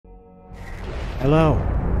Hello,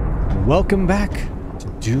 and welcome back to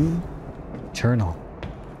Doom Eternal.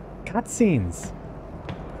 Cutscenes.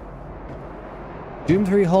 Doom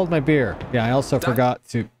 3, hold my beer. Yeah, I also forgot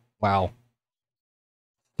to... Wow.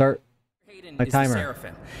 Start my timer.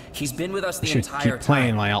 He's been with us the should entire keep playing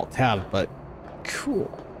time. my alt tab, but... Cool.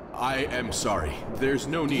 I am sorry. There's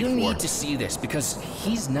no need You for need it. to see this because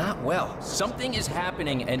he's not well. Something is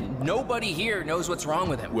happening and nobody here knows what's wrong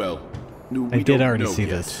with him. Well, we I did don't already know see yet.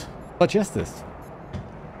 this. But just this.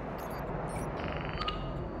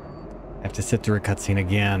 I have to sit through a cutscene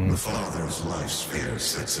again. The Father's life sphere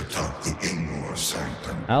sits atop the Ingmore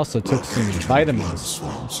Sanctum. I also took some located in the vitamins. blood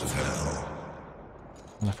swamps of hell.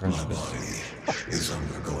 My body is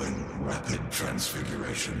undergoing rapid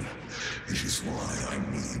transfiguration. It is why I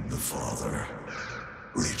need the Father.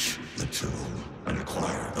 Reach the tomb and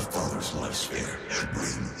acquire the Father's life sphere.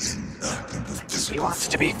 Bring him back into physical He wants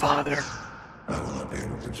to be Father. I will not be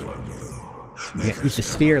able to join you. Yeah, eat the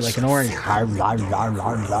sphere like an orange.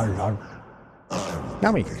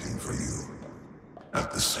 Yummy. Waiting for you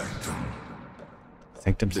at the Sanctum.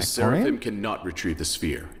 Sanctum The Sanctorium? Seraphim cannot retrieve the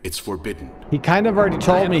sphere. It's forbidden. He kind of already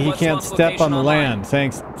told me he What's can't Love's step on location the online? land.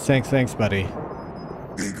 Thanks, buddy. Be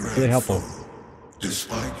Really grateful. helpful.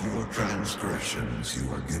 Despite your transgressions, you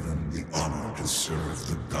are given the honor to serve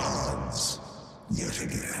the gods yet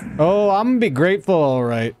again. Oh, I'm gonna be grateful,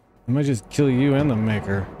 alright. I might just kill you and the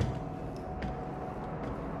Maker.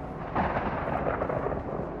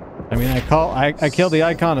 I mean, I killed the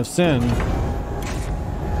icon of sin.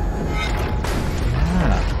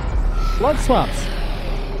 Ah. Blood swamps.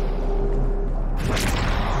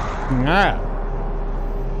 Ah.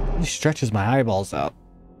 He stretches my eyeballs out.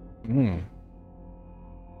 Hmm.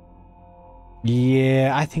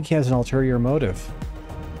 Yeah, I think he has an ulterior motive.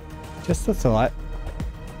 Just a thought.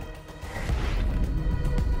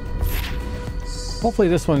 Hopefully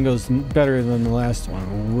this one goes better than the last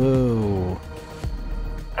one. Whoa.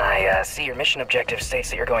 I see your mission objective states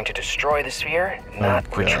that you're going to destroy the sphere, not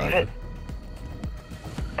retrieve it.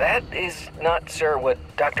 That is not, sir, what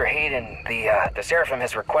Dr. Hayden, the Seraphim,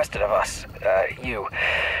 has requested of us. You.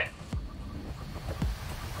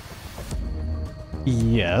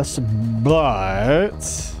 Yes,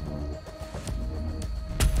 but...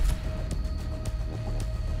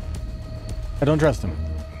 I don't trust him.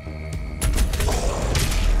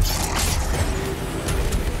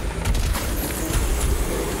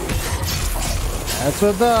 That's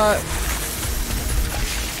what I thought.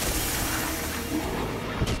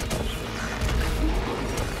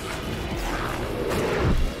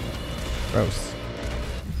 Gross.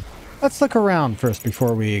 Let's look around first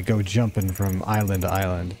before we go jumping from island to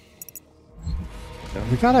island.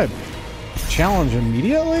 We got a challenge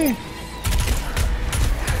immediately?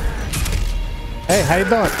 Hey, how you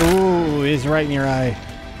doing? Ooh, he's right in your eye.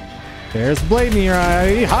 There's a blade in your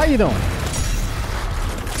eye. How you doing?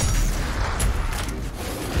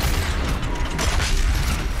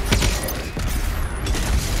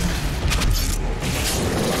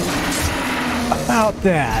 About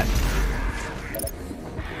that.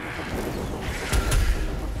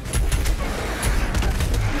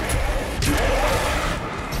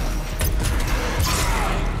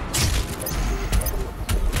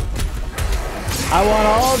 I want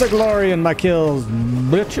all the glory in my kills,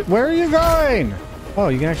 bitch. Where are you going? Oh,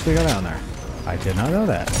 you can actually go down there. I did not know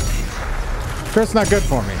that. That's not good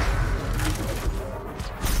for me.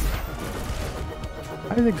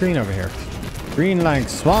 Why is it green over here? Green like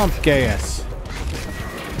swamp gas.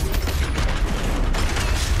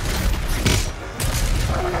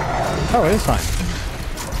 Oh, it is fine.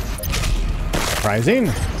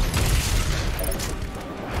 Surprising.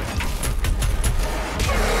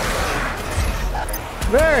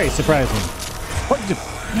 Very surprising. What?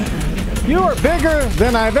 You are bigger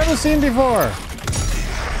than I've ever seen before.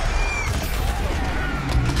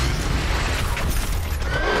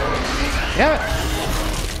 Yeah.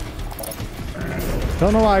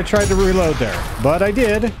 Don't know why I tried to reload there, but I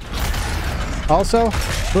did. Also,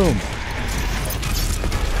 boom.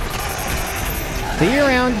 See you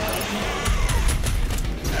around.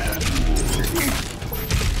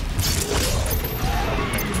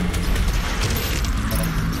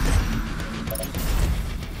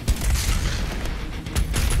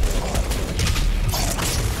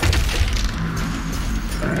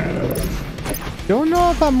 Don't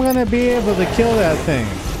know if I'm gonna be able to kill that thing.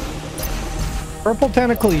 Purple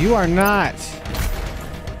tentacle, you are not.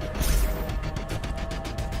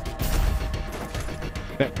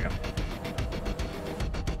 There we go.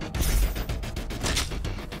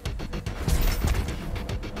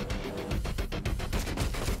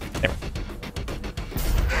 There.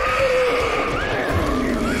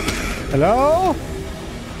 Hello?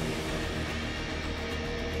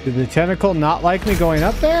 Did the tentacle not like me going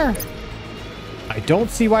up there? I don't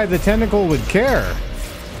see why the tentacle would care.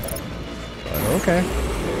 But okay.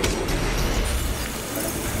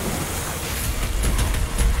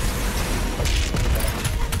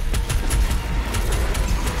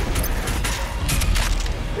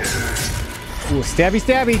 Ooh, stabby,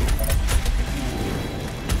 stabby.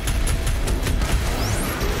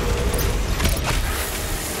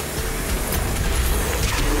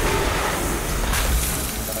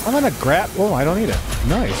 I'm gonna grab. Oh, I don't need it.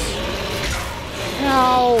 Nice.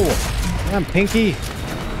 Ow! Damn, Pinky.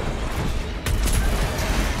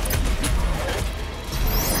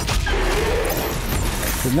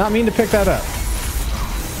 Did not mean to pick that up.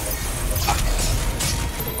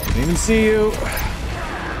 Didn't even see you.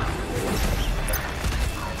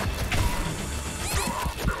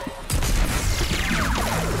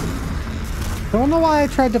 Don't know why I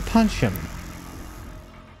tried to punch him.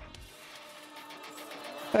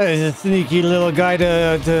 He's a sneaky little guy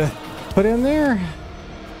to put in there.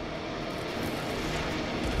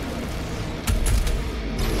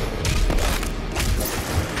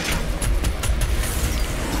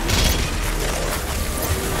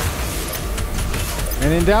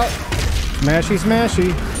 And in doubt, smashy, smashy.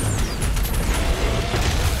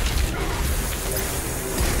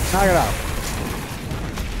 Knock it out.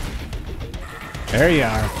 There you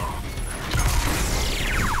are.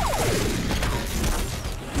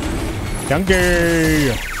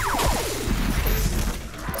 Donkey!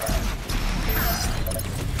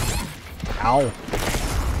 Ow.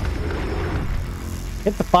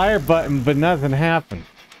 Hit the fire button, but nothing happened.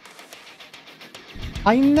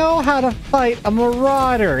 I know how to fight a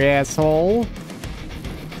marauder, asshole.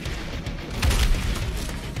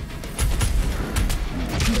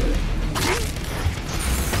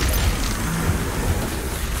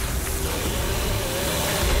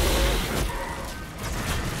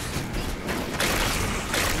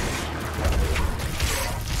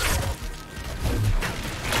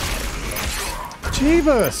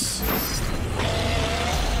 Jeebus!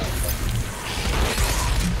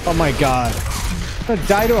 Oh my god. I'm gonna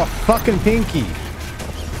die to a fucking Pinky.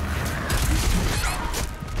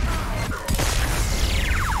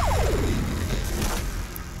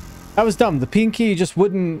 That was dumb. The Pinky just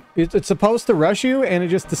wouldn't... It's supposed to rush you, and it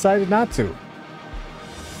just decided not to.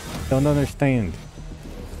 Don't understand.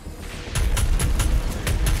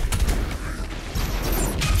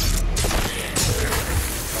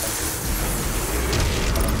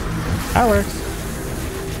 That works.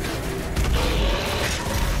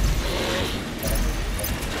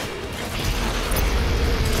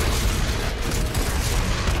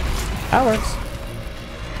 That works.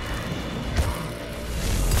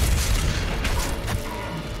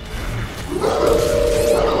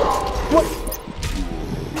 What?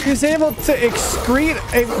 He's able to excrete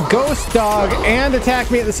a ghost dog and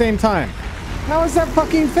attack me at the same time. How is that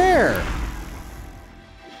fucking fair?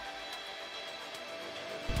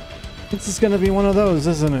 This is gonna be one of those,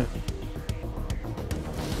 isn't it?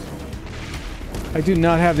 I do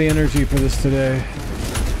not have the energy for this today.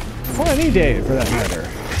 Or any day, for that matter.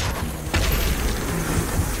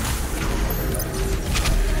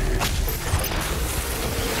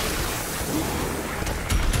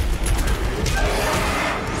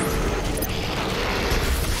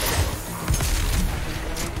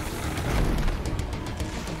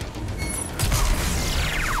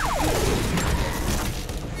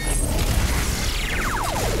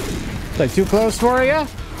 Like too close for you?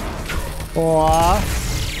 Aw.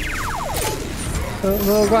 The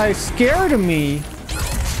little guy's scared of me.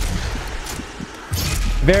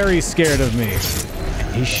 Very scared of me.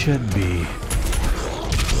 He should be.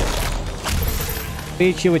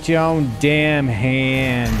 Beat you with your own damn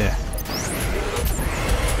hand.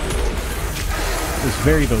 It's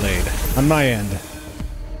very delayed on my end.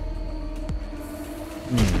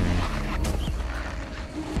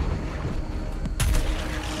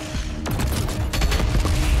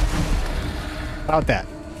 About that.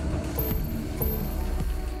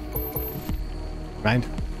 Mind.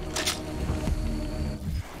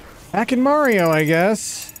 Back in Mario, I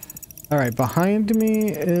guess. Alright, behind me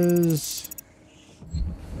is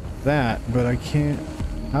that, but I can't.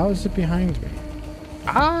 How is it behind me?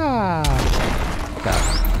 Ah!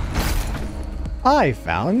 I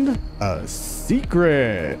found a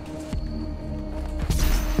secret.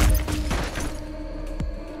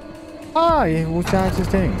 Ah, what's that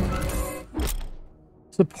thing?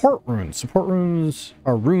 Support runes. Support runes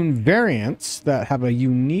are rune variants that have a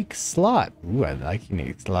unique slot. Ooh, I like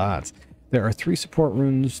unique slots. There are 3 support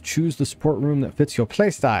rooms. Choose the support room that fits your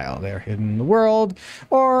playstyle. They are hidden in the world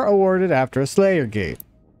or awarded after a Slayer gate.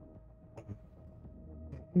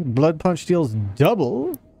 Blood Punch deals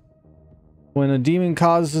double. When a demon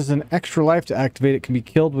causes an extra life to activate, it can be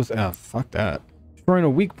killed with... Oh, fuck that. Destroying a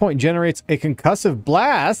weak point generates a concussive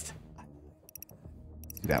blast.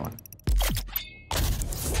 Let's do that one.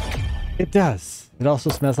 It does. It also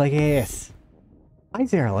smells like ass. Hi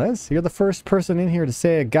there, Liz. You're the first person in here to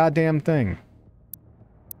say a goddamn thing.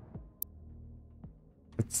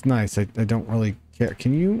 It's nice. I don't really care.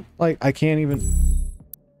 Can you... Like, I can't even...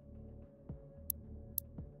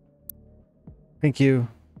 Thank you.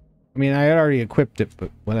 I mean, I had already equipped it, but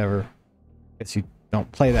whatever. Guess you don't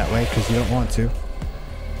play that way because you don't want to.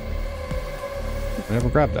 I never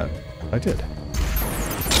grabbed that. I did.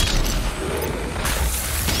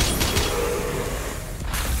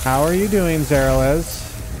 How are you doing, Zaralez?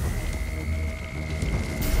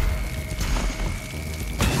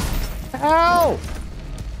 Ow!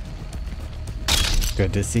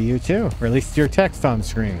 Good to see you too. Or at least your text on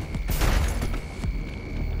screen.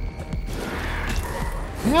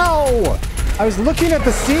 No! I was looking at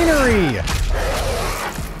the scenery!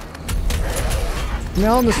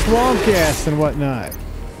 Smelling the swamp gas and whatnot.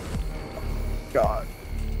 God.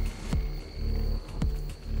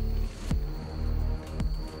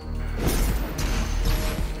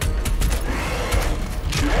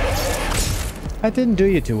 That didn't do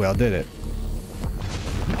you too well, did it?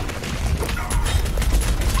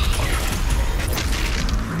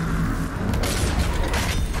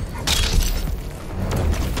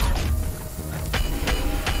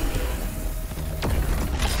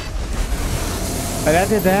 But I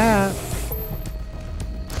did that.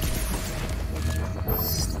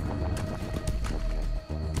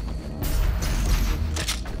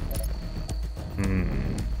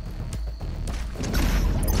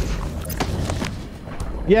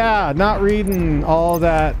 Yeah, not reading all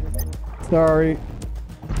that. Sorry.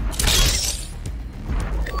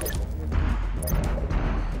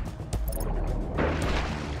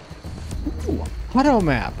 Ooh, auto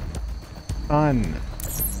map. Fun.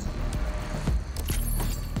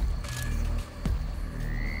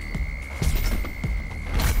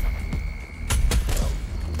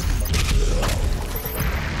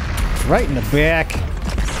 Right in the back.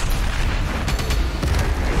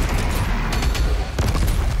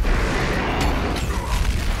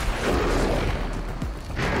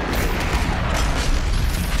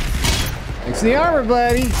 Thanks for the armor,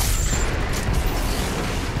 buddy.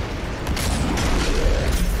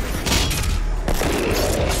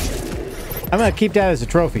 I'm gonna keep that as a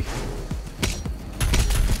trophy.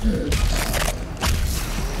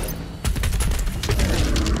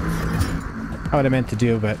 Not what I meant to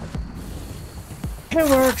do, but it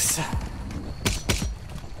works.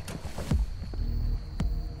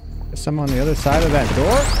 There's some on the other side of that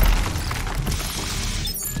door.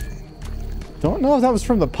 Don't know if that was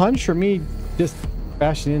from the punch or me just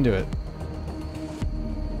crashing into it.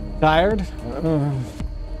 Tired?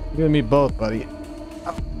 You and me both, buddy.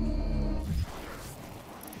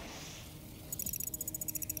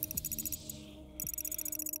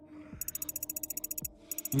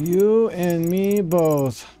 You and me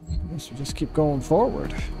both. I guess we just keep going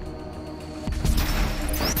forward.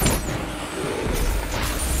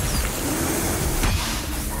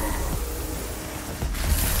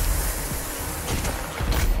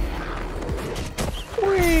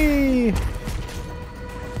 Whee!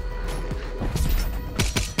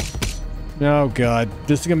 Oh god,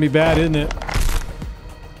 this is gonna be bad, isn't it?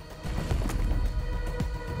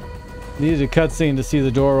 Needed a cutscene to see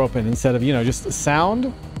the door open instead of, you know, just the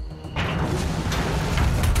sound.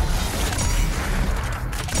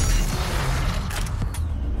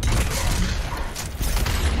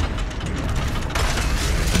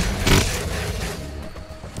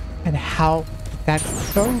 And how that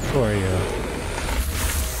go for you?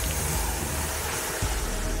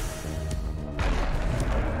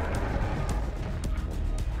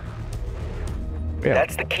 Yeah.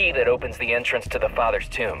 That's the key that opens the entrance to the Father's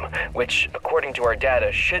tomb, which, according to our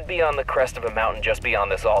data, should be on the crest of a mountain just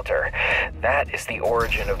beyond this altar. That is the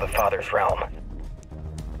origin of the Father's realm.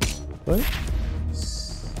 What?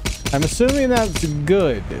 I'm assuming that's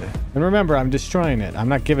good. And remember, I'm destroying it. I'm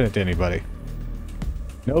not giving it to anybody.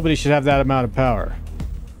 Nobody should have that amount of power.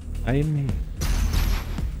 I mean...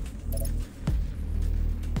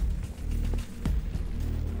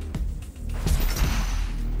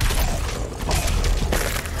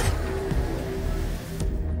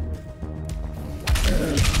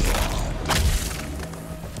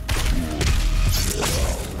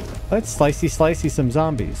 Let's slicey some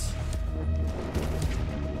zombies.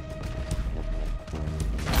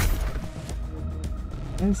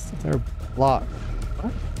 Is there block?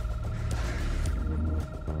 What?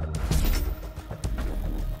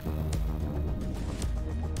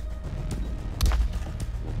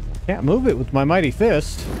 Can't move it with my mighty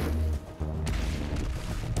fist.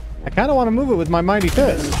 I kind of want to move it with my mighty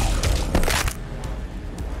fist.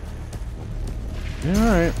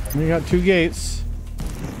 Alright, we got 2 gates.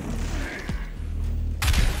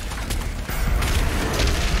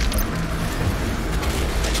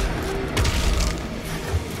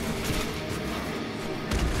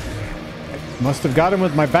 Must have got him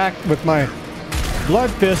with my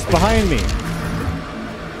blood fist behind me.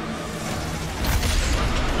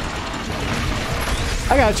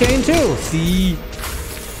 I got a chain too. See?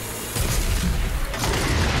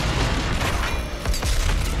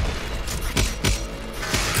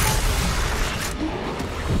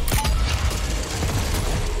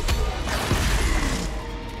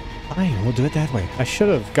 Fine, we'll do it that way. I should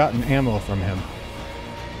have gotten ammo from him.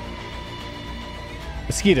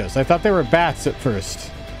 Mosquitoes. I thought they were bats at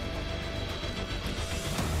first.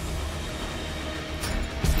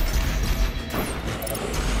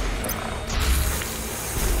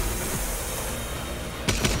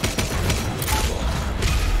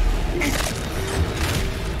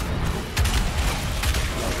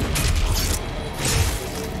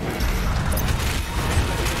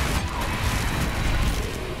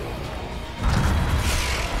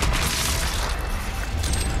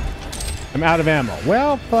 I'm out of ammo.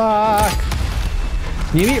 Well, fuck.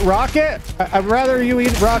 You eat rocket? I'd rather you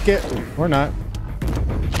eat rocket. Or not.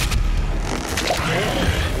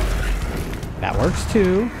 That works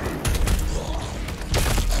too.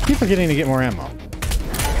 Keep forgetting to get more ammo.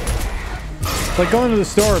 It's like going to the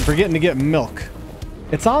store and forgetting to get milk.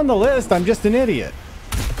 It's on the list. I'm just an idiot.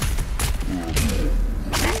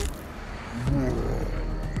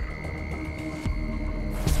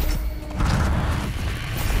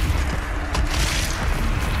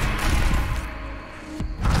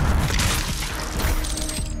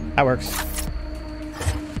 That works.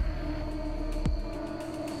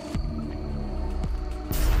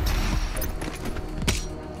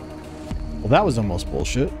 Well, that was almost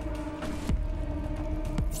bullshit.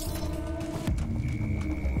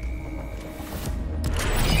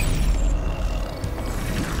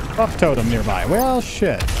 Buff totem nearby. Well,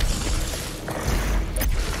 shit.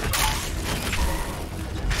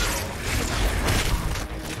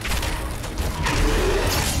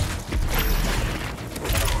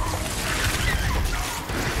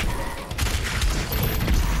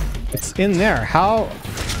 In there. How?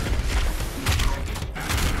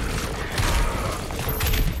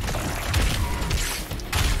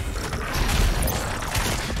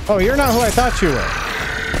 Oh, you're not who I thought you were.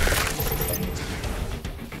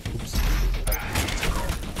 Oops.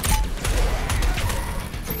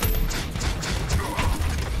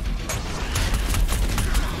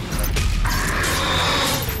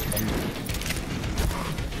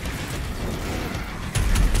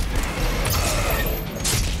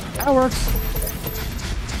 That works.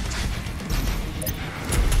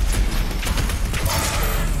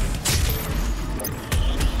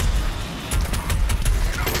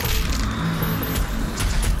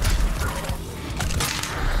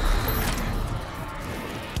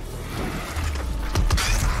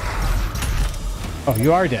 Oh,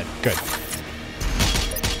 you are dead. Good.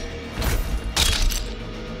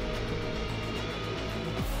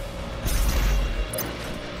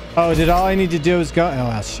 Oh, did all I need to do is go? Oh,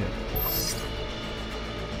 that's shit.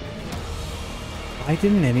 Why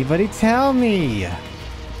didn't anybody tell me? Of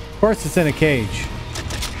course it's in a cage.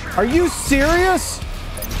 Are you serious?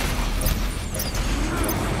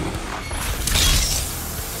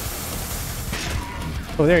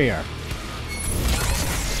 Oh, there you are.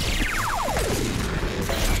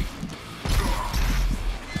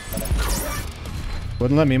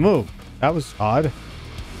 Wouldn't let me move. That was odd.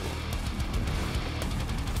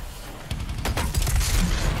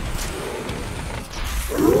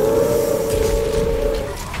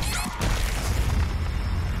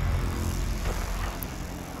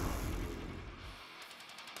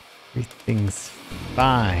 Everything's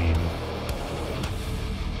fine.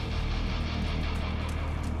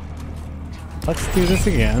 Let's do this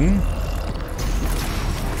again.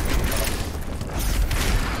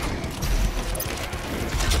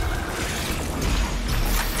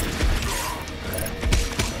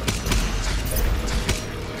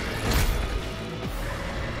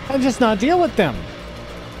 I'll just not deal with them.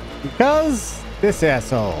 Because this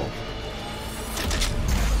asshole.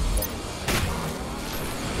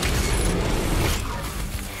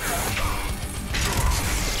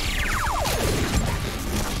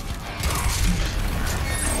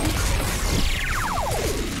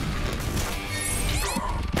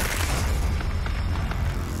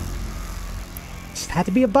 had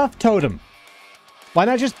to be a buff totem. Why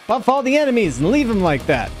not just buff all the enemies and leave them like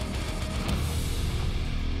that?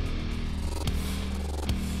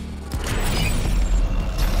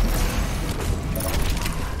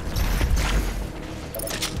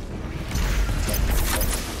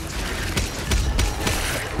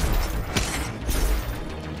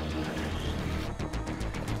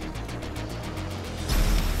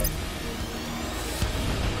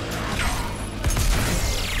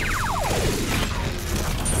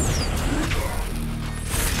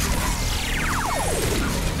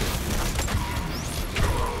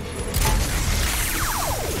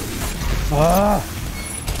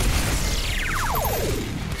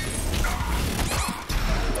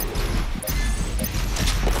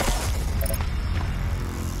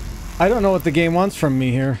 I don't know what the game wants from me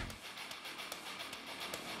here.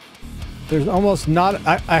 There's almost not...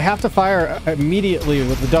 I have to fire immediately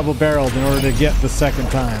with the double barreled in order to get the second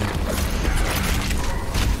time.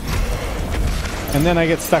 And then I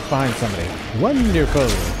get stuck behind somebody. Wonderful.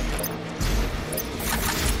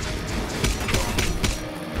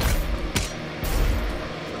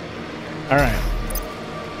 All right.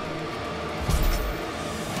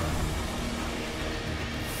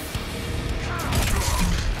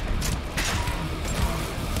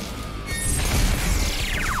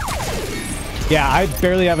 Yeah, I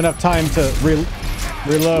barely have enough time to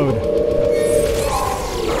reload.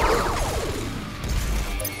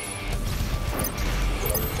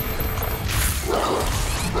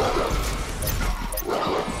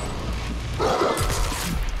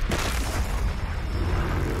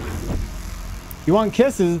 You want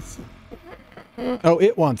kisses? Oh,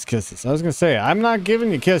 it wants kisses. I was gonna say, I'm not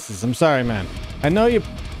giving you kisses. I'm sorry, man. I know you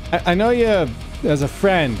as a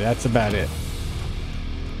friend. That's about it.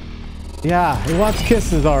 Yeah, he wants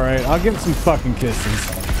kisses, alright. I'll give it some fucking kisses.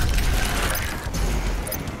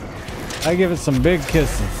 I give it some big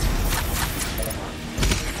kisses.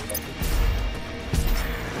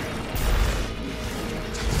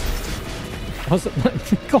 How's it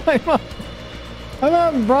let me climb up? I'm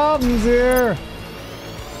having problems here.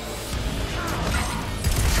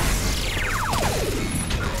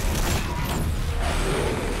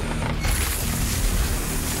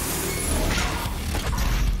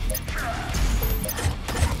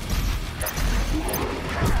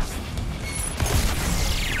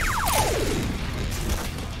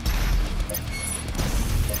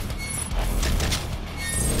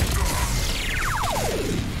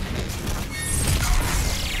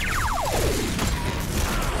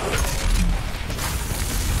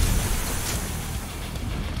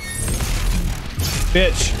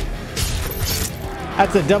 Bitch.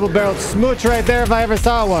 That's a double-barreled smooch right there if I ever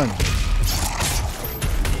saw one.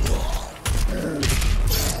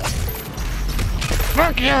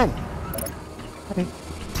 Fuck you! Okay.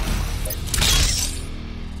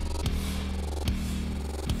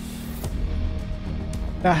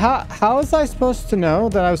 Now how was I supposed to know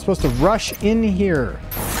that I was supposed to rush in here?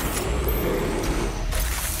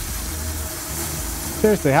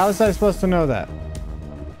 Seriously, how was I supposed to know that?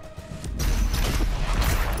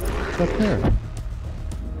 Up here.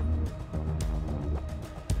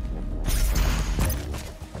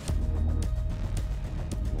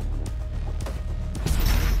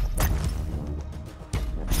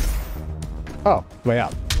 Oh, way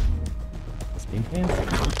up. It's being fancy.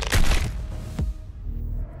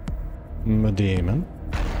 I'm a demon.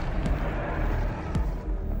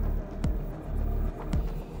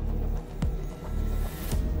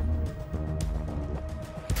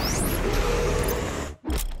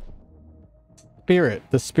 Spirit.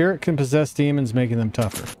 The spirit can possess demons, making them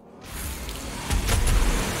tougher.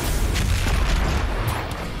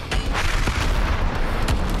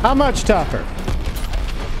 How much tougher?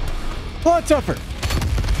 A lot tougher.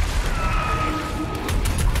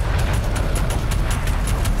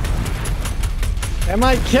 Am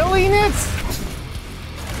I killing it?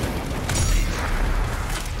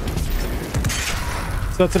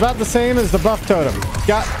 So it's about the same as the buff totem.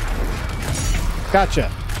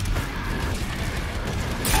 Gotcha.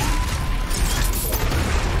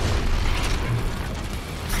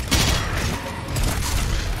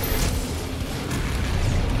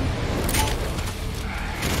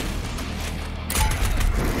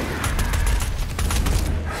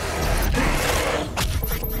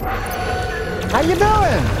 How you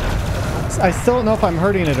doing? I still don't know if I'm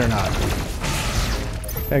hurting it or not.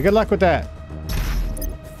 Okay, good luck with that.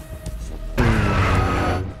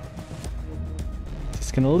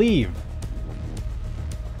 Just gonna leave.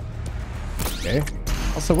 Okay.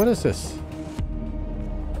 Also, what is this?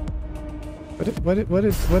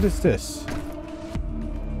 What is this?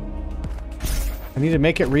 I need to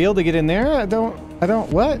make it real to get in there? I don't,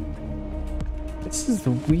 what? This is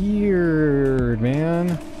weird,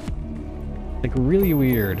 man. Like, really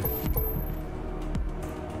weird.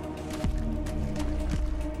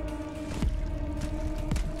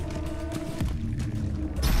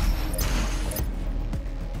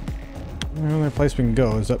 The only place we can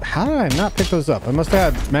go is up. How did I not pick those up? I must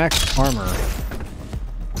have had max armor.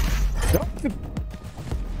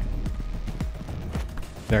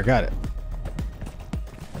 There, got it.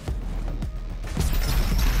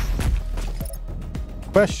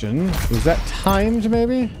 Question, was that timed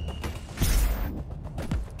maybe?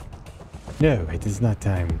 No, it is not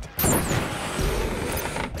timed.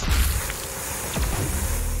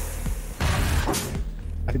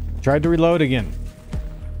 I tried to reload again.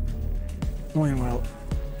 Going well.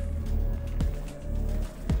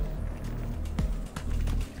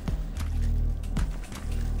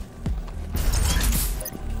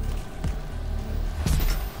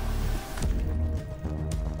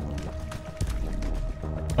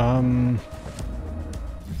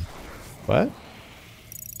 What?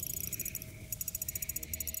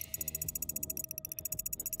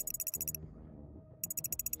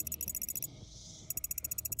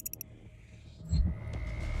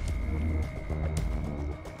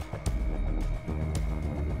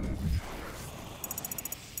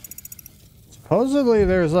 Supposedly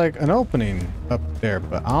there's like an opening up there,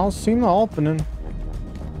 but I don't see no opening.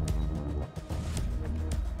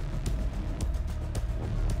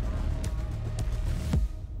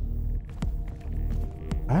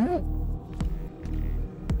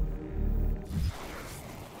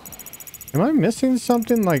 Am I missing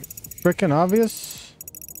something like freaking obvious?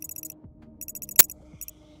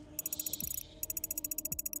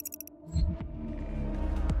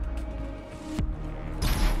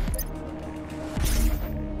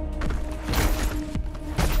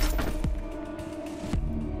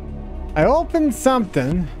 I opened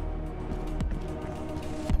something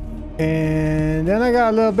and then I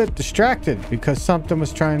got a little bit distracted because something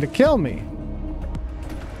was trying to kill me.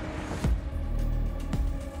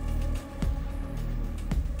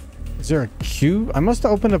 Is there a cube? I must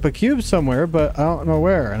have opened up a cube somewhere, but I don't know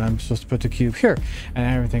where. And I'm supposed to put the cube here. And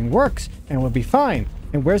everything works and we'll be fine.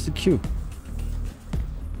 And where's the cube?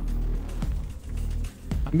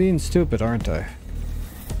 I'm being stupid, aren't I?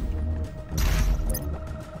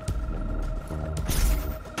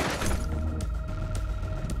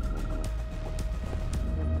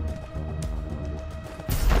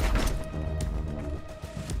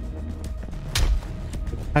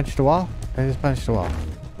 Punch the wall? I just punched the wall.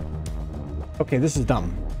 Okay, this is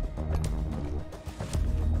dumb.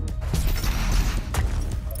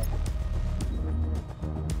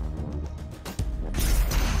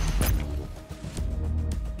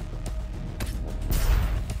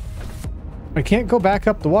 I can't go back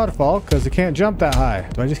up the waterfall because I can't jump that high.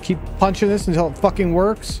 Do I just keep punching this until it fucking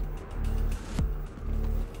works?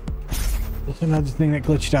 There's another thing that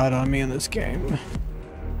glitched out on me in this game.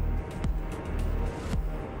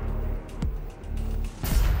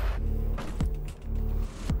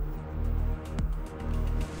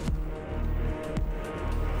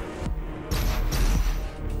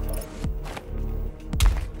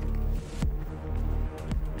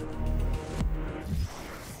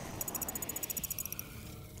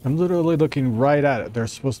 I'm literally looking right at it.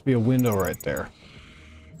 There's supposed to be a window right there.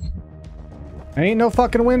 Ain't no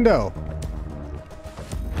fucking window.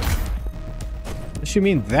 Unless you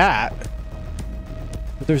mean that.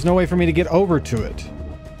 But there's no way for me to get over to it.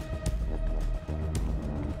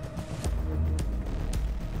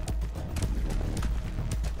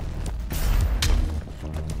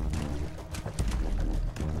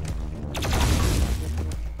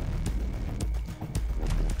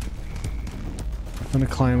 I'm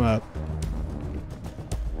gonna climb up.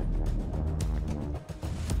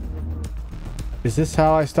 Is this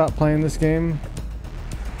how I stop playing this game?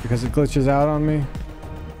 Because it glitches out on me?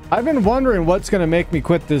 I've been wondering what's gonna make me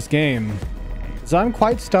quit this game. Because I'm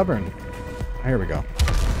quite stubborn. Here we go.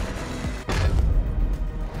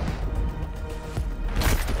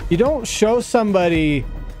 You don't show somebody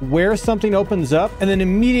where something opens up and then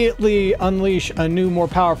immediately unleash a new, more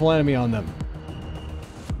powerful enemy on them.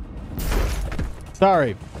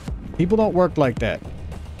 Sorry, people don't work like that.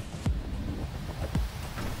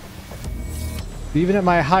 Even at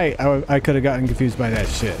my height, I could have gotten confused by that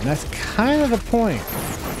shit. And that's kind of the point.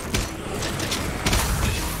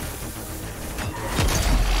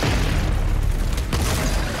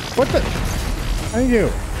 What the? Thank you.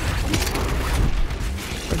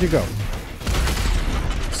 Where'd you go?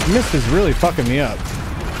 This mist is really fucking me up.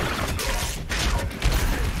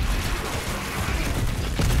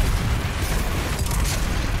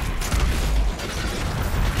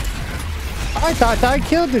 I thought I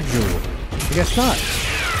killed the Jew. I guess not.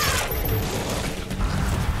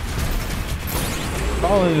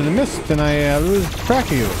 Fall into the mist and I lose track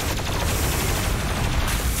of you.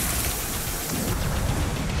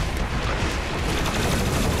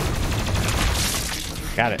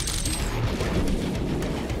 Got it.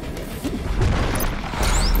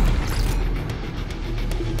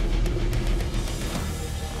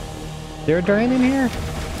 Is there a drain in here?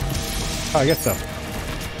 Oh, I guess so.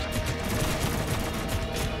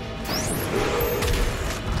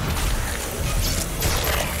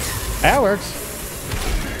 That works.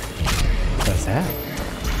 What's that?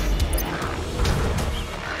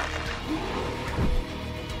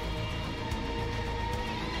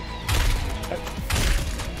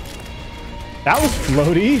 That was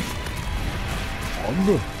floaty.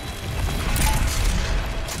 Oh.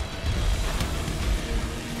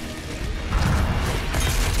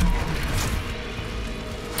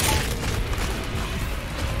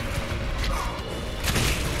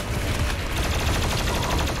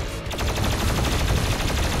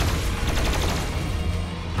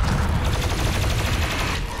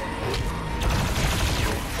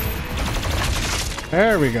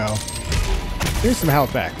 There we go. Here's some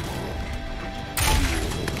health back.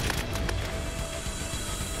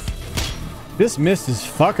 This mist is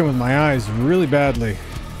fucking with my eyes really badly.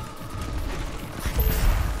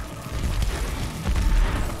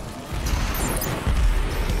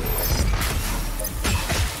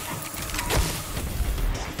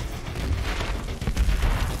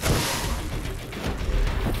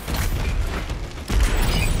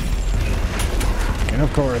 And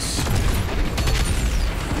of course.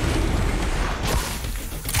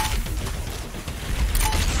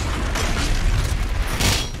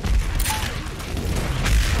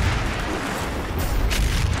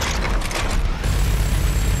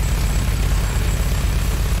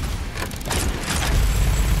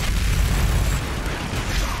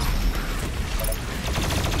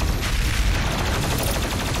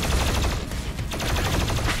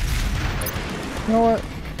 You know what?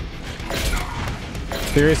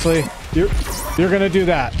 Seriously? You're gonna do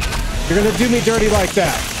that. You're gonna do me dirty like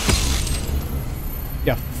that.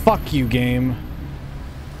 Yeah, fuck you, game.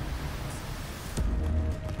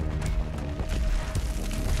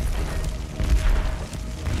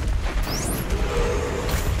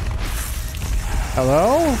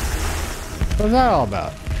 Hello? What's that all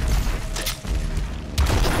about?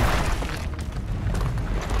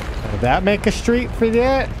 Did that make a street for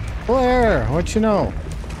that? Where? What you know?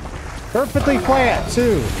 Perfectly flat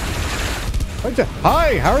too.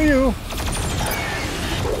 Hi, how are you?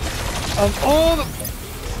 Of all the...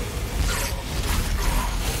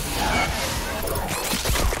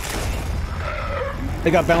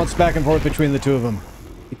 They got bounced back and forth between the two of them.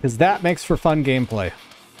 Because that makes for fun gameplay.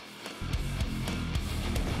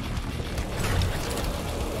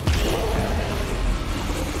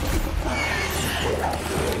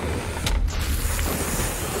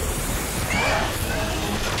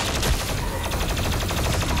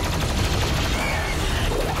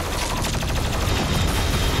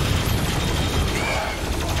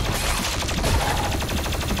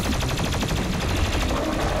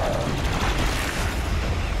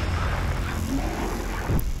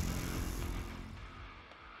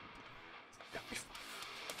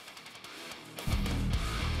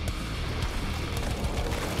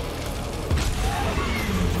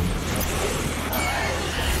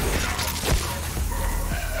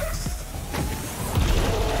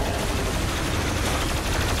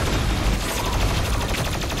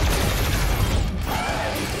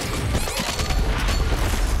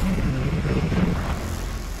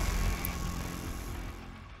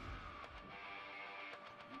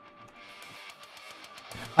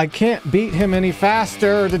 I can't beat him any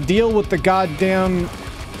faster to deal with the goddamn...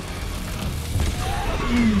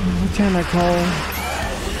 What can I call him?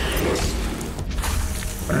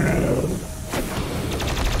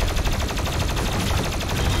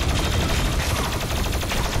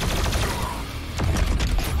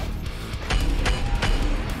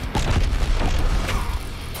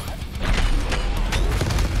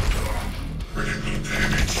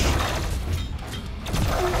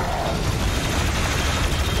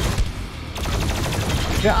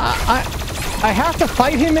 Yeah, I have to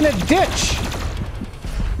fight him in a ditch.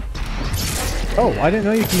 Oh, I didn't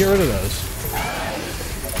know you could get rid of those.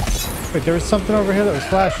 Wait, there was something over here that was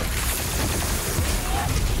flashing.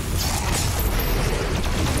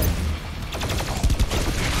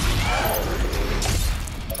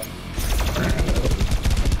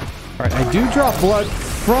 Alright, I do drop blood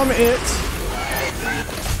from it.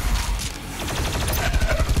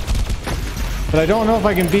 But I don't know if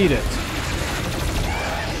I can beat it.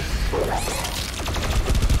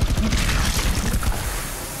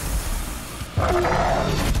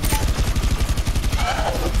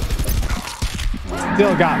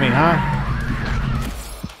 Still got me, huh?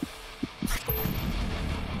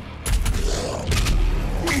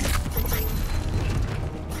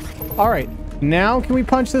 All right. Now can we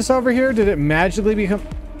punch this over here? Did it magically become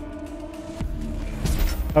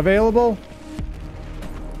available?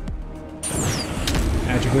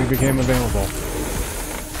 Magically became available.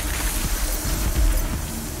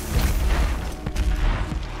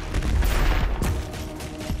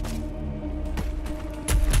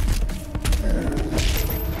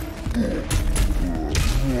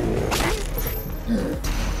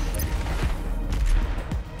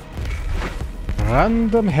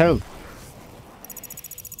 Random health.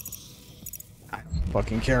 I don't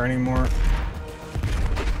fucking care anymore.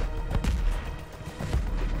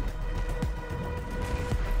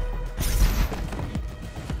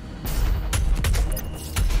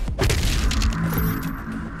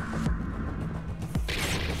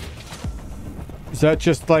 Is that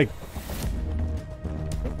just like...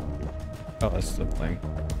 Oh, that's the thing.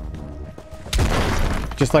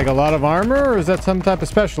 Just like a lot of armor, or is that some type of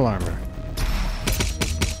special armor?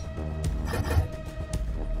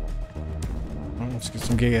 Let's get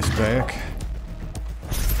some gas back.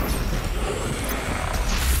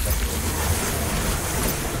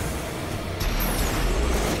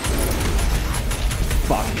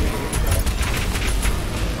 Fuck.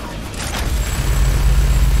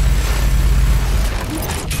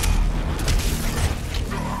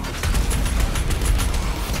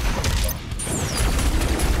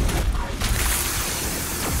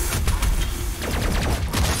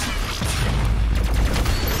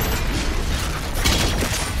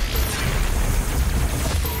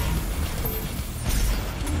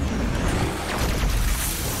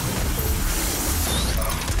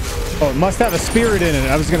 Oh, it must have a spirit in it,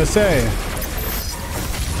 I was gonna say.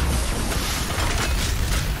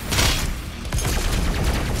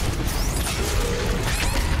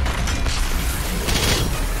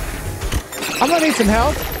 I'm gonna need some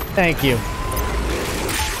help. Thank you.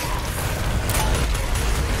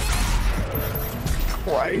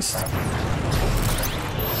 Christ.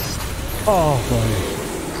 Oh, boy.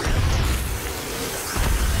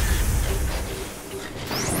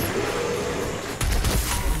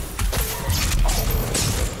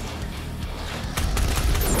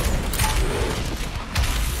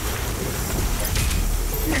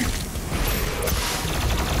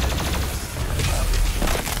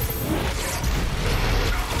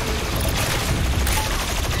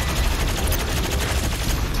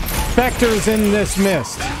 Specters in this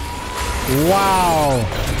mist. Wow.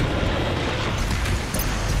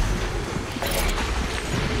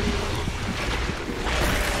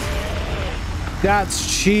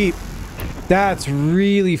 That's cheap. That's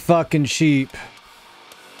really fucking cheap.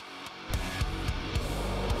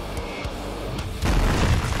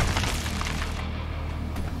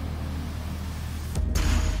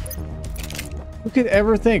 Who could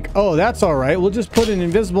ever think, oh, that's all right. We'll just put an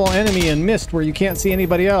invisible enemy in mist where you can't see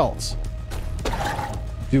anybody else.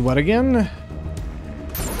 Do what again?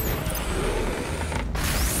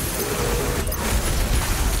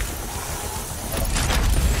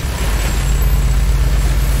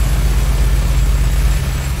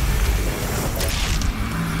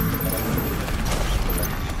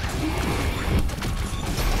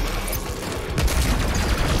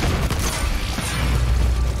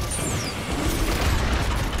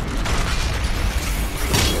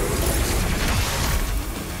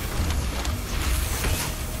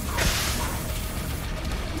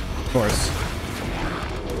 Of course.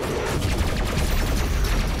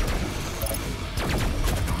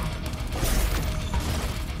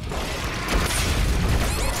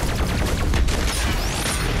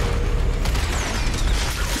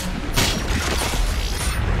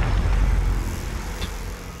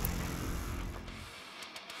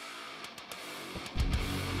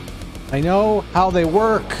 I know how they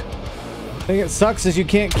work. The thing that sucks is you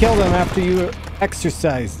can't kill them after you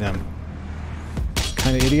exercise them.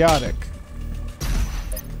 Kind of idiotic.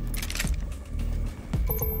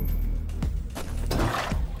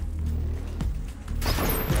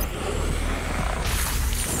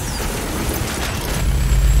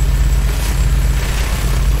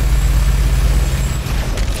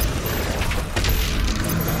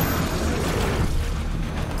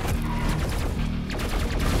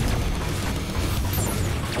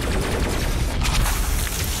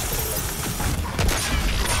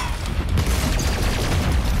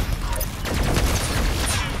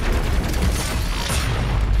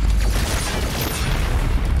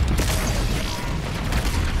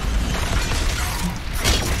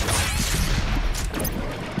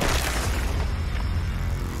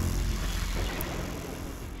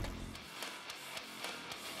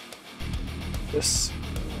 this.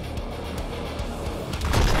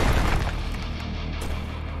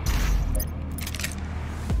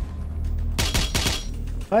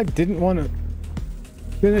 I didn't want to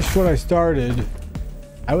finish what I started.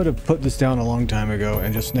 I would have put this down a long time ago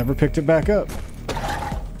and just never picked it back up.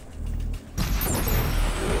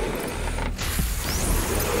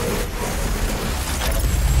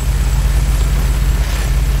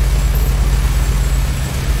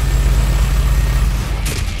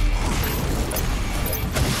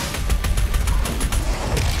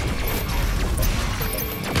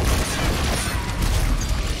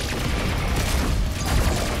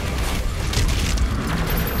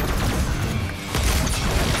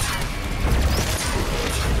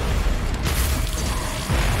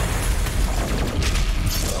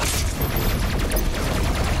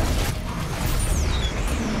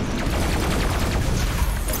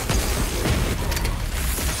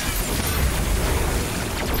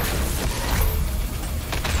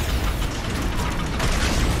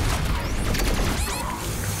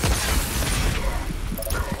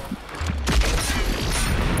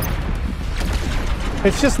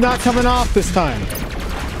 It's just not coming off this time.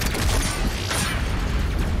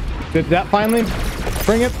 Did that finally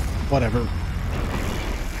bring it? Whatever.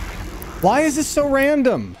 Why is this so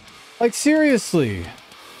random? Like, seriously.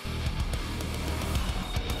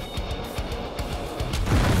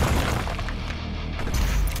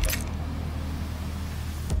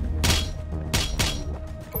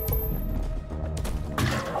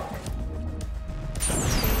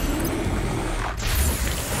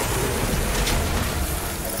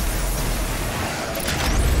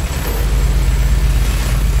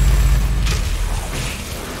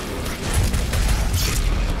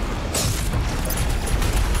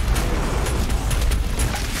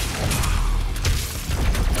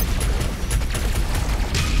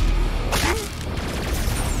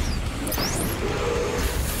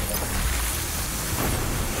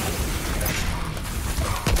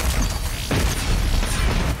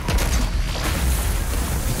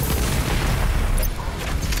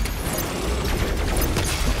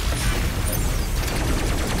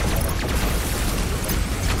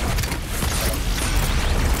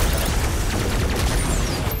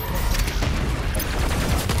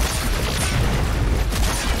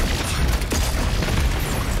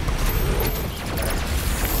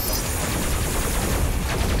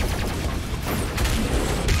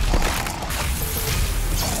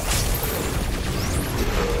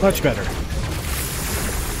 Much better.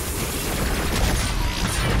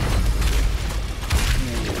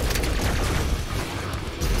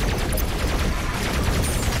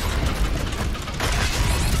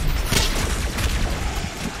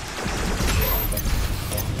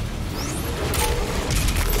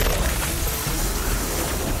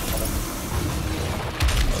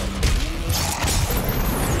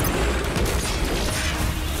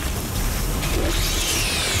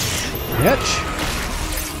 Yetch.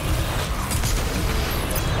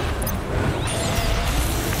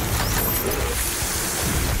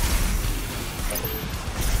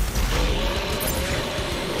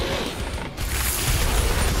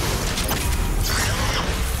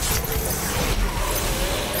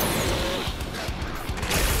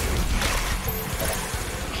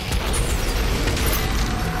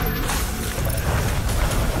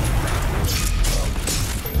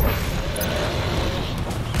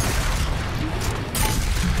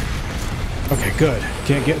 Okay, good.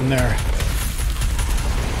 Can't get in there.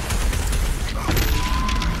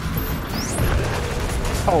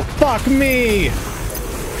 Oh, fuck me!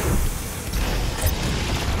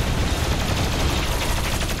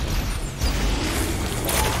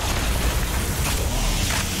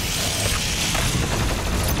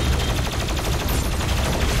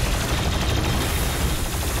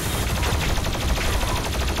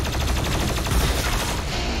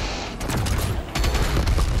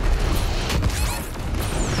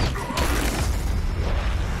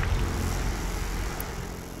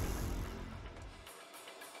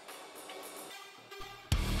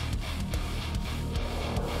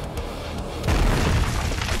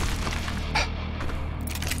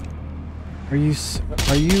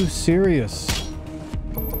 Are you serious?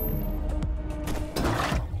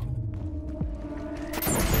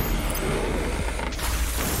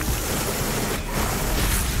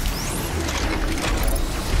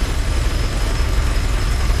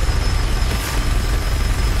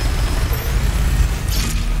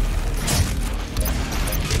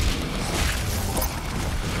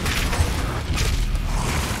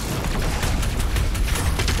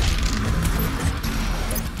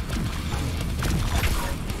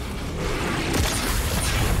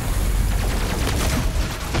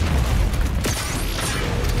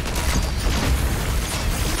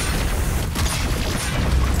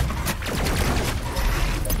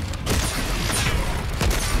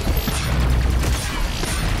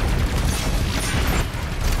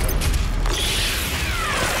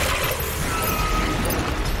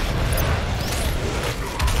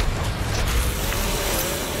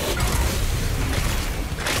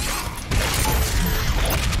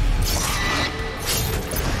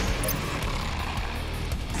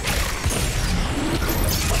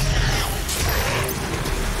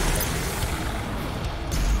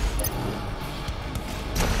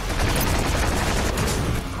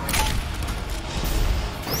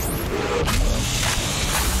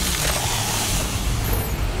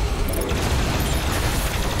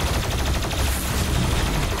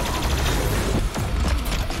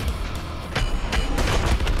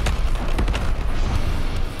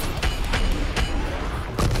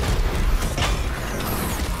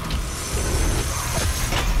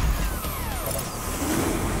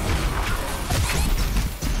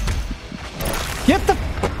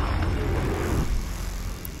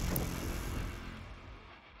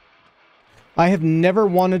 I have never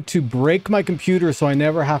wanted to break my computer so I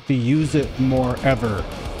never have to use it more ever.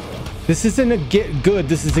 This isn't a get good,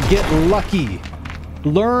 this is a get lucky.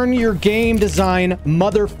 Learn your game design,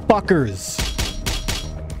 motherfuckers.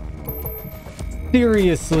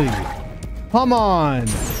 Seriously. Come on.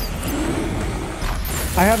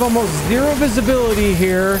 I have almost zero visibility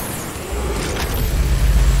here.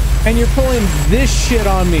 And you're pulling this shit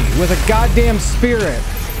on me with a goddamn spirit.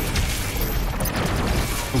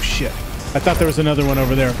 Oh shit. I thought there was another one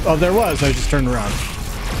over there. Oh, there was. I just turned around.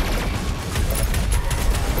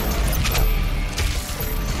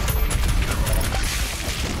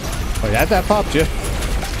 Oh, that popped you.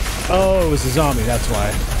 Oh, it was a zombie. That's why.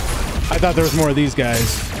 I thought there was more of these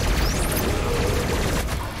guys.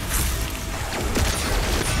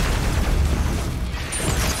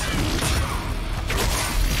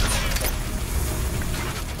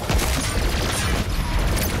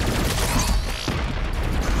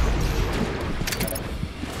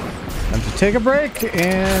 Time to take a break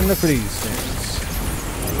and look for these things.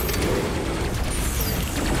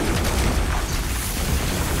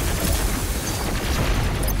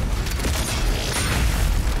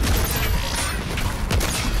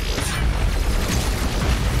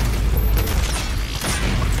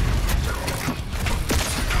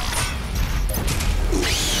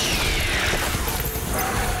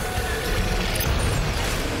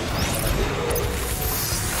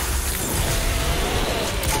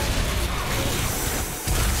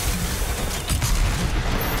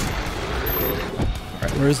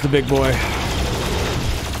 Where's the big boy?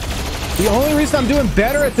 The only reason I'm doing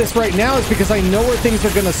better at this right now is because I know where things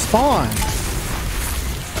are gonna spawn.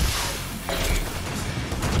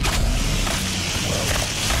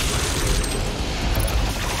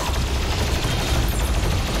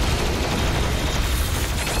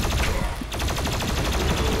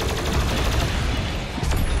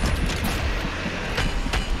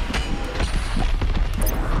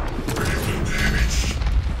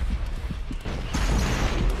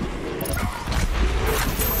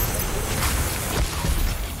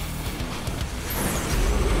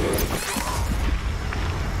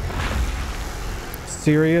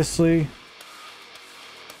 Seriously?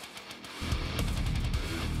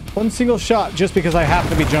 One single shot just because I have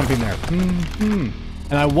to be jumping there.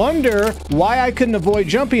 And I wonder why I couldn't avoid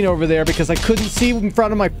jumping over there because I couldn't see in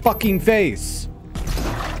front of my fucking face.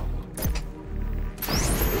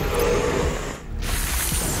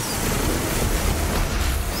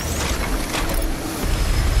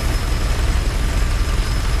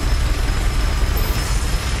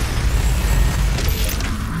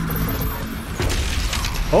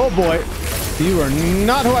 Oh boy, you are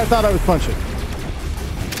not who I thought I was punching.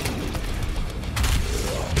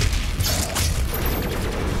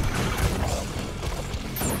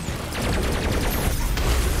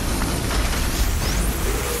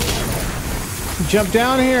 Jump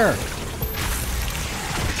down here.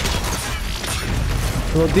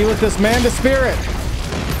 We'll deal with this man to spirit.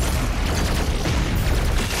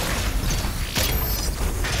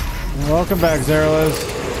 Welcome back, Zerlas.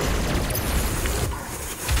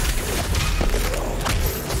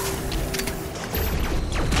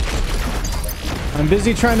 I'm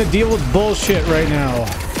busy trying to deal with bullshit right now.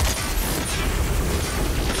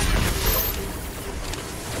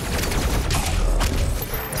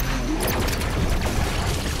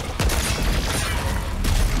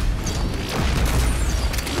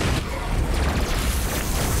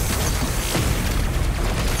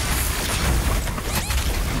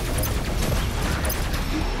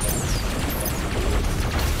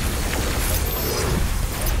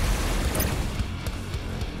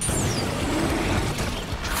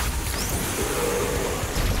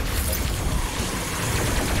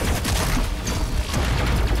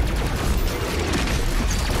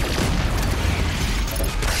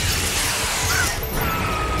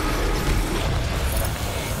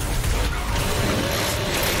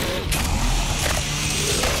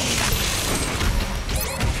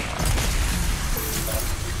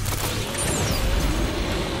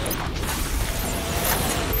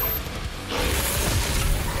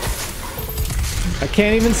 I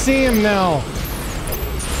can't even see him now.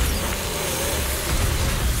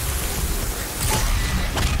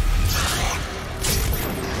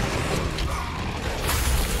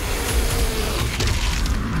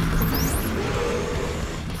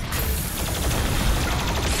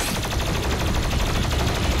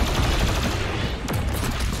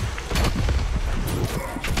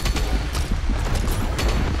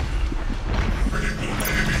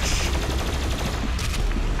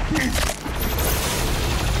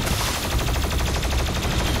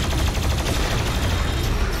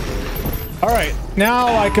 All right,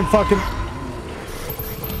 now I can fucking...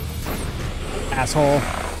 asshole.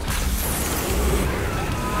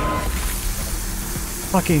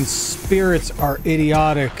 Fucking spirits are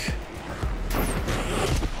idiotic.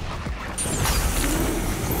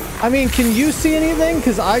 I mean, can you see anything?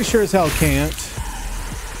 Because I sure as hell can't.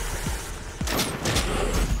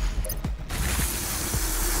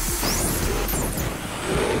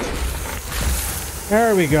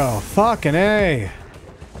 There we go. Fucking A.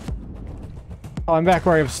 Oh, I'm back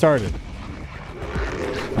where I've started.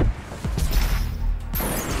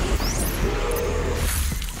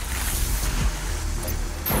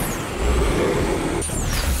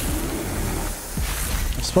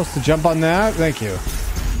 I'm supposed to jump on that? Thank you.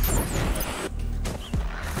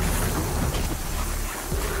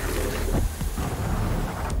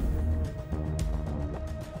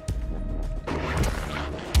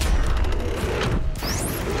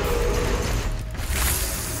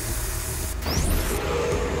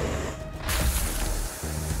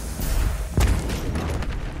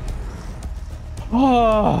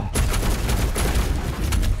 Oh.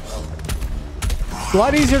 It's a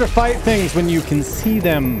lot easier to fight things when you can see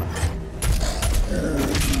them.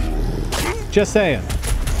 Just saying.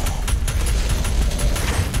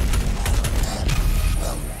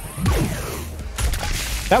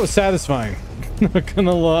 That was satisfying. Not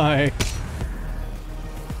gonna lie.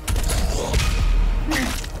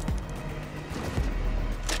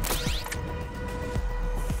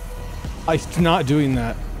 I'm not doing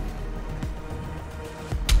that.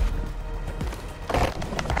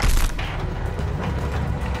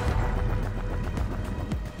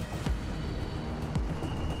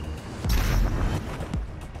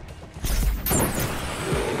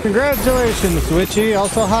 Congratulations, Witchy.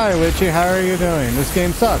 Also, hi, Witchy. How are you doing? This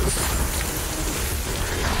game sucks.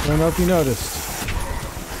 I don't know if you noticed.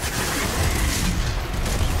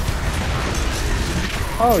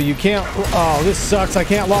 Oh, you can't... Oh, this sucks. I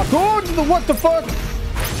can't lock... Oh, what the fuck?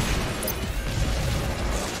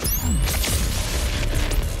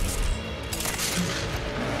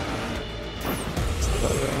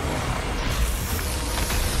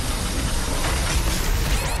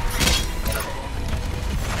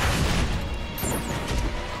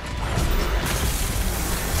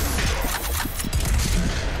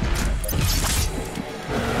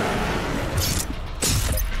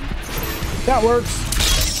 That works.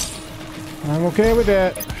 I'm okay with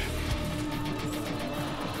that.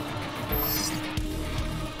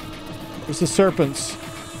 There's the serpents.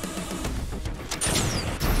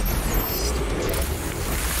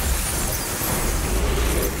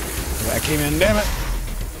 That came in, damn it.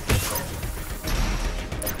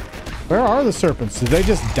 Where are the serpents? Did they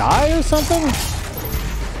just die or something?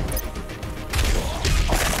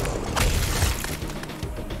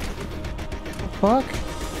 Fuck.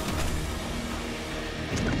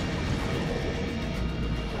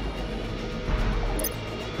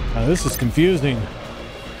 Oh, this is confusing.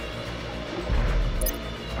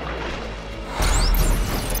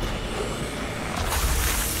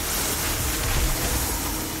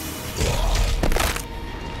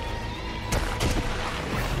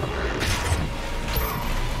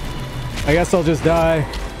 I guess I'll just die.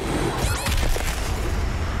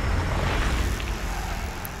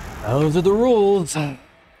 Those are the rules.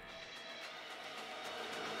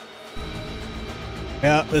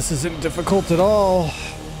 Yeah, this isn't difficult at all.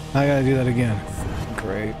 I gotta do that again.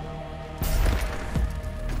 Great.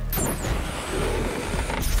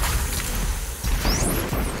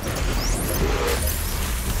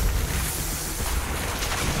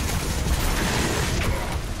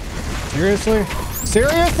 Seriously?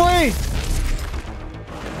 Seriously?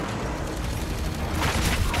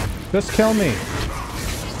 Just kill me.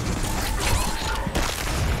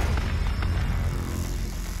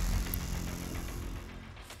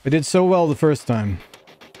 I did so well the first time.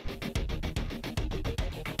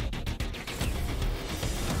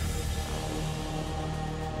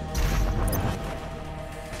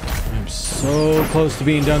 I'm so close to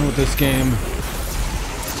being done with this game.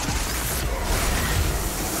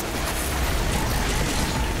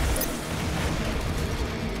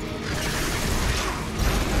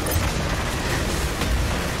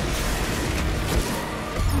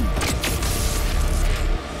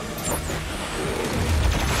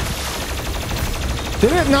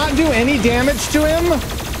 Did it not do any damage to him?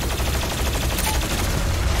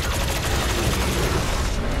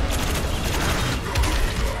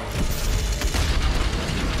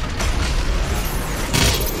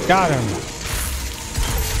 Got him.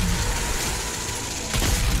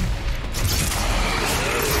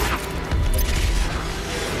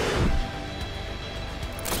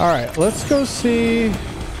 All right, let's go see.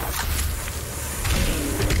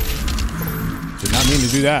 Did not mean to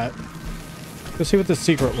do that. Let's see what the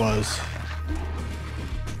secret was.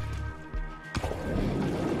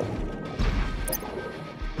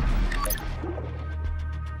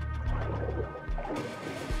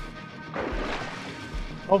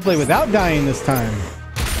 Hopefully without dying this time.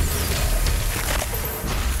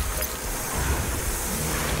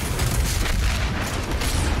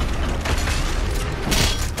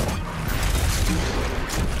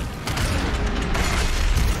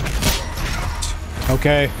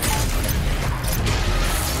 Okay.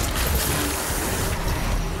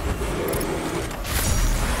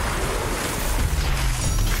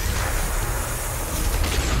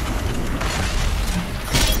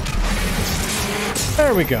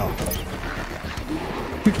 There we go.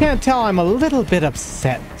 You can't tell I'm a little bit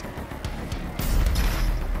upset.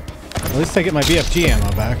 At least I get my BFG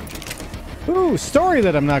ammo back. Ooh, story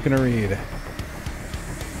that I'm not going to read.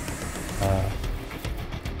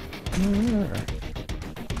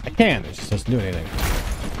 I can, it just doesn't do anything.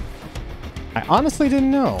 I honestly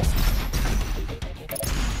didn't know.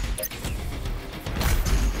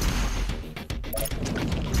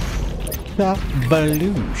 The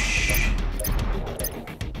baloosh.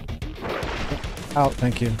 Out,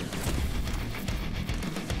 thank you.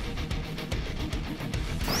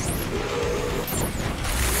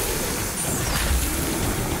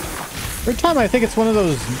 Every time I think it's one of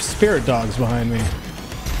those spirit dogs behind me.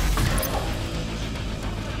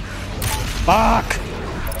 Fuck!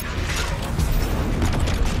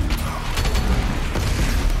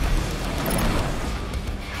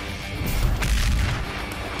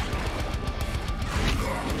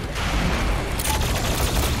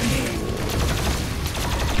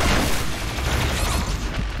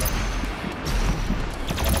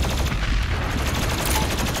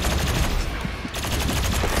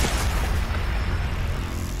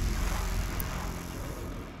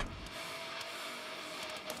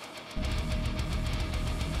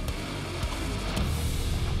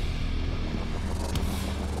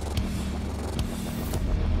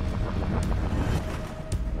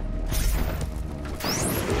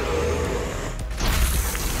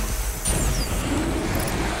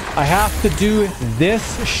 I have to do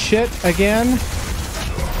this shit again.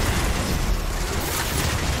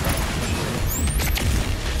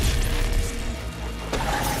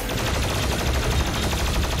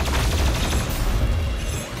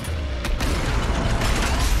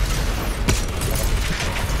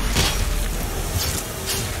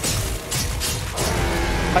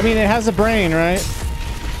 I mean, it has a brain, right?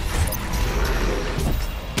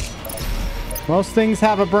 Most things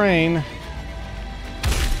have a brain.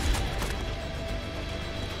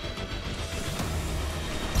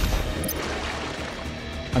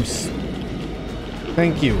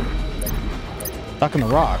 Thank you. Stuck in the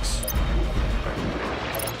rocks.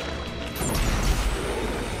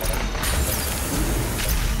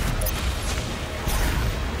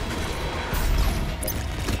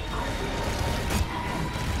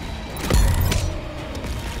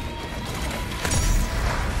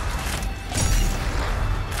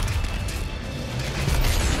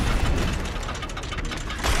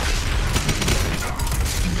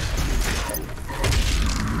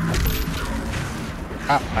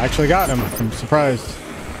 I actually got him. I'm surprised.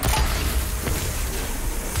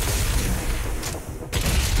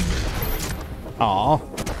 Aw.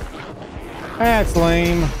 That's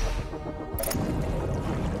lame.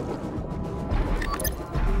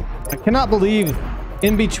 I cannot believe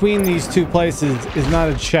in between these two places is not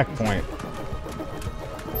a checkpoint.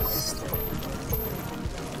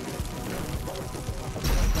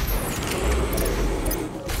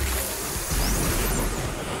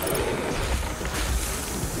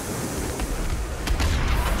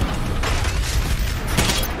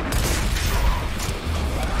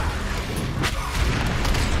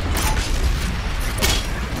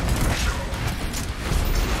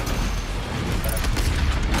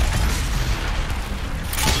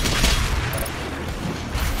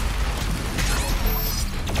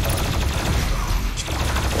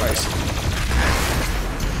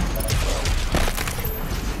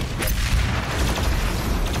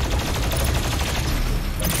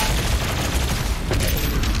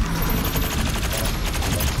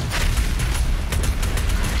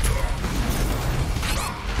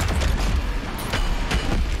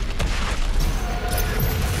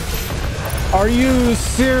 Are you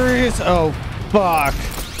serious? Oh, fuck.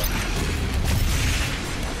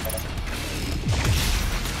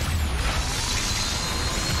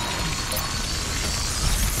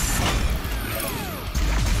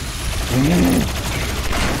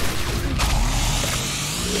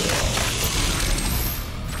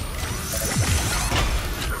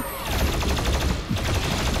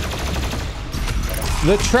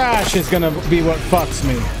 The trash is gonna be what fucks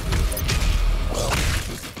me.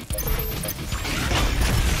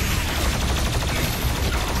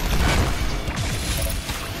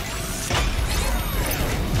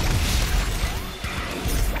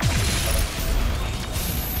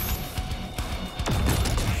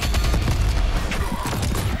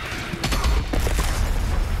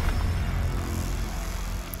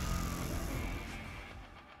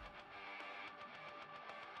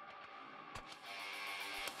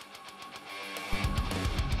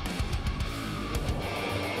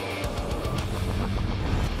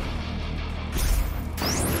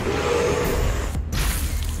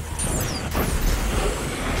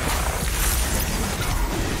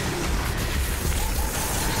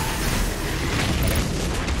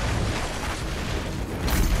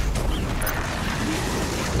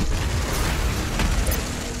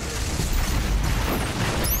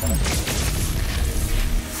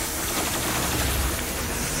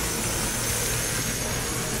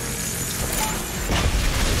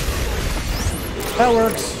 That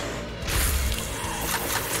works.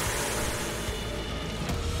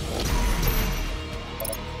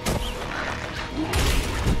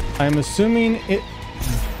 I'm assuming it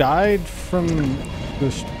died from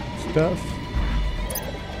the stuff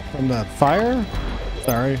from the fire.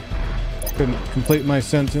 Sorry, couldn't complete my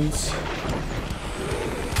sentence.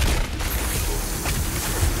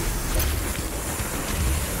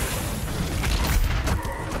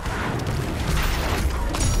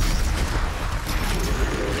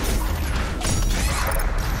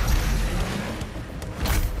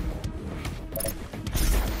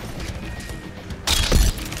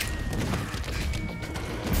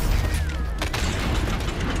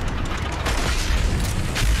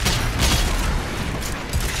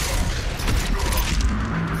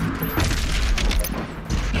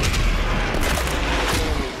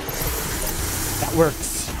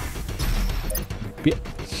 Works. Yeah.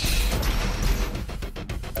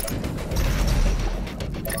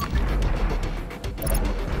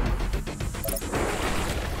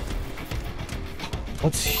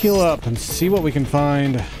 Let's heal up and see what we can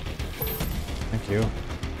find. Thank you.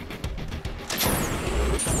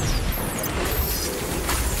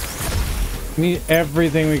 We need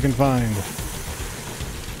everything we can find.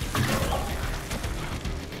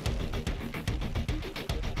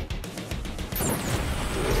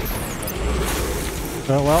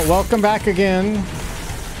 Well, welcome back again.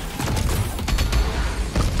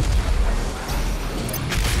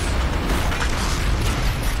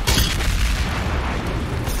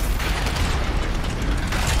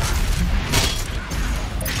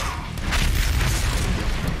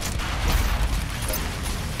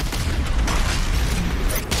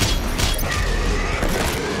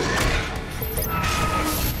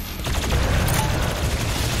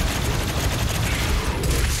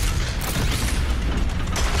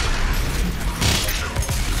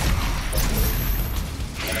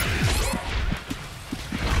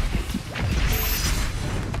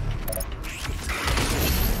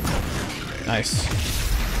 Nice.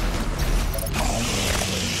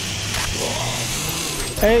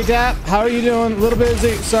 Hey Dap, how are you doing? A little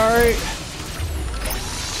busy, sorry.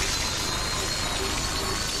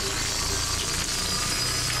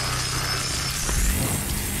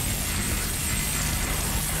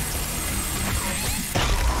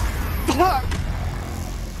 Fuck!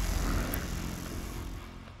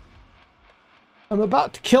 I'm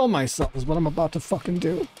about to kill myself is what I'm about to fucking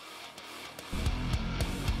do.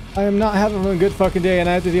 I am not having a good fucking day and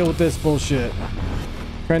I have to deal with this bullshit.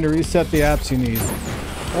 Trying to reset the apps you need.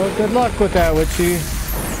 Oh, good luck with that, Witchy.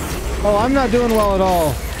 Oh, I'm not doing well at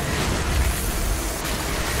all.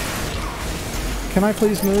 Can I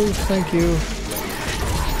please move? Thank you.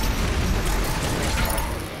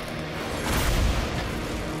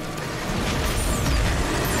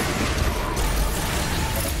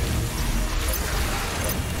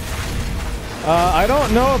 I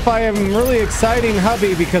don't know if I am really exciting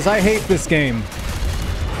hubby because I hate this game.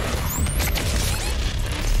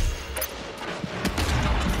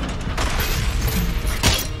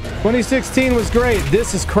 "2016 was great.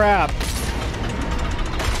 This is crap."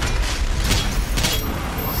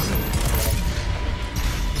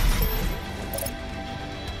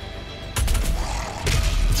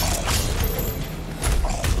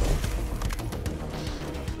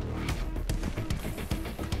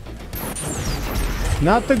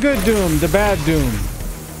 Not the good Doom, the bad Doom.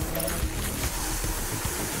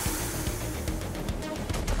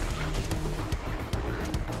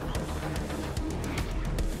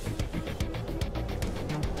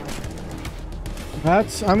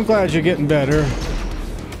 I'm glad you're getting better.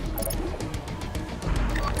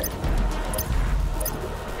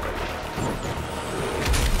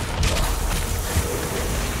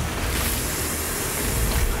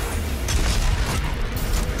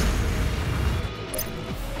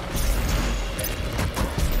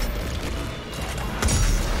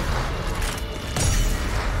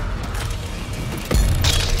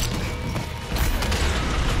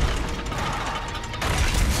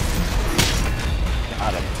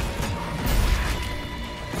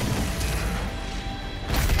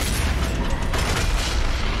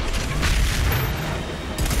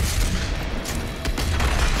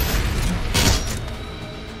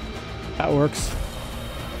 that works.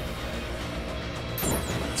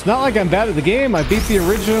 It's not like I'm bad at the game. I beat the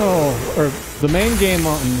original, or the main game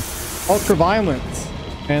on Ultra Violence.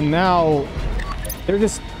 And now they're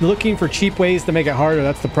just looking for cheap ways to make it harder.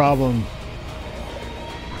 That's the problem.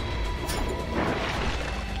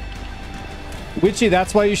 Witchy,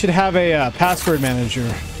 that's why you should have a password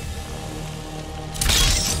manager.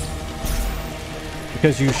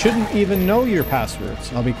 Because you shouldn't even know your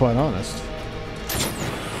passwords, I'll be quite honest.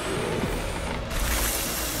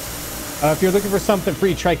 If you're looking for something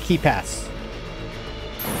free, try KeyPass.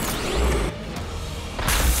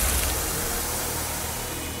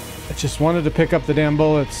 I just wanted to pick up the damn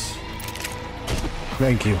bullets.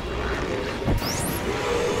 Thank you.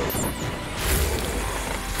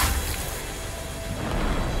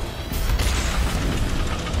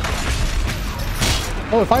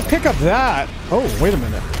 Oh, if I pick up that... Oh, wait a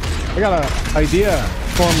minute. I got an idea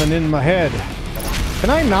forming in my head. Can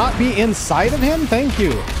I not be inside of him? Thank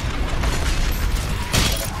you.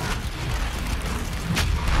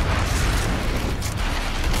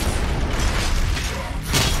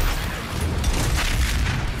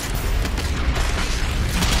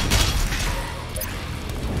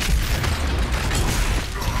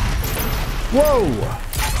 Whoa!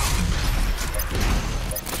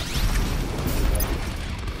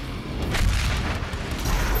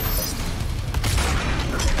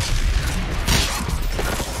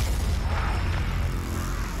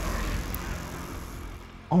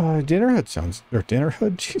 Dinnerhood sounds... Or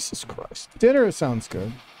Dinnerhood? Jesus Christ. Dinner sounds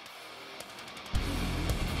good.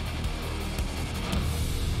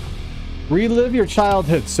 Relive your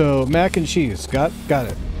childhood. So, mac and cheese. Got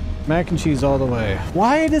it. Mac and cheese all the way.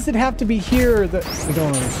 Why does it have to be here? That I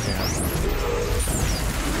don't understand.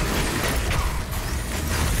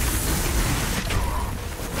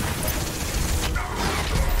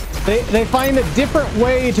 They find a different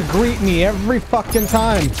way to greet me every fucking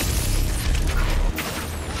time.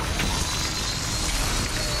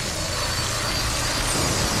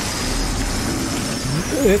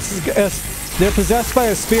 They're possessed by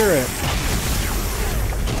a spirit.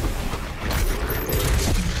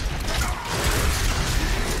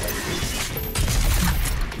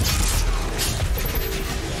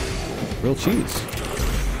 Real cheese.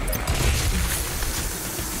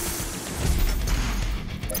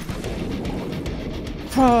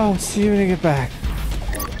 Oh, see you when I get back.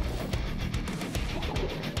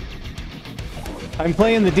 I'm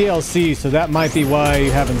playing the DLC, so that might be why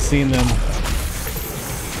you haven't seen them.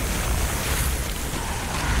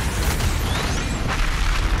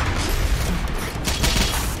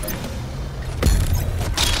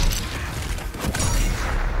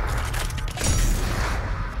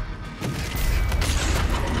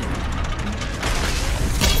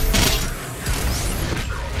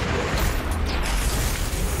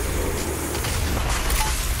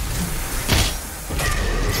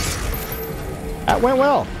 Went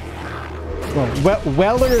well. Well,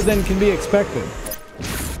 weller than can be expected.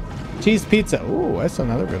 Cheese pizza. Ooh, that's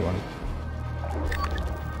another good one.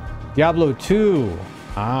 Diablo 2.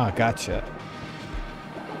 Ah, gotcha.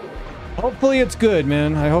 Hopefully it's good,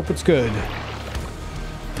 man. I hope it's good.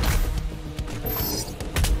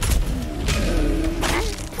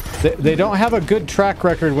 They don't have a good track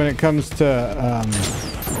record when it comes to...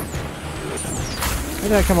 How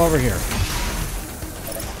did I come over here?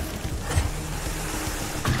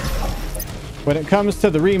 When it comes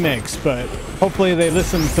to the remakes, but hopefully they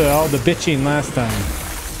listened to all the bitching last time.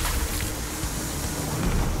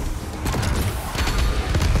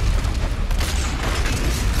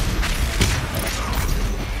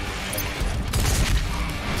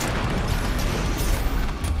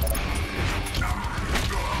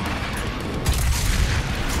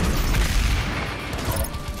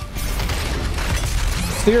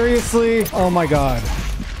 Seriously? Oh my god.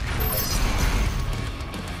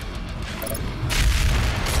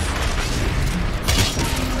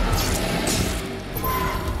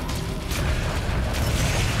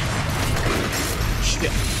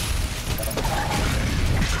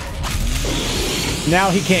 Now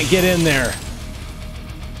he can't get in there.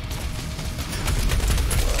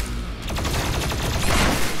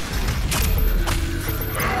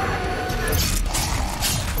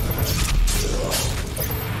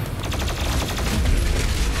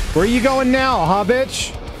 Where are you going now, huh,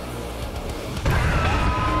 bitch?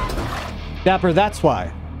 Dapper, that's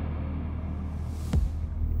why.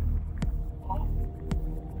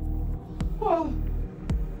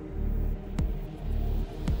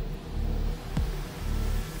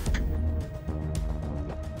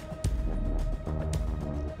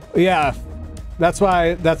 Yeah, that's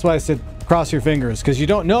why I said cross your fingers, because you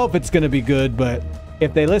don't know if it's going to be good, but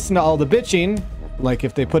if they listen to all the bitching, like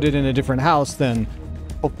if they put it in a different house, then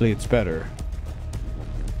hopefully it's better.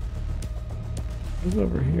 Who's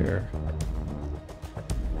over here?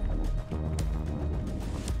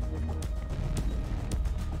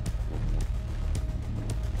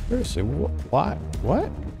 Seriously, why?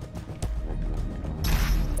 What?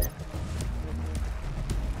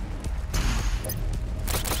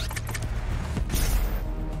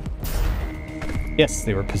 Yes,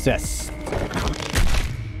 they were possessed.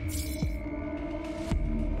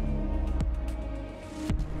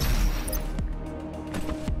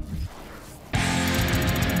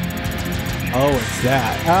 Oh, it's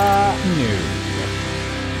that. No.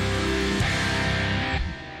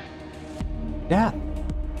 Yeah.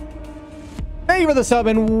 Thank you for the sub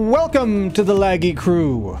and welcome to the Laggy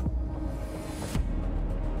Crew.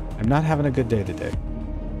 I'm not having a good day today.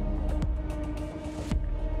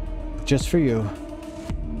 Just for you.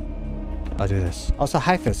 I'll do this. Also,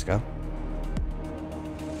 hi, Fisco.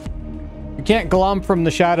 You can't glom from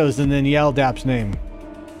the shadows and then yell Dap's name.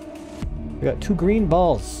 We got 2 green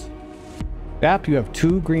balls. Dap, you have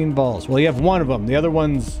 2 green balls. Well, you have one of them. The other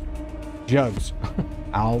one's jugs.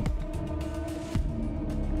 Ow.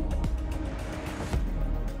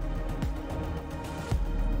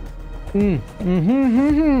 Mm.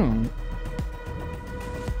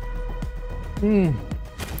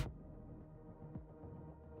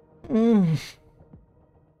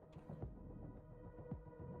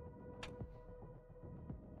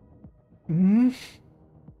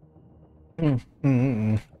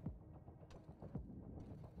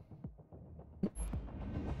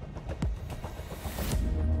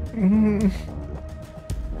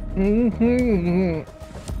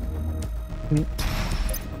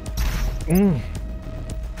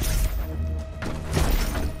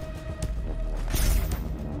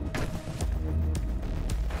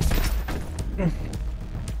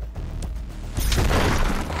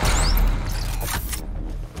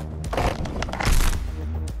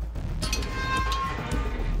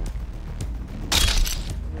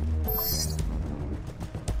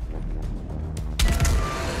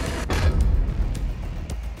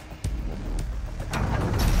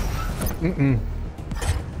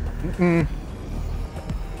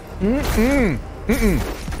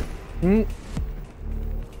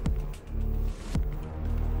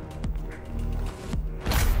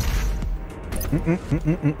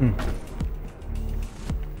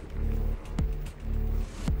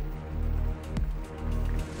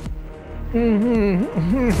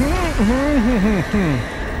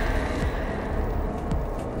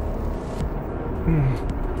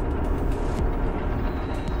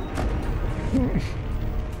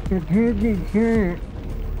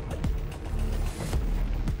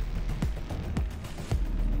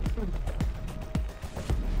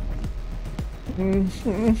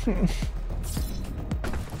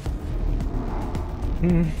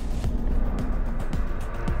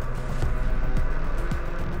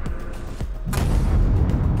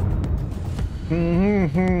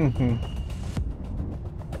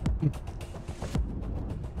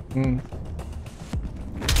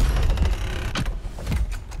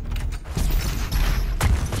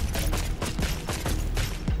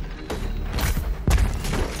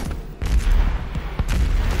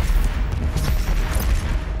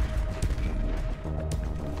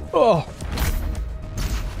 Oh.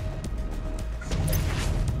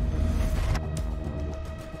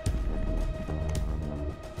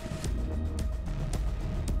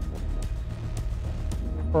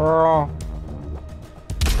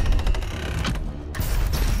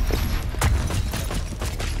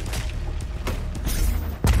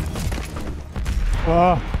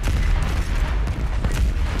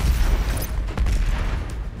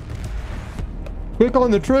 Click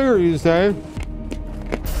on the trigger, you say?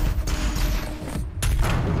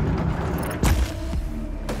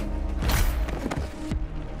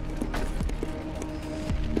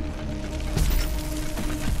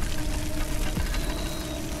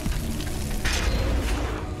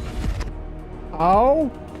 Ow.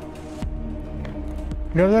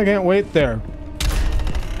 Guess I can't wait there.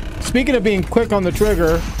 Speaking of being quick on the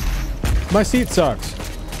trigger, my seat sucks.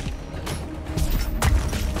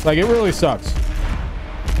 Like, it really sucks.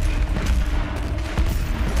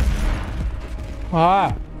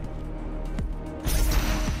 Ah.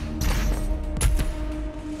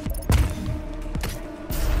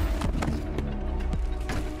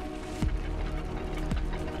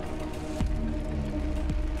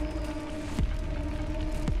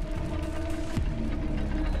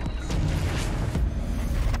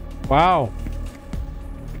 Wow.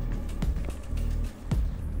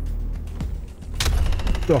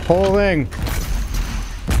 The whole thing.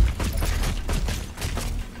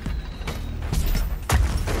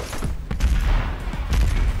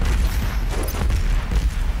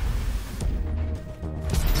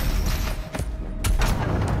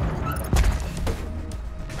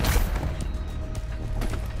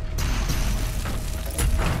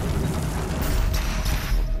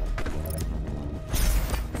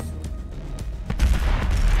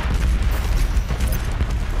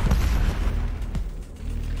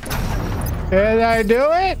 Did I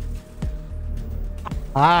do it?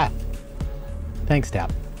 Ah. Thanks,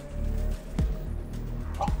 Tap.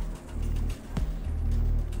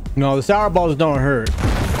 No, the sour balls don't hurt.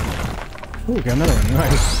 Ooh, got another one.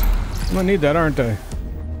 Nice. I'm gonna need that, aren't I?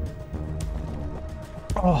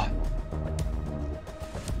 Oh.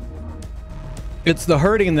 It's the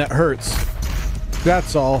hurting that hurts.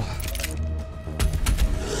 That's all.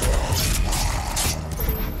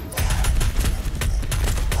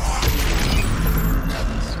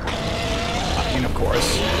 I mean, of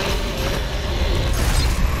course.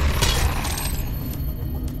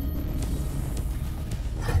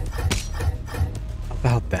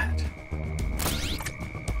 About that.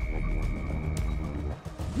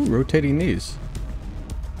 Ooh, rotating these.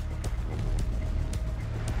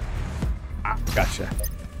 Ah, gotcha.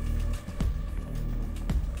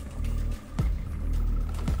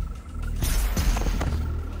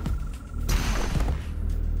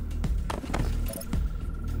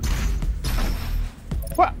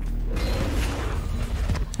 What?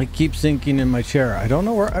 I keep sinking in my chair. I don't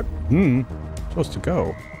know where I'm supposed to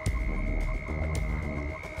go.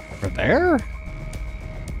 Over there?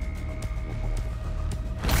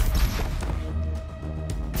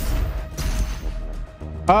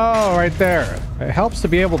 Oh, right there. It helps to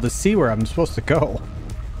be able to see where I'm supposed to go.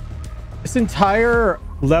 This entire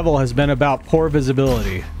level has been about poor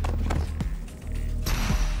visibility.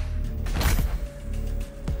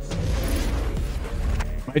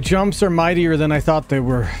 My jumps are mightier than I thought they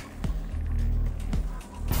were.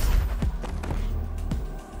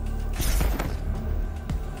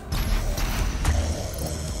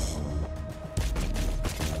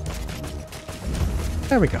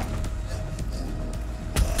 There we go.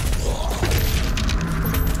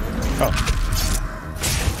 Oh.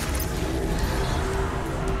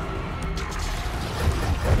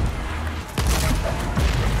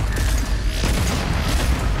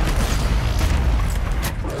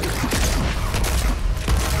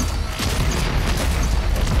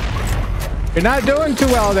 You're not doing too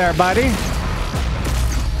well there, buddy.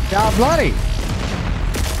 Y'all bloody.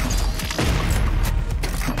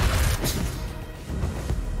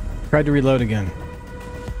 Tried to reload again.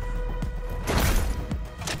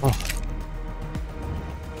 Oh.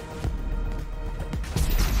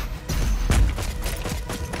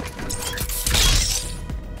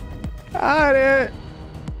 Got it.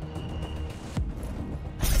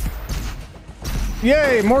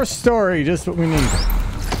 Yay, more story, just what we need.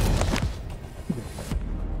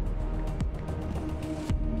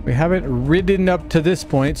 We haven't ridden up to this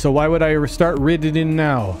point, so why would I start ridden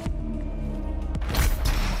now?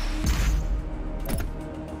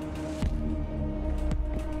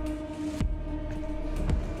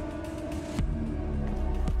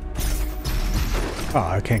 Oh,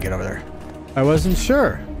 I can't get over there. I wasn't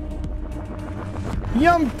sure.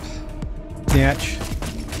 Yump! Snatch.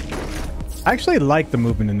 I actually like the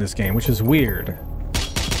movement in this game, which is weird.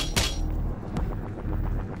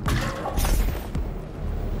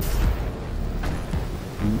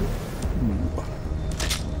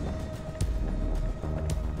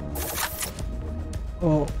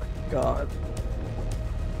 Oh my god.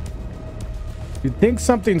 You'd think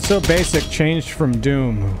something so basic changed from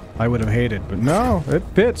Doom I would have hated, but no, it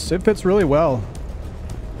fits. It fits really well.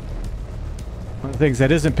 One of the things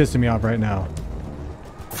that isn't pissing me off right now.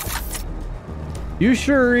 You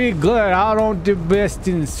sure read good. I don't do best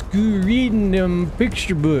in school reading them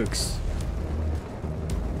picture books.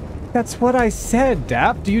 That's what I said,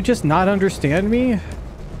 Dap. Do you just not understand me?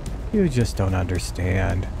 You just don't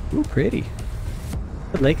understand. Ooh, pretty.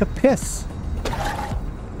 The lake of piss.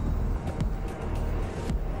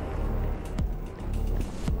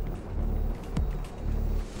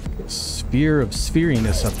 Sphere of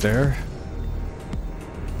spheriness up there.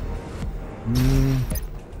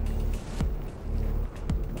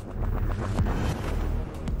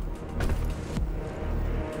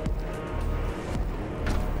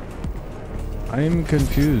 I'm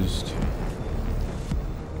confused.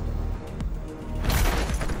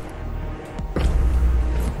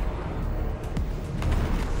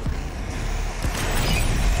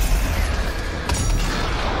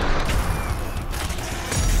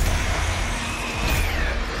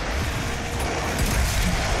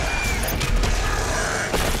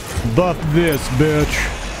 Buff this, bitch.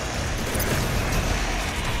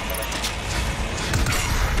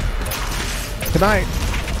 Tonight,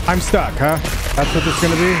 I'm stuck, huh? That's what it's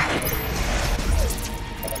gonna be?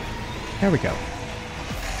 There we go.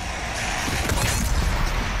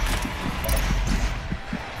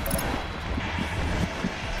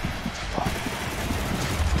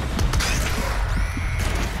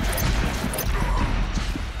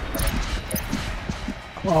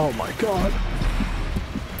 Oh my god.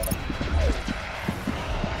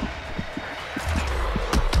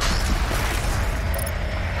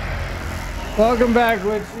 Welcome back,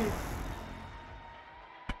 Witchy.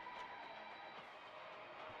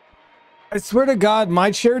 I swear to God,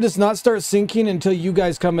 my chair does not start sinking until you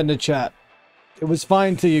guys come into chat. It was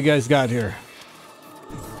fine till you guys got here.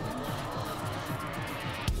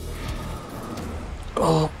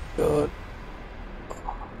 Oh, God.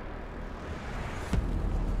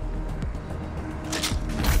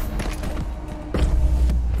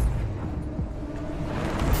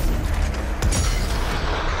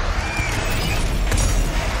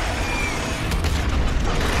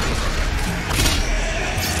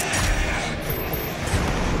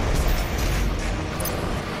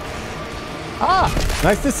 Ah,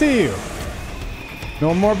 nice to see you.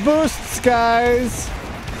 No more boosts, guys.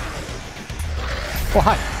 Oh,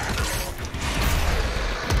 hi.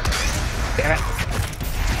 Damn it.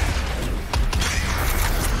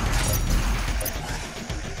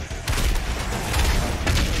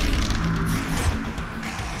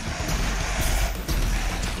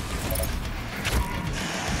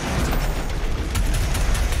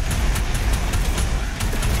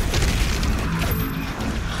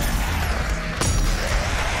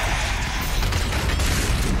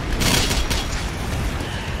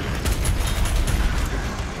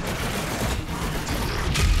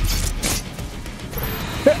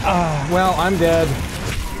 Well, I'm dead.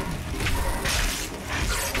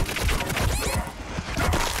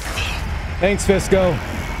 Thanks, Fisco.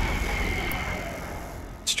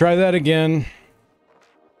 Let's try that again.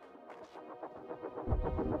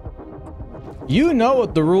 You know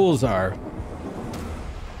what the rules are.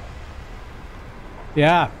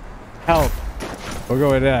 Yeah. Help. We'll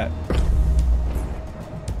go with that.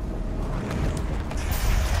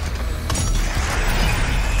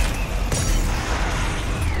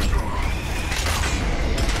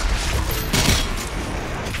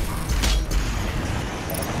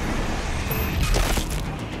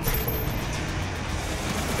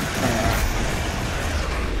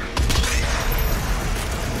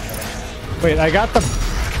 Wait, I got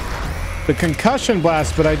the concussion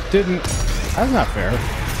blast, but I didn't. That's not fair.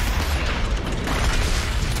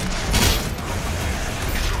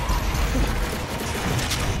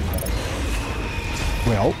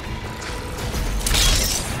 Well.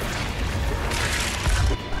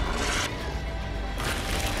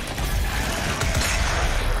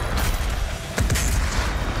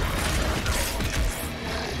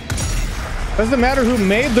 Doesn't matter who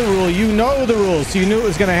made the rule, you know the rules, so you knew it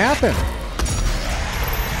was going to happen.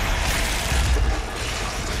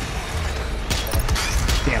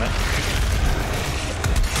 Damn it.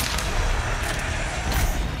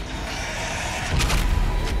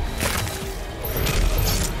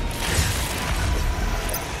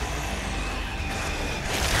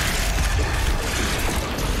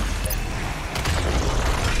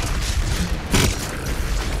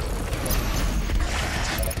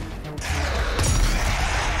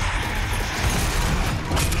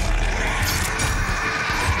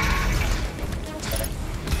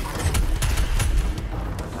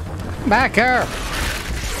 Back here!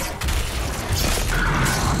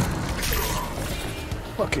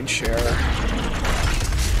 Fucking share.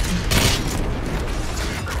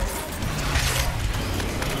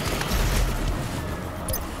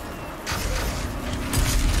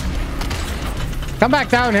 Come back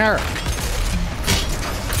down here!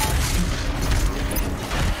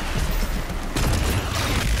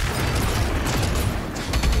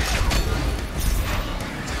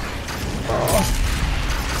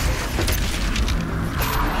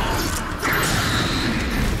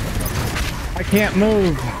 Can't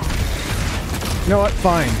move. You know what?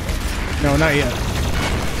 Fine. No, not yet.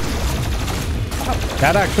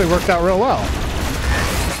 That actually worked out real well.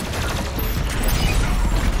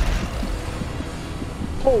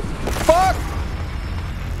 Oh, fuck!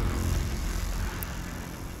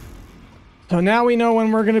 So now we know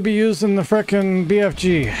when we're going to be using the frickin'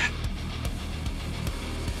 BFG.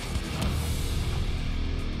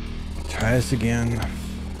 Try this again.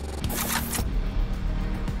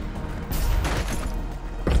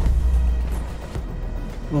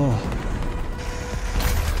 Oh.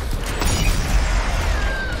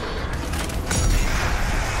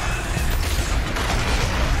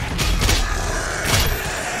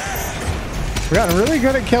 We got really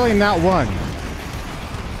good at killing that one.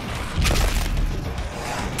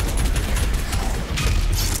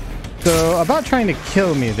 So, about trying to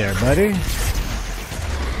kill me there, buddy.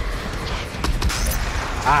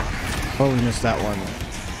 Ah, totally missed that one.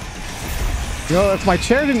 You know, if my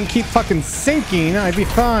chair didn't keep fucking sinking, I'd be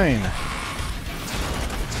fine.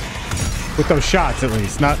 With those shots, at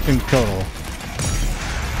least, not in total.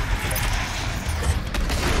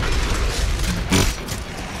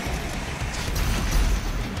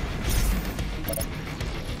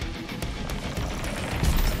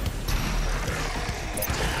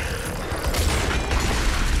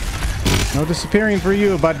 No disappearing for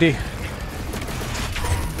you, buddy.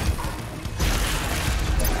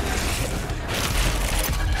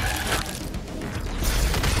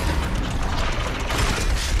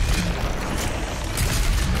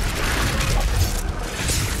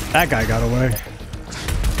 That guy got away.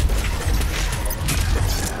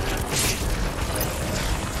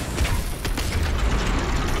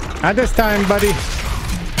 Not this time, buddy.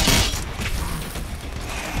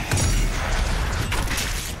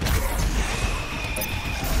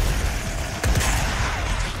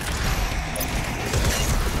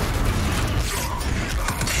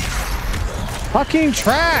 Fucking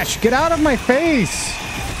trash! Get out of my face!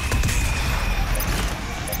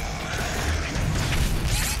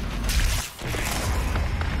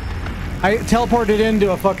 I teleported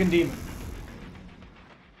into a fucking demon.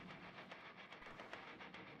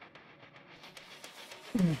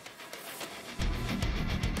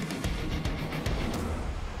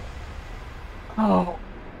 Oh.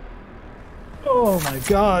 Oh my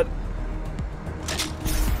god.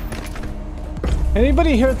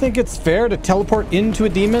 Anybody here think it's fair to teleport into a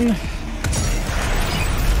demon?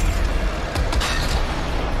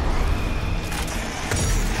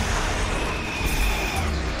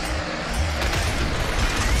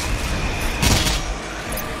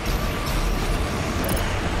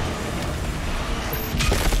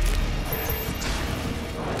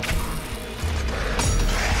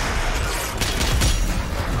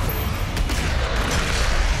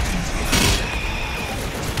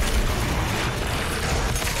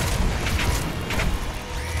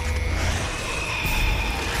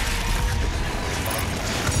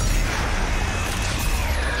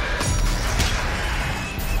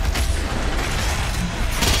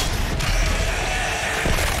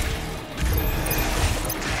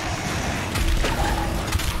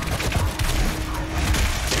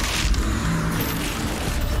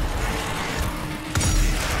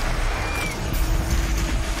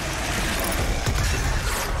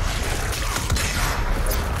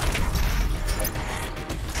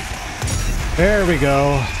 There we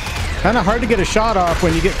go. Kind of hard to get a shot off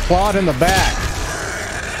when you get clawed in the back.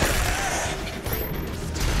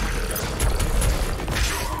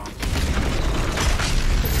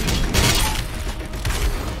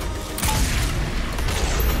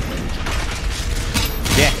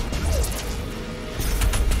 Yeah.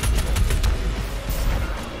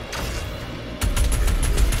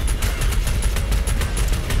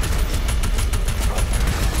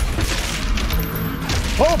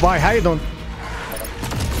 Oh boy, how you doing?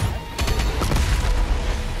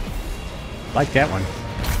 Like that one.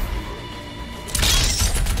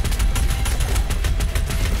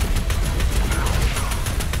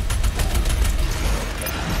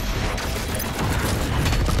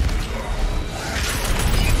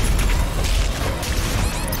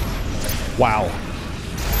 Wow.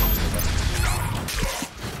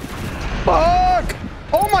 Fuck!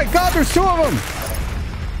 Oh my god, there's two of them!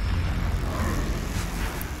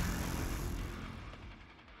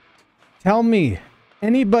 Tell me,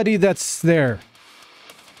 anybody that's there,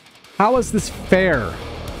 how is this fair?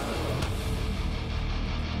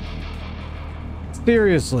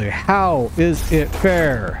 Seriously, how is it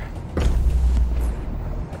fair?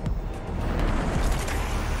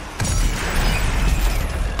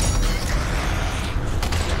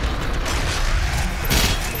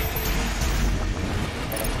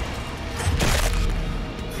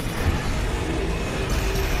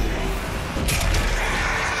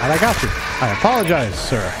 I got you. I apologize,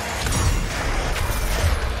 sir.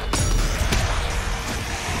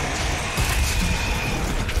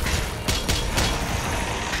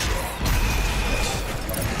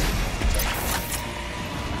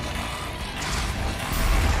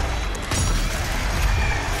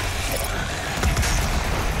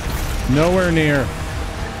 Nowhere near.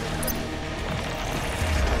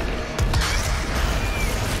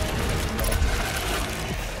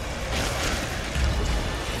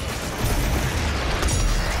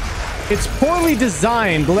 It's poorly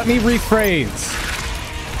designed. Let me rephrase.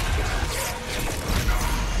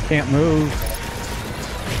 Can't move.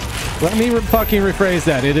 Let me fucking rephrase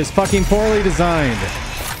that. It is fucking poorly designed.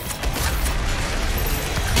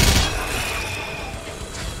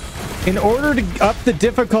 In order to up the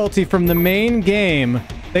difficulty from the main game,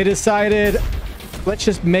 they decided, let's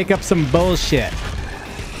just make up some bullshit.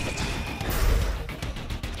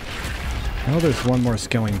 Oh, there's one more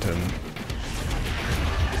skeleton.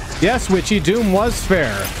 Yes, Witchy, Doom was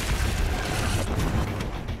fair.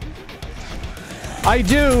 I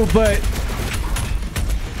do, but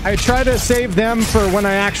I try to save them for when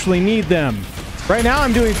I actually need them. Right now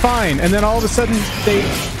I'm doing fine, and then all of a sudden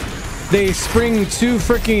they spring 2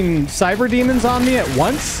 freaking cyber demons on me at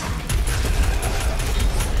once.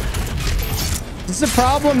 This is a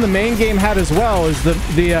problem the main game had as well, is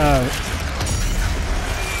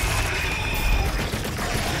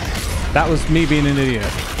that was me being an idiot.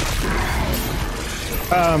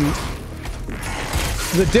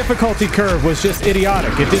 The difficulty curve was just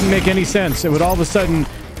idiotic. It didn't make any sense. It would all of a sudden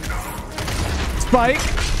spike,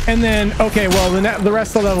 and then, okay, well, the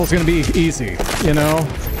rest of the level is going to be easy, you know?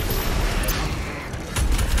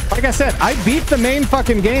 Like I said, I beat the main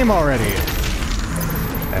fucking game already.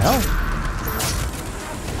 The hell?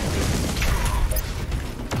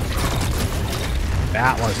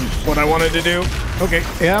 That wasn't what I wanted to do. Okay,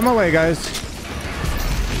 yeah, I'm away, guys.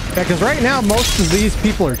 Yeah, because right now, most of these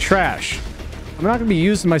people are trash. I'm not going to be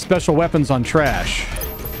using my special weapons on trash.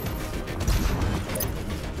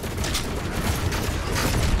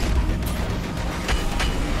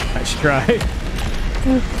 Nice try.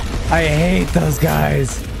 I hate those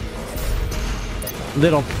guys.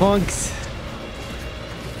 Little punks.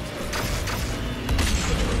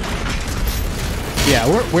 Yeah,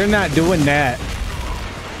 we're not doing that.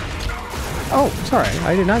 Oh, sorry.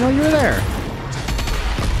 I did not know you were there.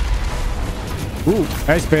 Ooh,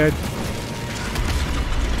 nice bed.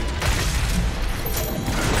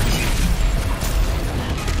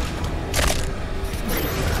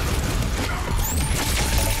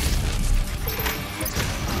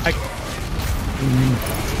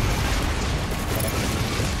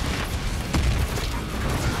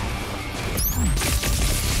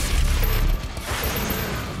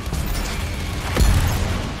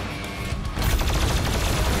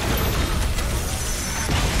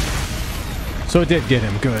 So it did get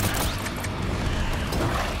him, good.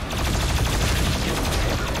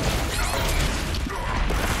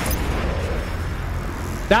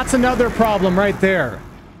 That's another problem right there.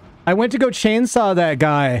 I went to go chainsaw that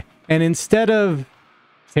guy, and instead of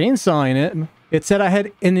chainsawing it, it said I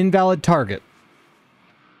had an invalid target.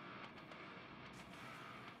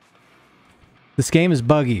 This game is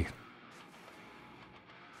buggy.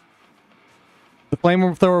 The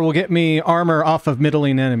flamethrower will get me armor off of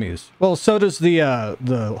middling enemies. Well, so does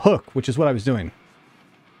the hook, which is what I was doing.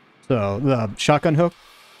 So, the shotgun hook.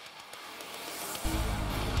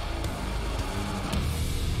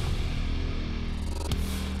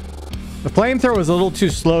 The flamethrower was a little too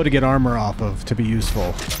slow to get armor off of to be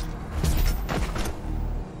useful.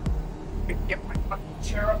 Get my fucking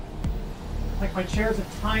chair up. Like my chair's a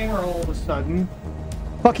timer all of a sudden.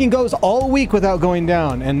 Fucking goes all week without going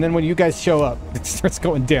down, and then when you guys show up, it starts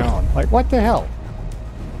going down. Like, what the hell?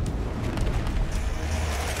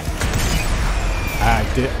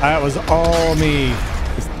 That was all me.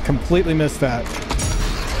 Just completely missed that.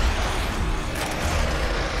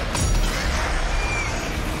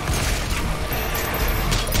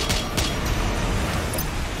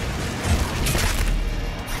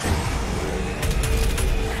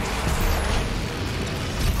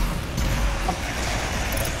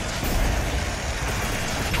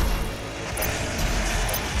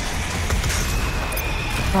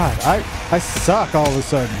 God, I suck all of a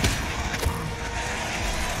sudden.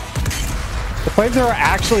 The flamethrower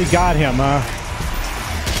actually got him,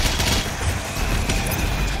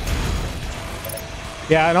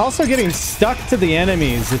 Yeah, and also getting stuck to the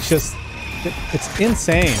enemies, it's just... it's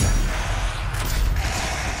insane.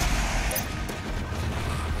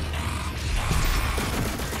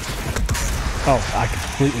 Oh, I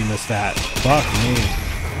completely missed that. Fuck me.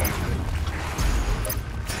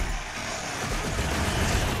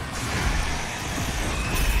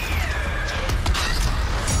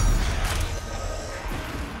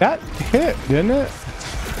 That hit, didn't it?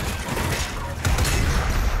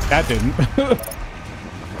 That didn't.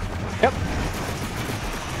 Yep.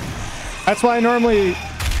 That's why I normally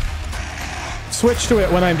switch to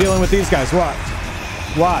it when I'm dealing with these guys. Watch.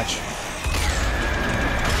 Watch.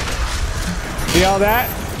 See all that?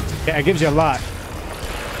 Yeah, it gives you a lot.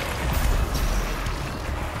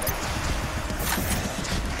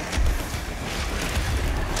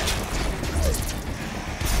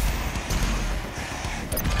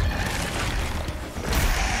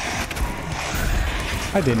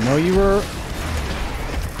 I didn't know you were...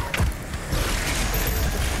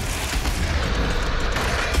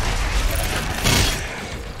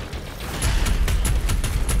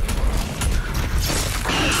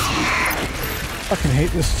 I fucking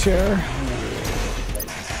hate this chair.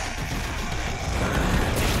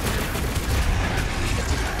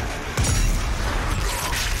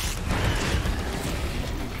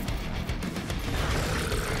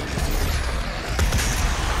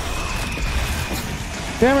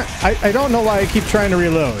 Damn it. I don't know why I keep trying to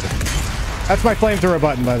reload. That's my flamethrower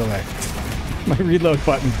button, by the way. My reload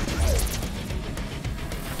button.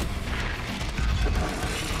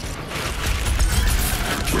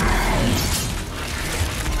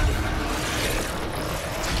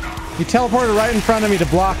 He teleported right in front of me to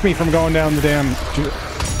block me from going down the damn...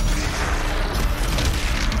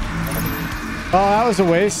 Oh, that was a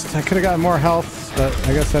waste. I could have gotten more health, but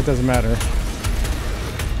I guess that doesn't matter.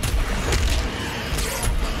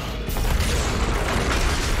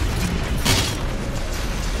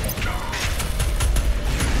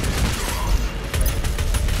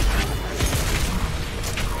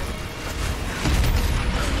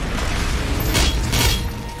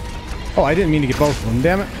 Oh, I didn't mean to get both of them,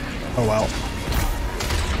 damn it. Oh well.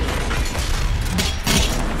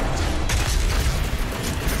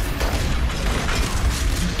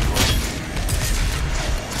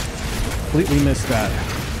 Completely missed that.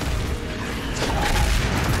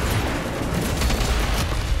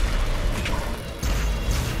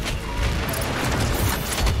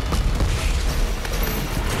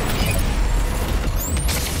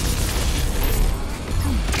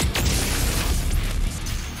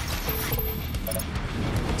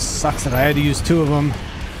 Sucks that I had to use two of them.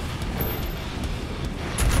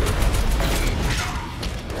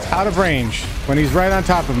 Out of range when he's right on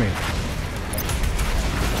top of me.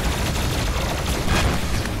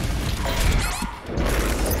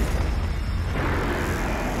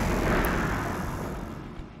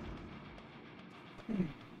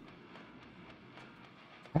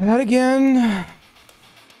 That again.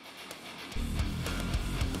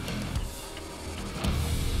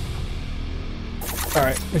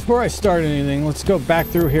 Alright, before I start anything, let's go back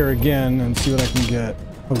through here again and see what I can get.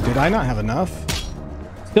 Oh, did I not have enough?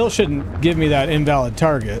 Still shouldn't give me that invalid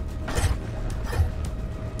target.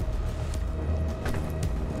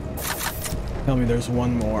 Tell me there's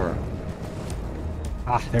one more.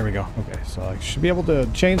 Ah, there we go. Okay, so I should be able to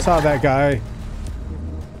chainsaw that guy.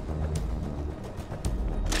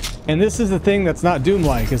 And this is the thing that's not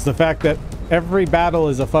Doom-like, is the fact that every battle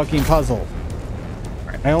is a fucking puzzle.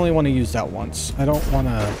 I only want to use that once. I don't want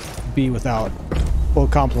to be without full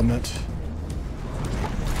complement.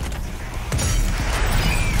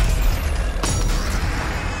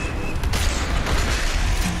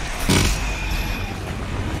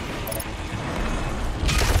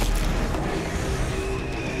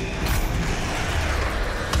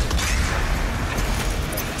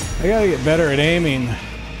 I gotta get better at aiming.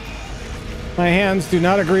 My hands do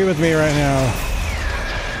not agree with me right now.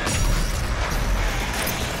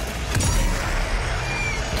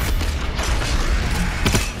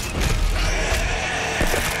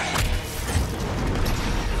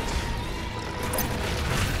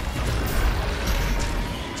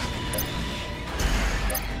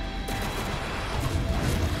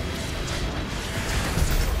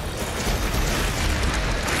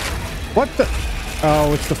 What the?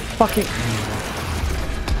 Oh, it's the fucking...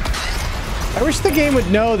 I wish the game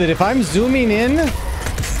would know that if I'm zooming in,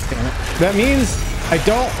 that means I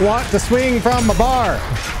don't want to swing from a bar.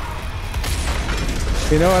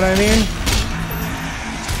 You know what I mean?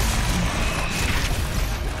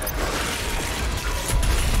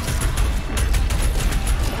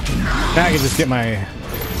 Now I can just get my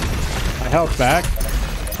health back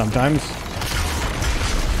sometimes.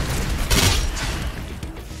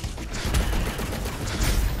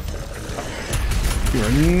 You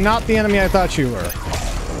are not the enemy I thought you were.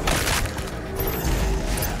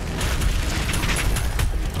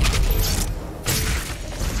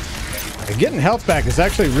 Getting health back is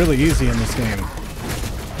actually really easy in this game.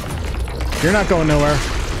 You're not going nowhere.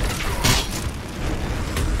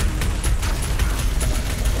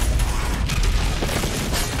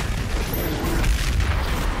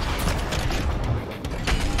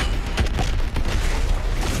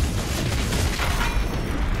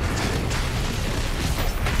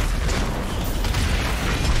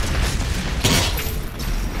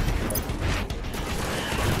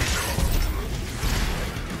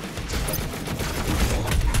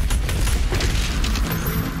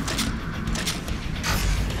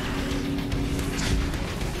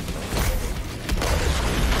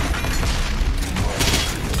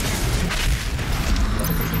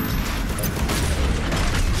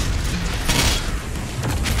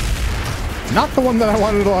 Not the one that I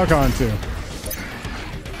wanted to lock on to.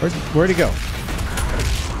 Where'd he go?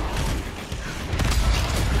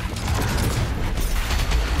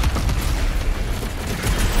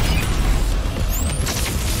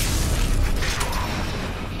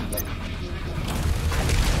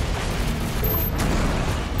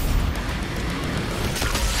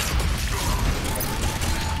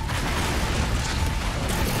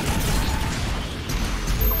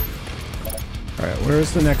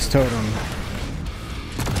 Where's the next totem?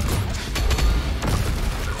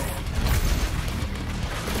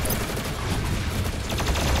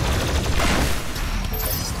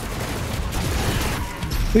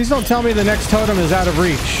 Please don't tell me the next totem is out of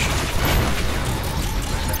reach.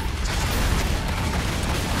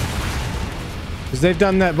 Because they've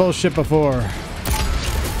done that bullshit before.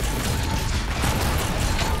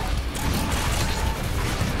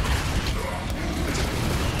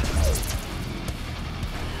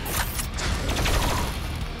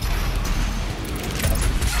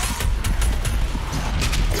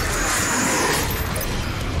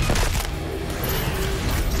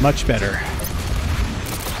 Much better.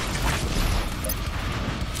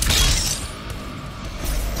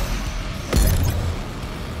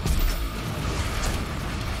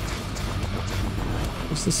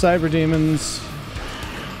 It's the cyber demons.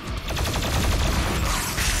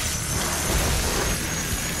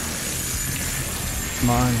 Come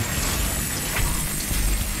on.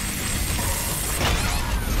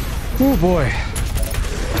 Oh boy.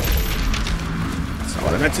 That's not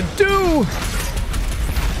what I meant to do!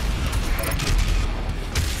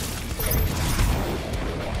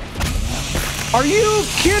 Are you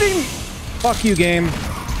kidding? Fuck you, game.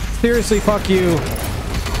 Seriously, fuck you.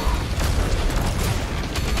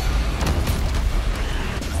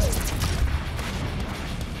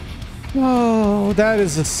 Oh, that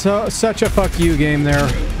is such a fuck you game there.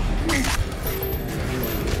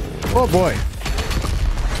 Oh boy.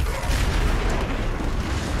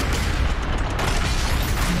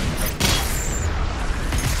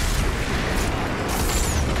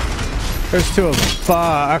 There's two of them.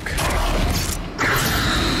 Fuck.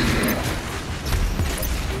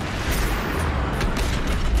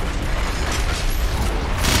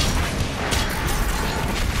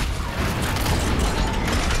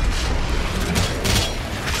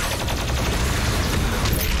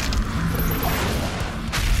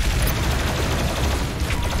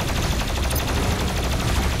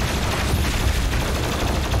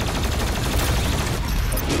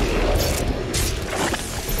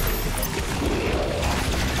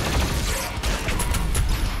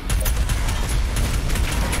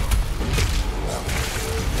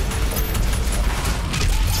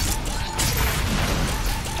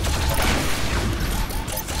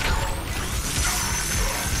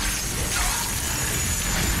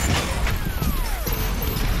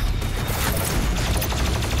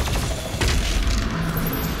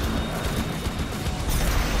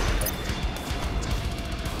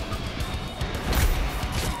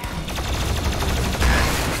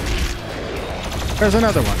 There's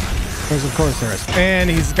another one. There's, of course there is. And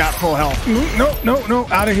he's got full health. No, no, no,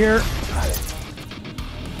 out of here.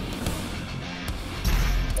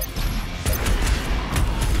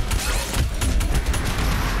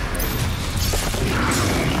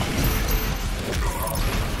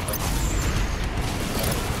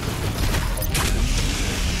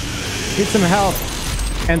 Get some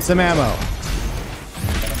health and some ammo.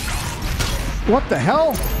 What the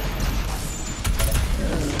hell?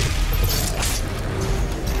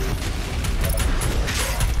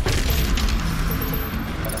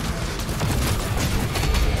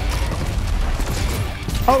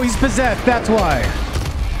 Oh, he's possessed, that's why.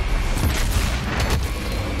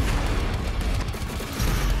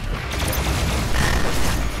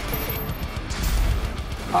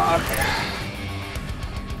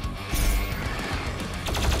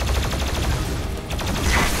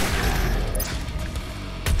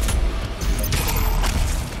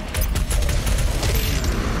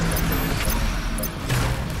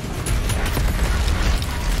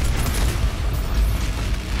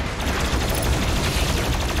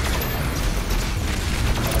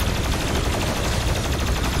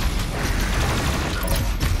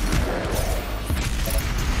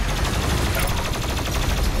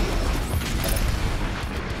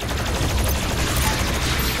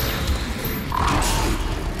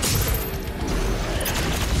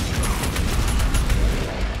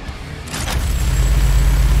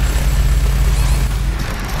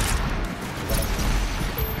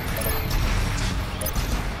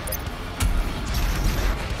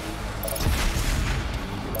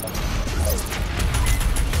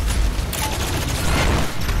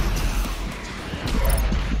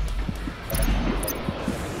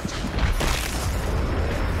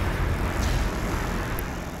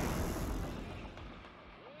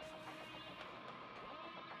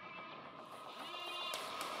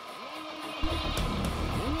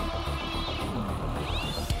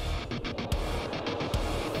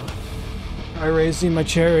 Try raising my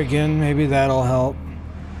chair again, maybe that'll help.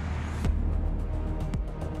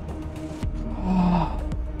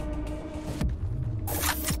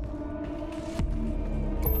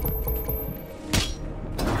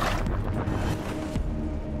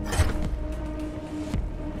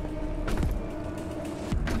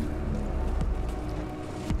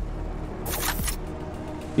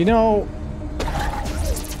 You know,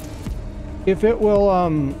 if it will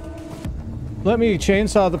let me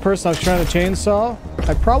chainsaw the person I was trying to chainsaw,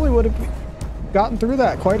 I probably would have gotten through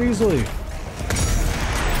that quite easily.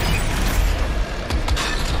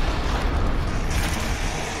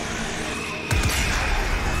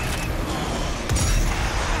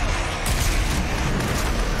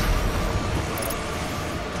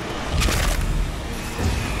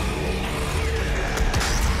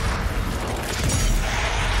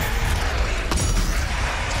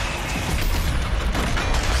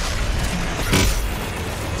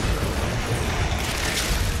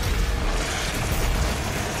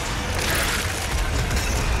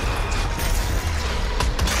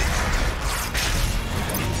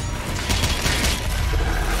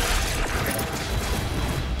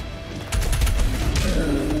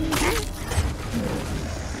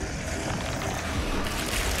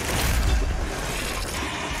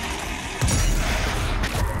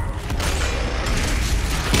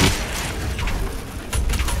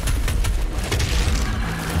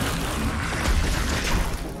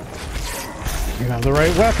 You have the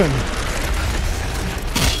right weapon.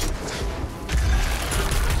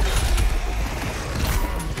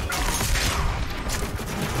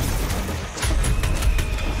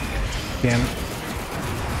 Damn it.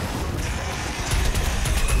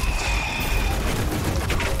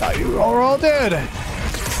 Thought you were all dead.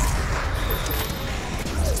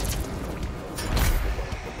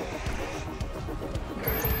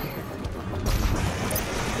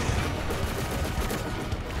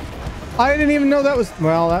 I didn't even know that was...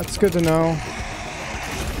 Well, that's good to know.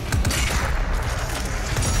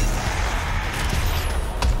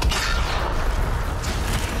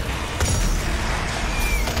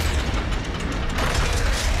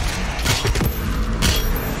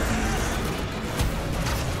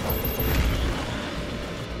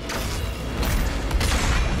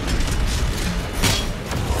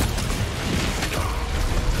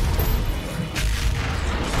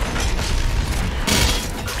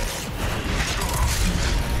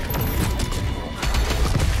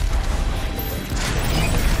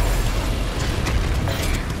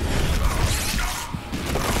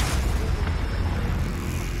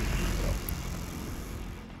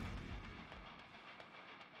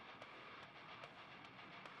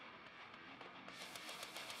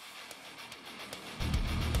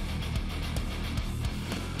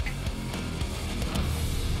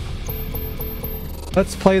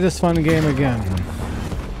 Let's play this fun game again.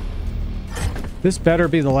 This better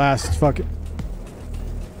be the last fucking...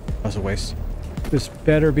 That was a waste. This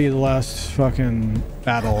better be the last fucking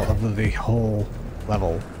battle of the whole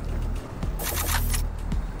level.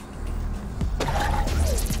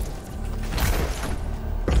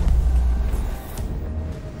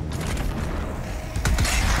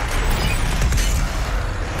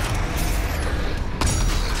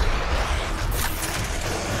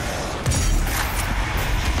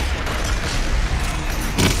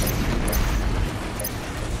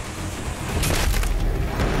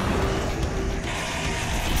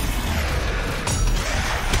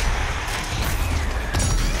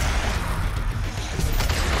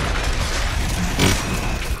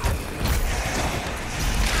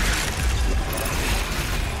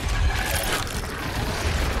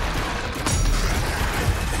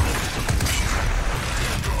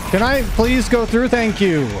 Can I please go through? Thank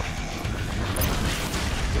you.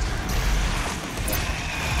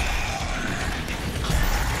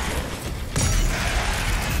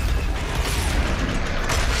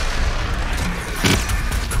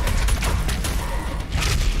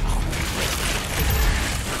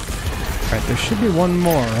 Right, there should be one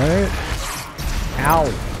more, right?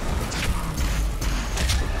 Ow.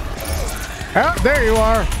 Oh, there you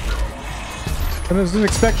are. I wasn't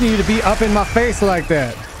expecting you to be up in my face like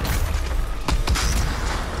that.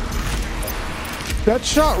 That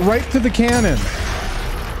shot right to the cannon. I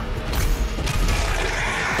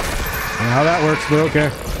don't know how that works, but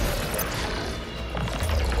okay.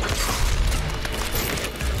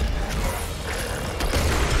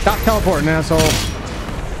 Stop teleporting, asshole.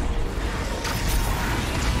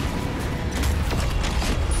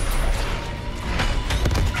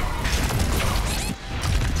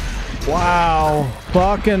 Wow.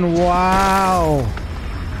 Fucking wow.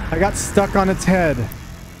 I got stuck on its head.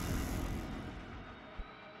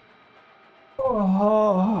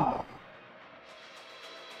 Oh.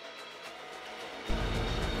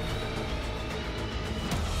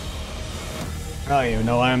 I don't even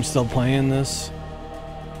know why I'm still playing this.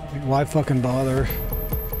 Why fucking bother?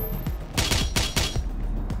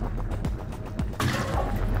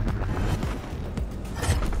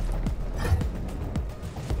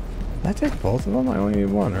 I take both of them? I only need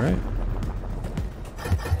one, right?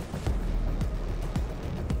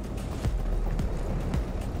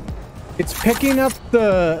 It's picking up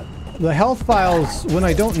the health files when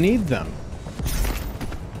I don't need them.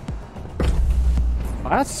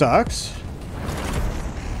 That sucks.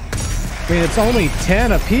 I mean, it's only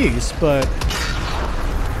 10 apiece, but...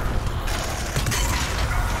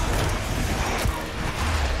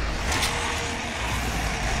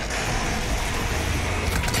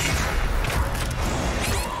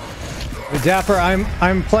 Dapper,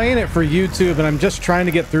 I'm playing it for YouTube and I'm just trying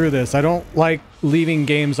to get through this. I don't like leaving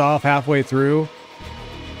games off halfway through.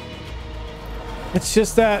 It's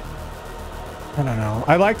just that, I don't know.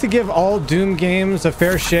 I like to give all Doom games a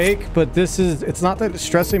fair shake, but it's not that it's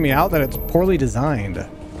stressing me out, that it's poorly designed.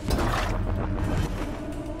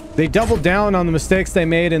 They doubled down on the mistakes they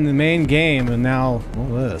made in the main game, and now all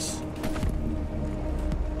this.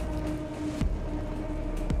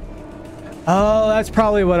 Oh, that's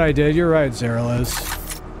probably what I did. You're right, Zerles.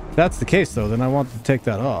 If that's the case, though, then I want to take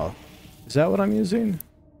that off. Is that what I'm using?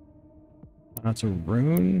 That's a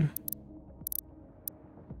rune.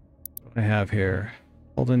 What do I have here?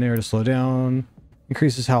 Hold in there to slow down.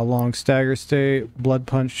 Increases how long stagger state. Blood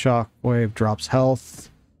punch, shockwave, drops health.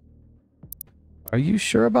 Are you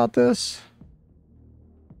sure about this?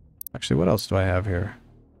 Actually, what else do I have here?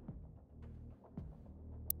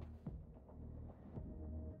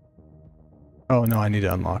 Oh, no, I need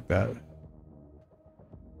to unlock that.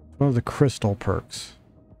 One of the crystal perks.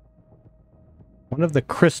 One of the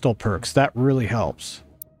crystal perks. That really helps.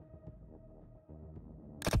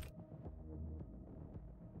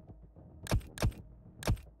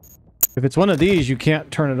 If it's one of these, you can't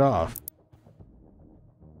turn it off.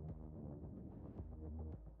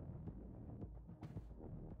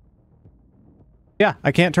 Yeah,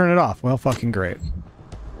 I can't turn it off. Well, fucking great.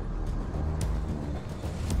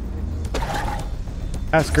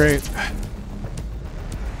 That's great. What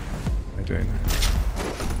am I doing?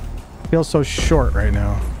 Feels so short right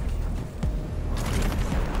now.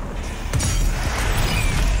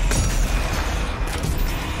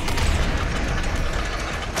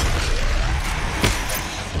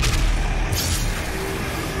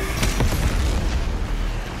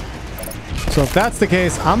 So if that's the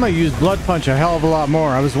case, I'm gonna use Blood Punch a hell of a lot more.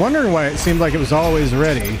 I was wondering why it seemed like it was always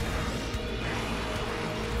ready.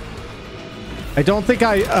 I don't think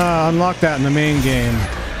I unlocked that in the main game.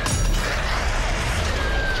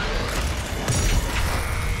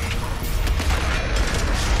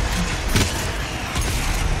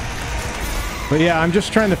 But yeah, I'm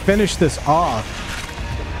just trying to finish this off.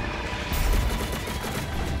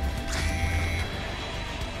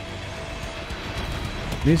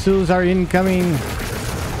 Missiles are incoming.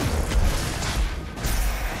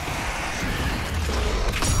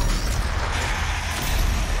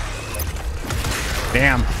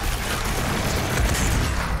 Damn.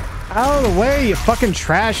 Out of the way, you fucking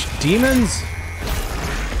trash demons.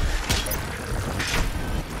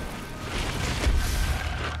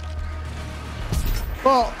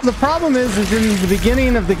 Well, the problem is in the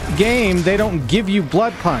beginning of the game, they don't give you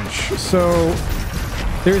Blood Punch. So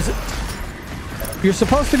you're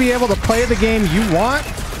supposed to be able to play the game you want,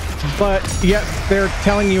 but yet they're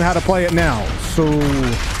telling you how to play it now. So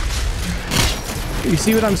you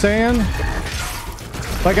see what I'm saying?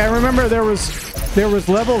 Like, I remember there was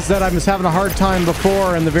levels that I was having a hard time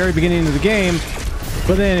before in the very beginning of the game,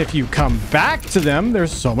 but then if you come back to them, they're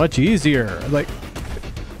so much easier. Like,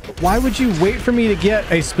 why would you wait for me to get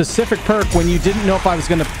a specific perk when you didn't know if I was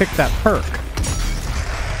going to pick that perk?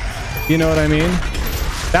 You know what I mean?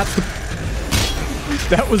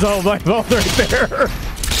 That was all my fault right there.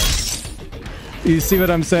 You see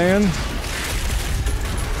what I'm saying?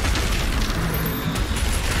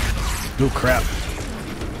 Oh, crap.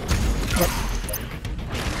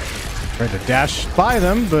 Tried to dash by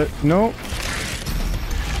them, but no.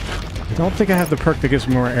 I don't think I have the perk that gives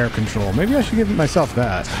me more air control. Maybe I should give myself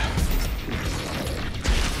that.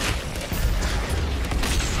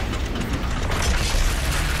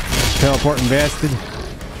 Teleporting bastard.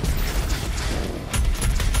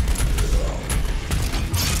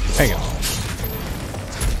 There you go.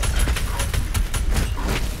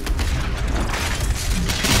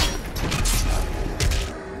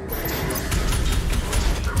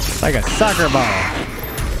 Like a soccer ball.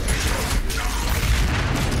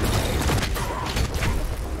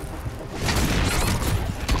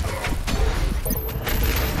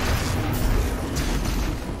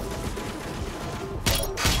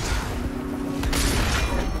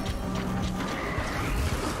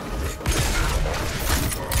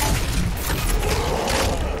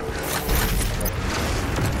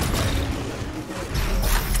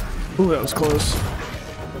 Ooh, that was close.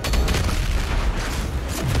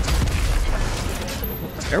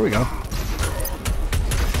 There we go.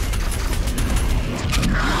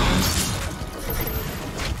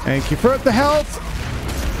 Thank you for the health.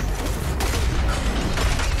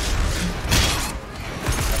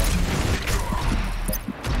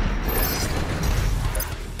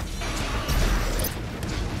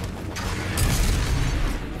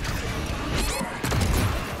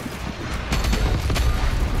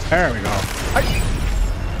 There we go.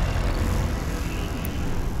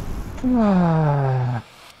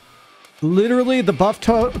 Literally, the buff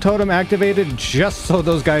totem activated just so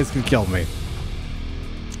those guys could kill me.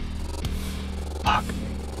 Fuck.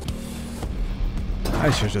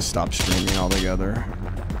 I should just stop streaming altogether.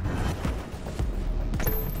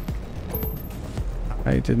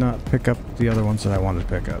 I did not pick up the other ones that I wanted to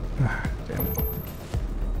pick up. Damn it.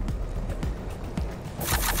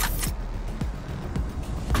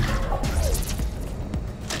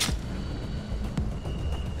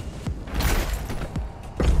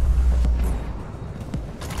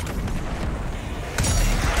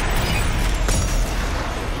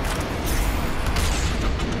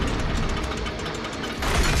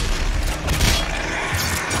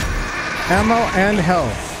 Ammo and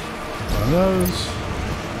health. One of those.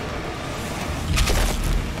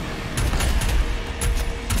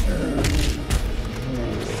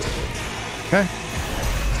 Okay.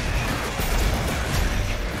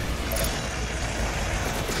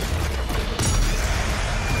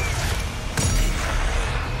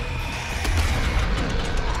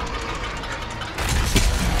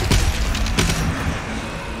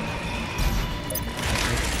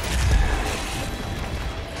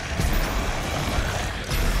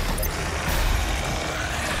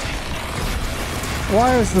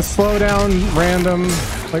 Why is the slowdown random?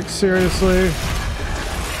 Like, seriously?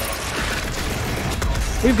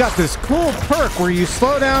 We've got this cool perk where you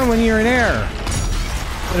slow down when you're in air.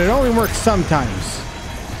 But it only works sometimes.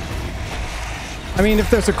 I mean, if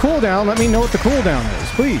there's a cooldown, let me know what the cooldown is,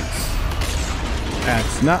 please.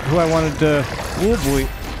 That's not who I wanted to... Oh, boy.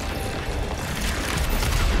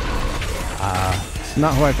 It's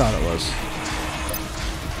not who I thought it was.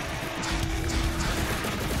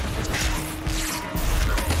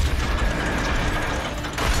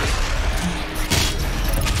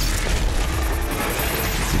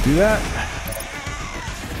 Do that.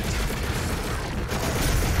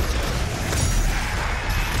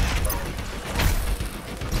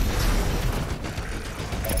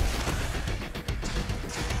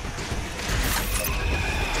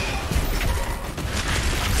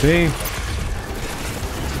 See?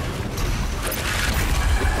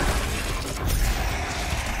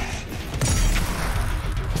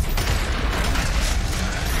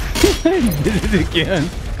 I did it again.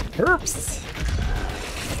 Oops.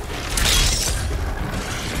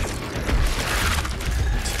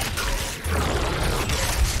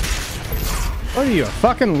 What are you, a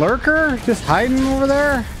fucking lurker? Just hiding over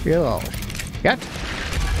there? You little get.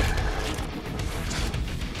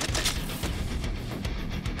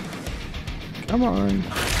 Come on.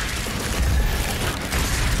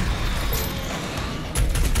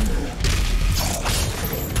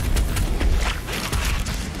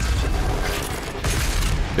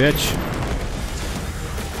 Bitch.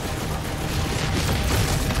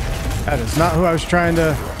 That is not who I was trying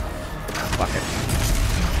to... Fuck it.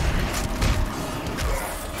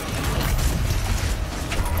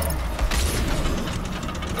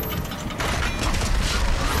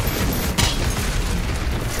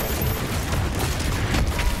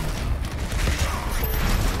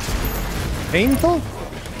 Painful?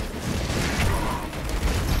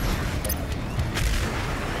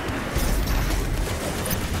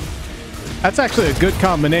 That's actually a good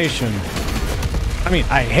combination. I mean,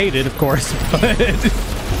 I hate it, of course, but...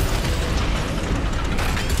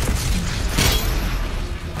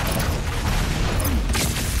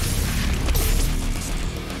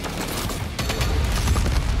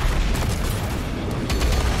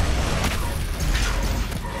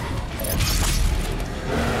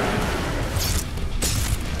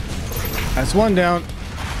 That's one down.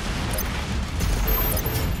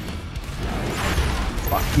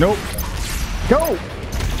 Fuck. Nope. Go!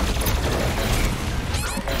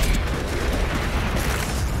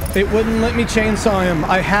 It wouldn't let me chainsaw him.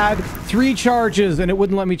 I had 3 charges and it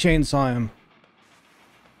wouldn't let me chainsaw him.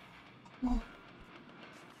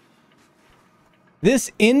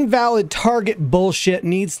 This invalid target bullshit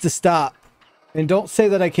needs to stop. And don't say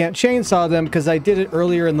that I can't chainsaw them because I did it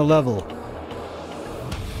earlier in the level.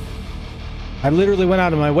 I literally went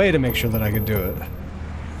out of my way to make sure that I could do it.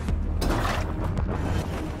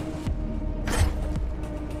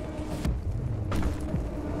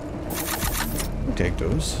 I'll take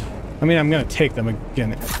those. I mean, I'm gonna take them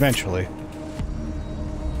again eventually.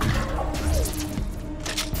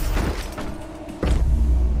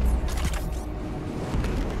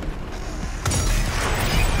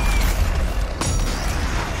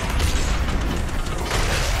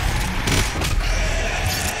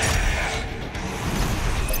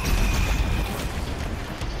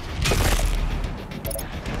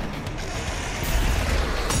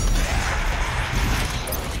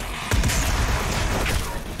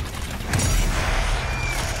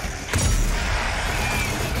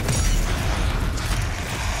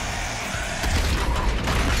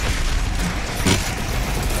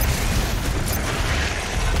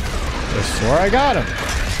 Where I got him.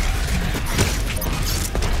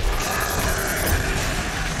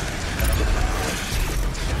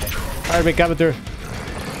 All right, we got it through.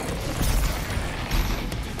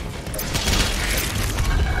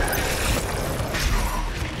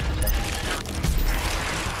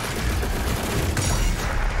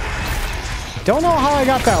 Don't know how I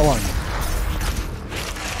got that one.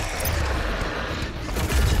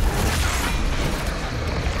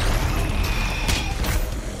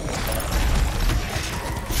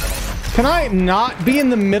 Can I not be in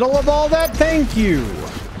the middle of all that? Thank you.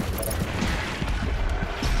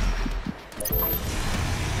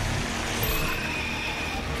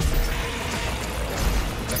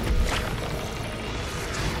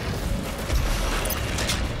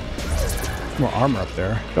 More armor up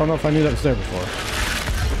there. Don't know if I knew that was there before.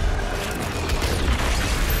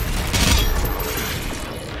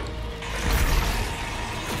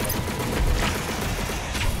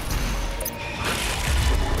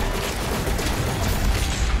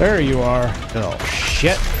 There you are. Oh,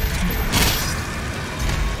 shit.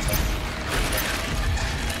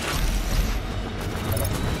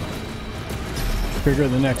 Trigger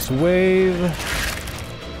the next wave.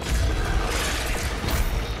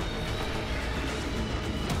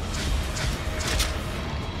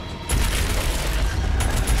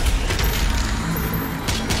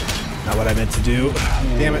 Not what I meant to do.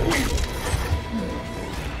 Damn it.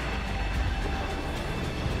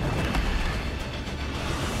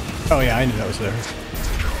 Oh yeah, I knew that was there.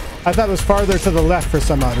 I thought it was farther to the left for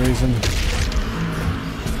some odd reason.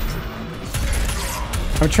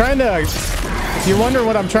 I'm trying to... If you wonder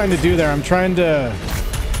what I'm trying to do there, I'm trying to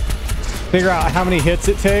figure out how many hits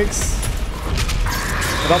it takes.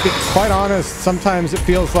 But I'll be quite honest, sometimes it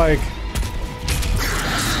feels like...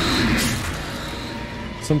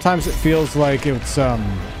 Sometimes it feels like it's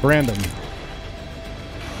random.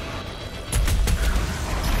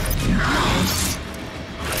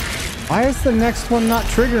 Why is the next one not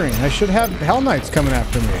triggering? I should have Hell Knights coming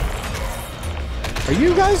after me. Are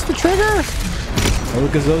you guys the trigger? Oh,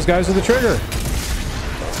 because those guys are the trigger.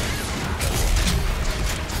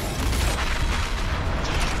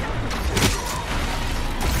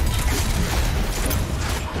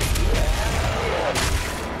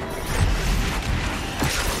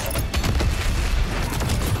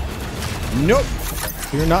 Nope.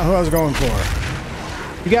 You're not who I was going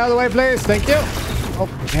for. You get out of the way, please. Thank you. Oh,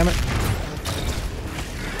 damn it.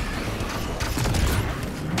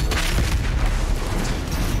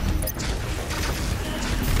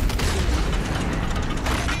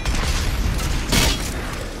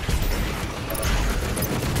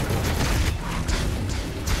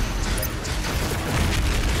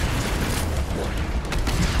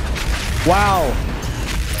 Wow.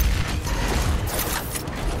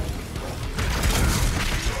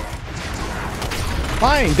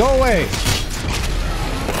 Fine, go away.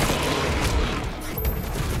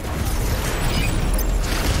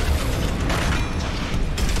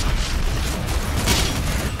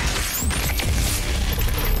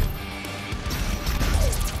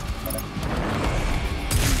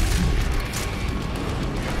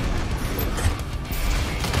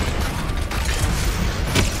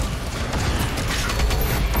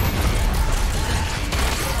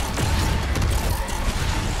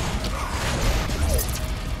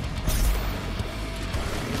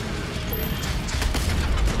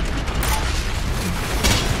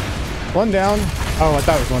 One down. Oh, I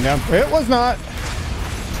thought it was one down. It was not.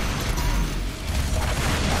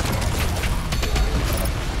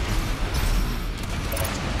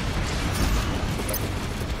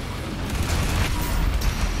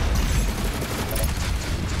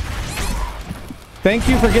 Thank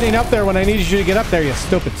you for getting up there when I needed you to get up there, you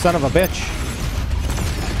stupid son of a bitch.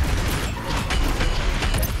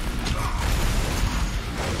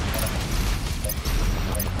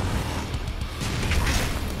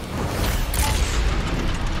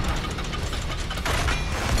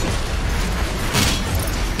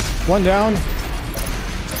 One down.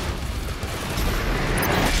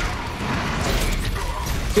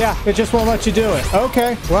 Yeah, it just won't let you do it.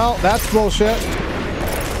 Okay, well, that's bullshit.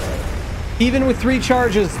 Even with 3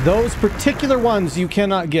 charges, those particular ones you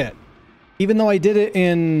cannot get. Even though I did it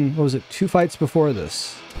in, what was it, 2 fights before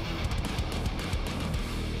this.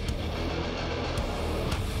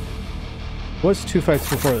 It was 2 fights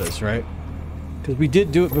before this, right? Because we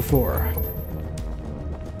did do it before.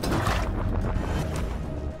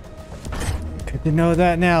 Good to know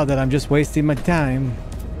that now that I'm just wasting my time.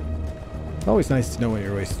 It's always nice to know when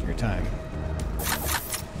you're wasting your time.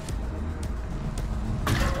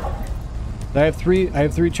 I have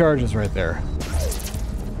three charges right there.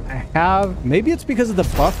 Maybe it's because of the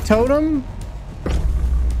buff totem,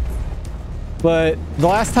 but the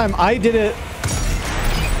last time I did it,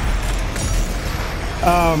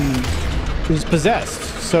 it was possessed.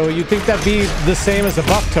 So you'd think that'd be the same as a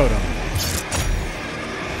buff totem.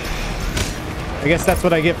 I guess that's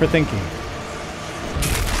what I get for thinking.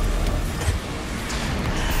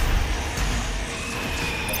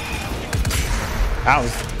 That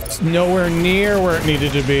was nowhere near where it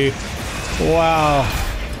needed to be. Wow.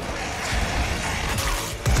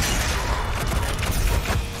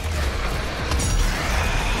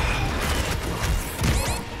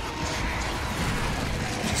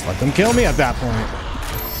 Just let them kill me at that point.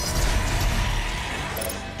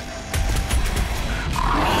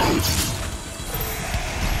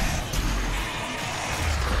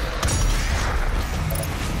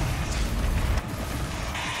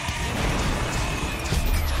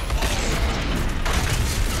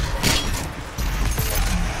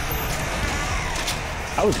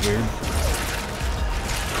 That was weird.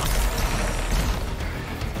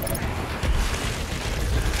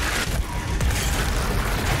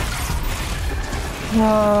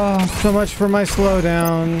 Oh, so much for my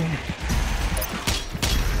slowdown.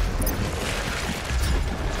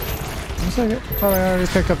 Looks like I thought I already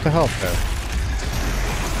picked up the health there.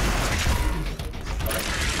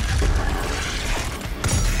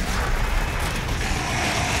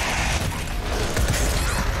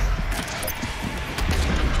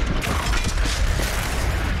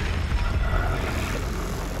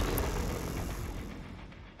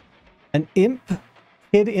 An imp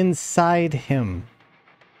hid inside him,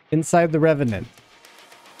 inside the Revenant,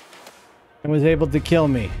 and was able to kill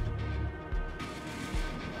me.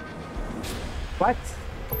 What?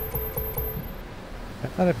 I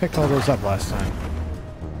thought I picked all those up last time.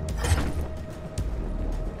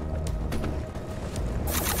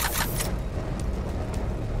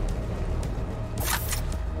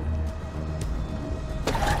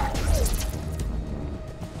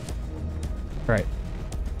 Right.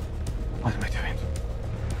 What am I doing?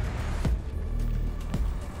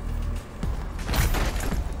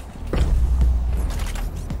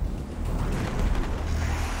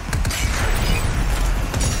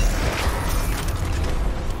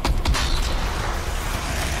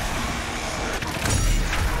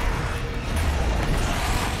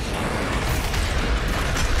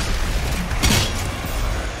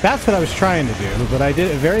 That's what I was trying to do, but I did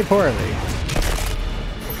it very poorly.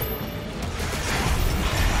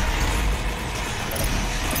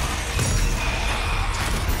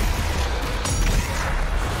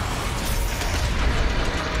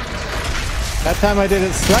 That time I did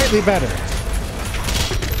it slightly better.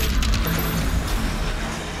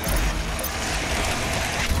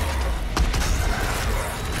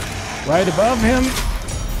 Right above him.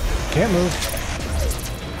 Can't move.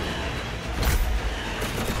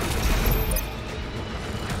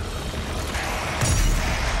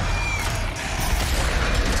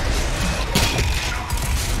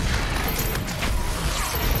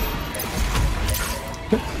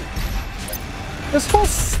 This whole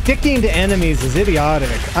sticking to enemies is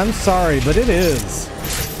idiotic. I'm sorry, but it is.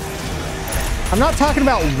 I'm not talking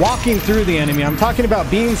about walking through the enemy. I'm talking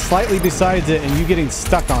about being slightly besides it and you getting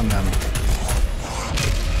stuck on them.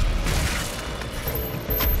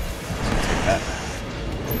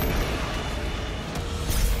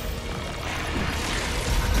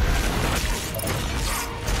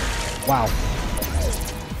 Wow.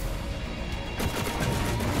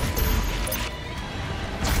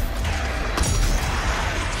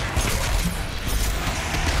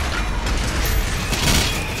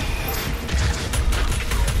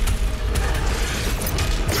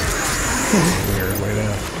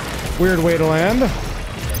 Weird way to land. There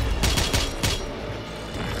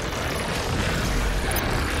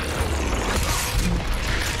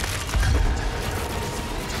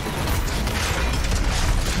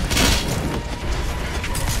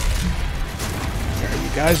you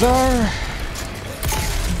guys are.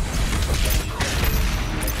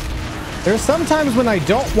 There's sometimes when I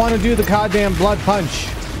don't want to do the goddamn blood punch.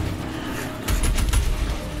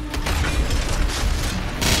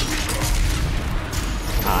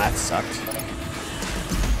 That sucked.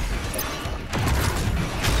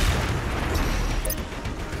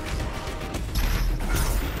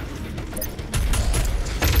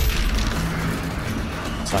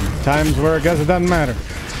 Sometimes where it goes, it doesn't matter.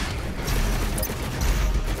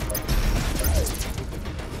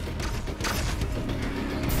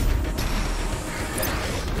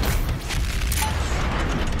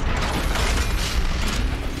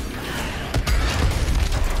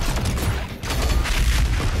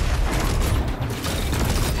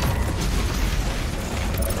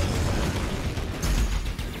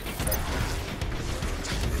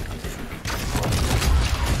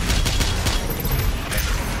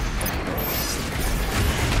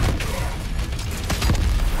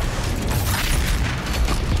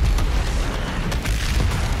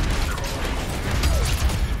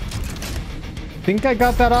 I think I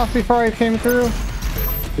got that off before I came through.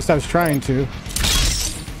 At least I was trying to.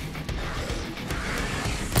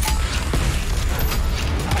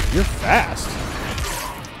 You're fast.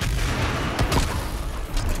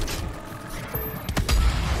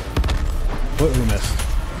 What we missed?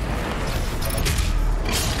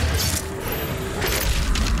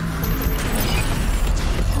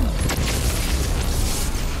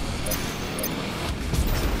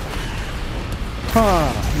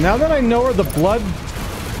 Huh. Now that I know where the blood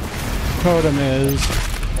totem is,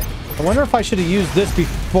 I wonder if I should have used this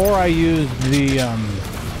before I used the,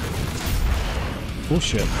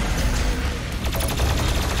 bullshit.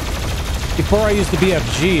 Before I used the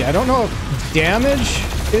BFG. I don't know if damage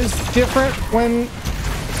is different when...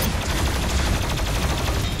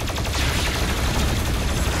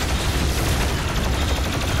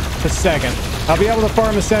 A second. I'll be able to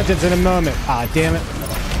farm a sentence in a moment. Ah, damn it.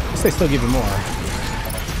 At least they still give you more.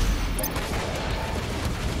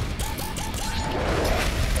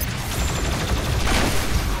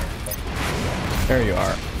 There you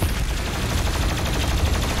are.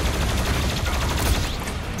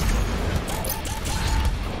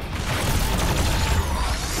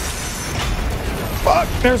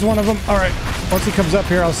 Fuck! There's one of them. Alright. Once he comes up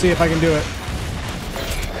here, I'll see if I can do it.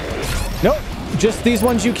 Nope. Just these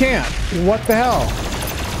ones you can't. What the hell?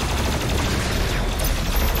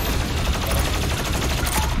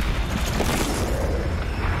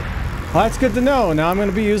 Well, that's good to know. Now I'm going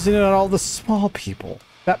to be using it on all the small people.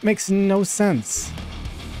 That makes no sense.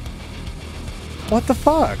 What the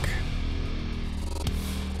fuck?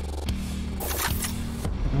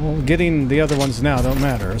 Well, getting the other ones now don't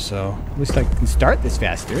matter, so at least I can start this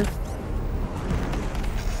faster.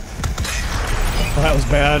 Well, that was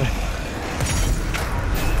bad.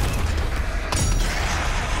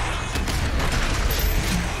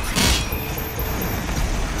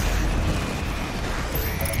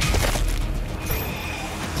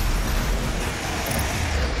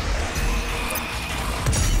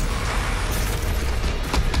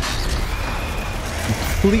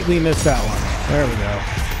 Completely missed that one. There we go.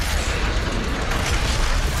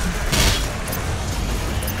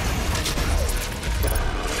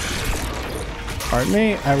 Pardon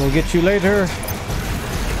me, I will get you later.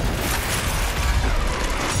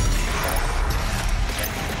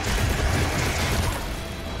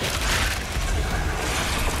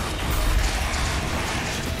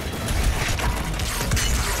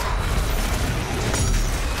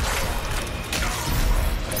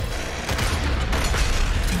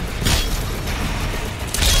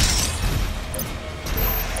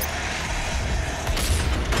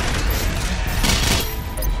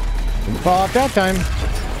 Fall off that time.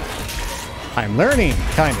 I'm learning,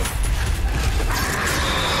 kind of.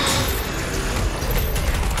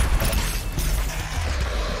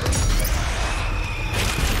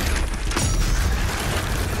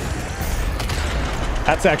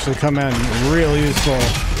 That's actually come in real useful.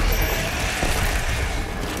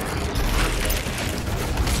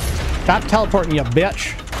 Stop teleporting, you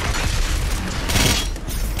bitch.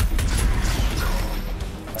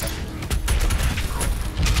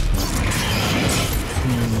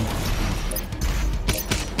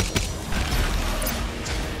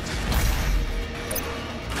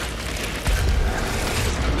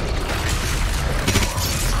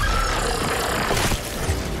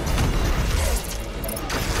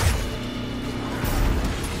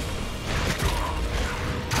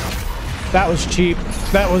 That was cheap.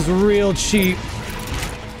 That was real cheap.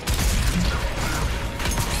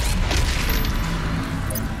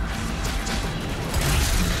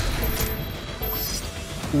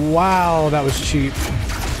 Wow, that was cheap.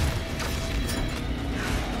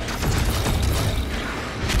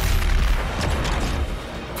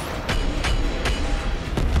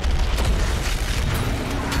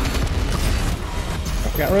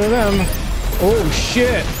 Got rid of them. Oh,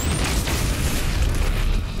 shit.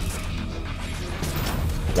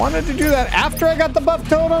 Wanted to do that after I got the buff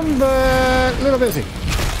totem, but a little busy.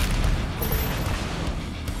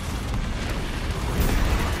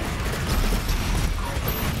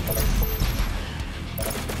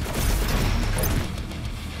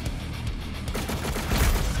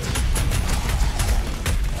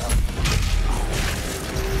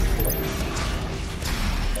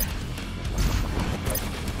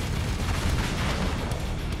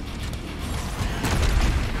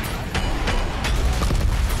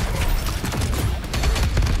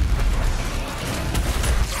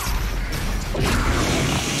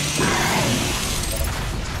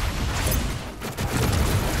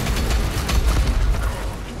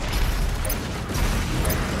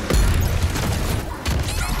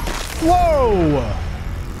 Whoa!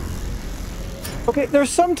 Okay, there's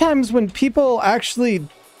sometimes when people actually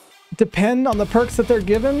depend on the perks that they're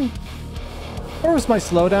given. Where was my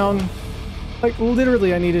slowdown? Like,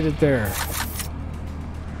 literally, I needed it there.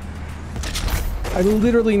 I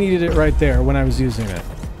literally needed it right there when I was using it.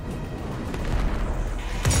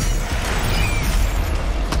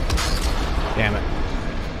 Damn it.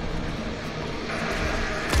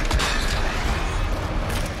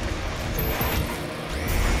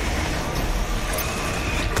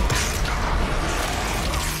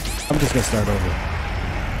 I'm just gonna start over.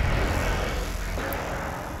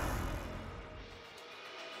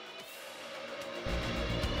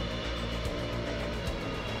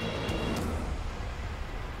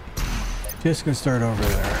 Just gonna start over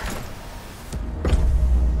there.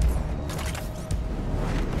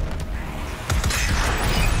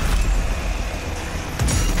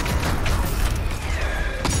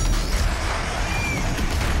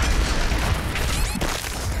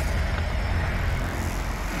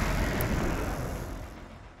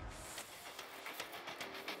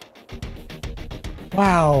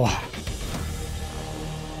 Wow.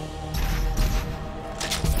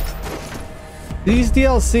 These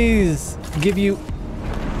DLCs give you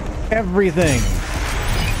everything.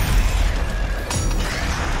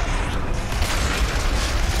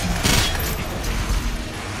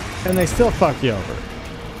 And they still fuck you over.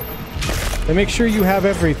 They make sure you have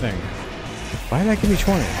everything. Why did that give me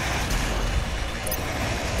 20?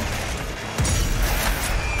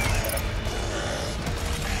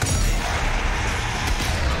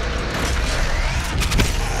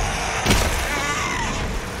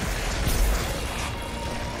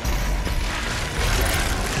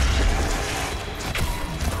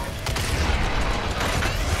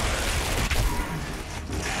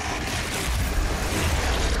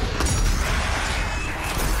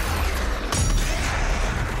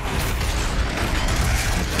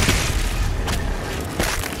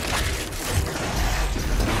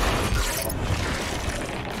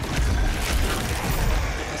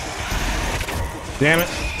 Damn it.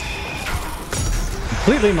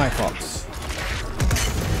 Completely my fault.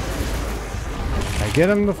 Did I get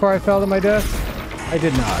him before I fell to my death? I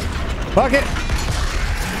did not. Fuck it!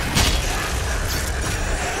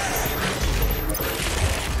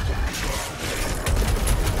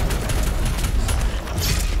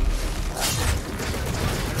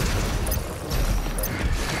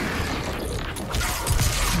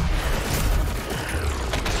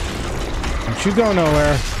 Don't you go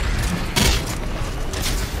nowhere.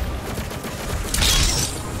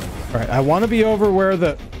 Alright, I want to be over where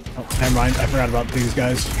the... Oh, never mind. I forgot about these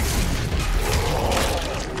guys.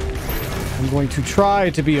 I'm going to try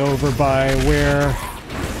to be over by where...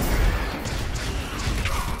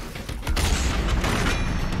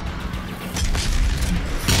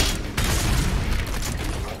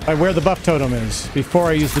 By where the buff totem is, before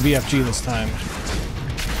I use the BFG this time.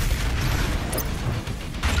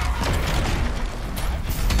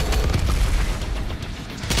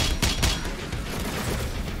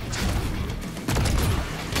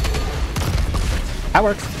 That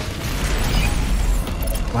works.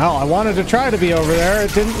 Well, I wanted to try to be over there.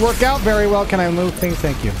 It didn't work out very well. Can I move things?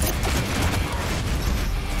 Thank you.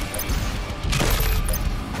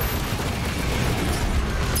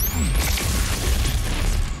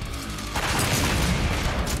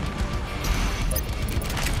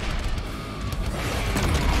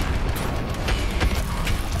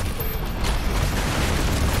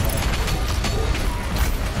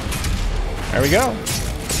 There we go.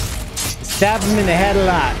 Stab him in the head a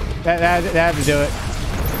lot. That had to do it.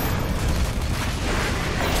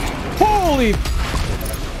 Holy!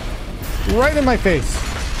 Right in my face.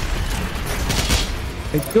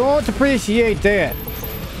 I don't appreciate that.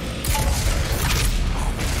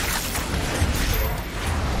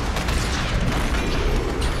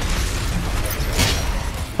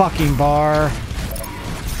 fucking bar.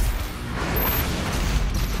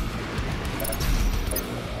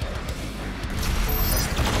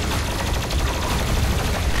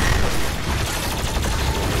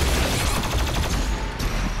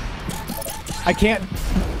 I can't...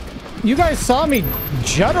 You guys saw me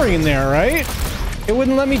juddering there, right? It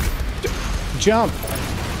wouldn't let me jump.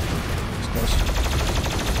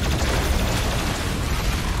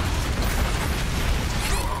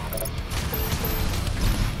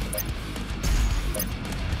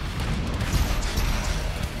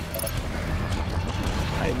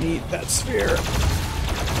 I need that sphere.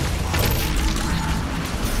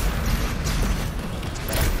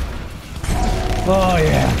 Oh,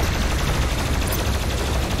 yeah.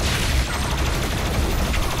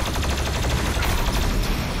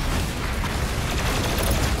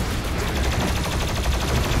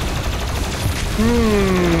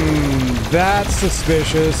 That's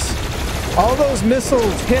suspicious. All those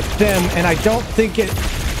missiles hit them, and I don't think it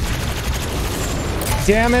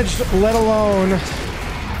damaged, let alone...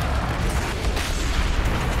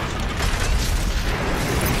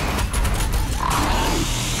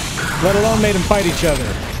 made them fight each other.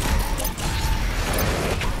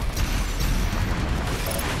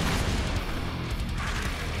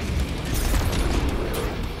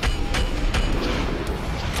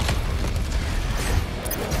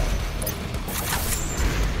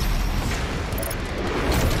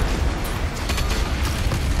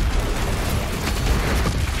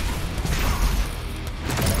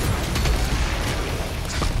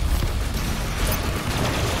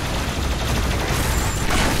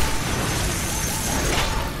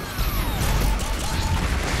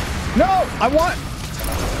 No! I want...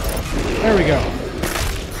 There we go.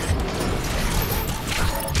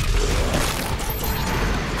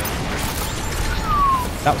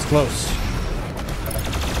 That was close.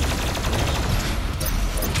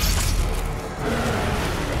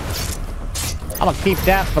 I'm gonna keep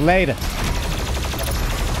that for later.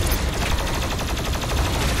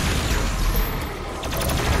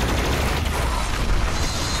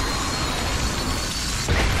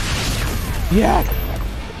 Yeah!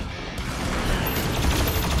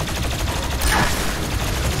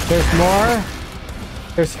 There's more.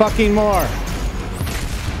 There's fucking more.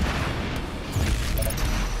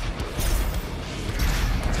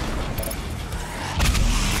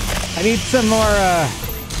 I need some more,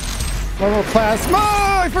 level plasma.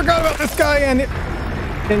 Oh, I forgot about this guy and it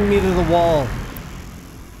pinned me to the wall.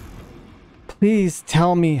 Please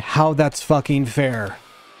tell me how that's fucking fair.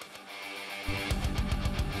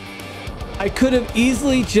 I could have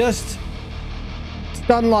easily just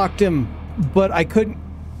stun-locked him, but I couldn't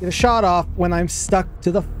get a shot off when I'm stuck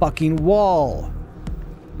to the fucking wall.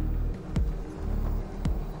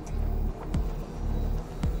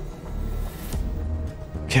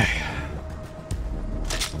 Okay.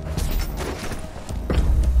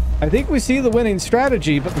 I think we see the winning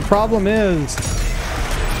strategy, but the problem is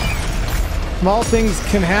small things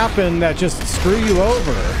can happen that just screw you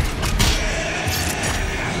over.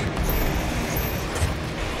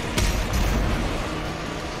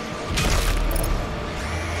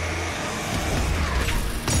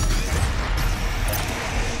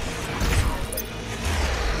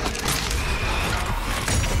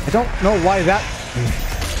 I don't know why that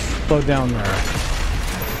slowed down there.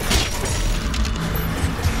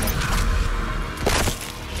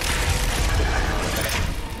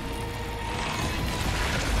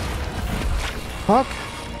 Fuck.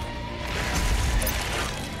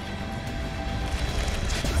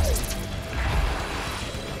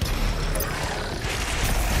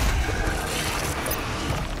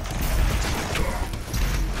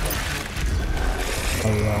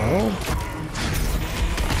 Hello?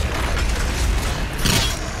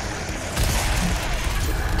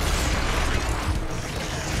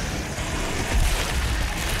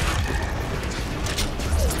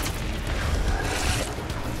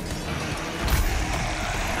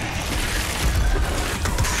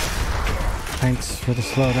 Thanks for the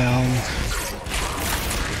slowdown.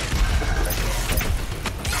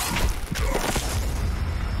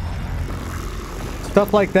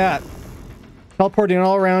 Stuff like that. Teleporting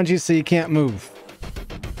all around you so you can't move.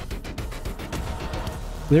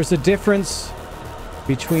 There's a difference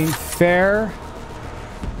between fair,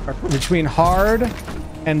 or between hard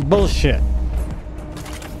and bullshit.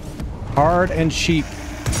 Hard and cheap.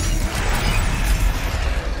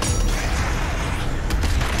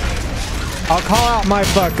 I'll call out my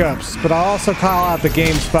fuck-ups, but I'll also call out the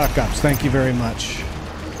game's fuck-ups. Thank you very much.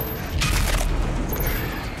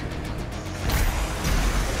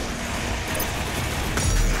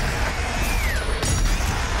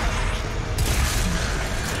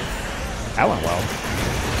 That went well.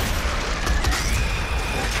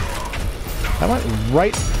 That went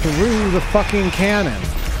right through the fucking cannon.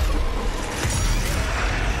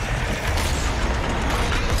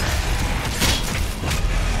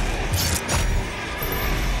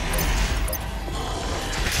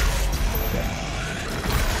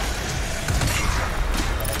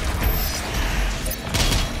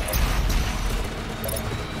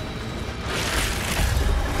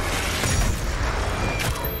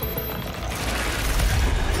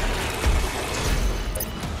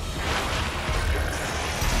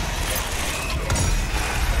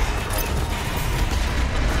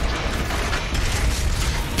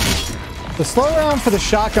 The slowdown for the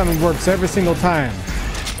shotgun works every single time.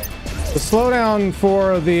 The slowdown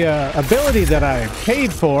for the ability that I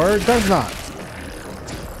paid for does not.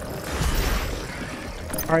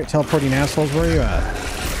 Alright, teleporting assholes, where are you at?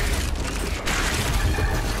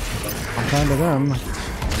 I'm trying to them.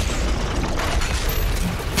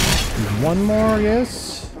 One more, yes?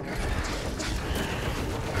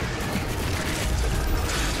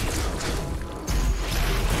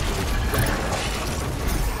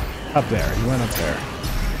 Up there. You went up there.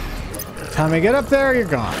 Time to get up there, you're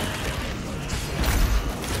gone.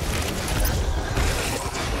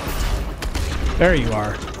 There you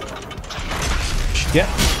are. Yep.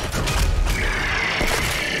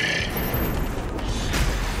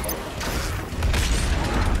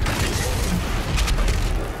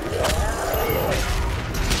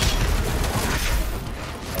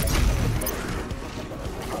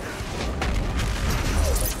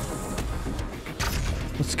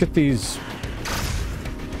 Let's get these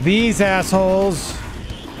assholes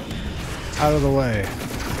out of the way.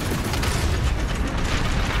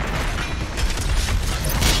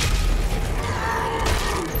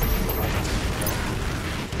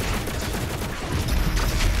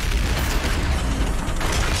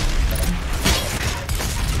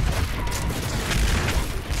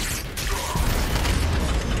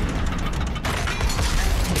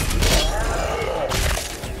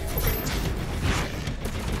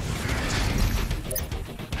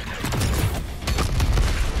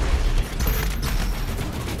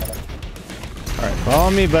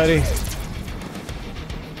 Follow me, buddy.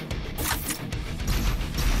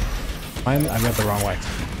 I went the wrong way.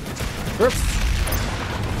 Oops.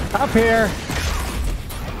 Up here.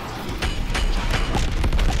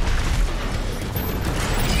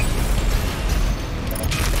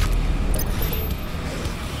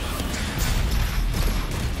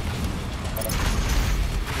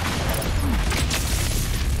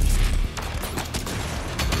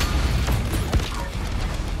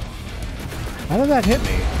 How did that hit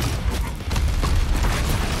me?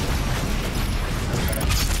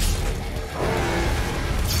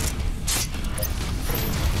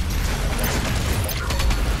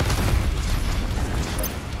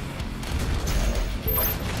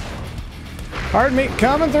 Pardon me,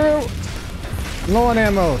 coming through. Low on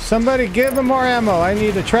ammo. Somebody give him more ammo. I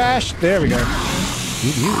need the trash. There we go.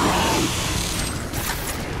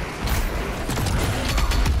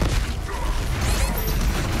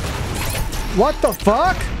 What the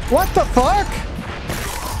fuck? What the fuck?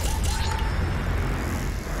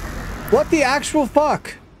 What the actual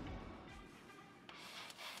fuck?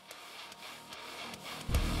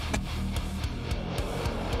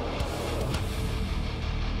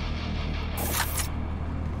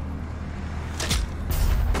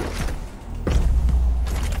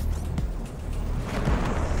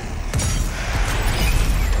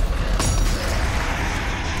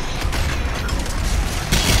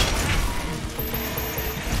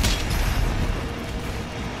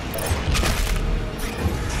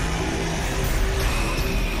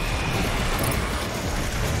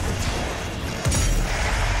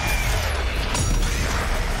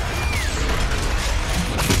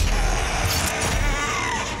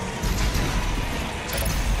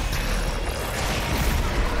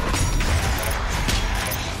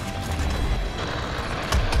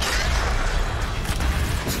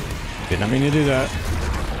 Didn't mean to do that.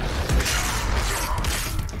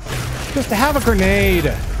 Just to have a grenade.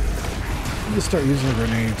 I need to start using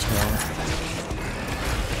grenades more.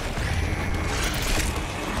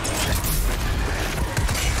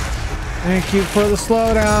 Thank you for the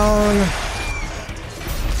slowdown.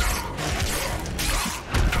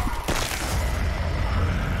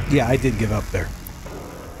 Yeah, I did give up there.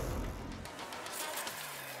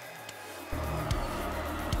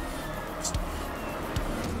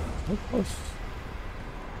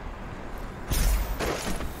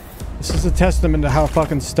 This is a testament to how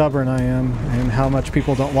fucking stubborn I am and how much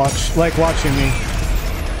people don't like watching me.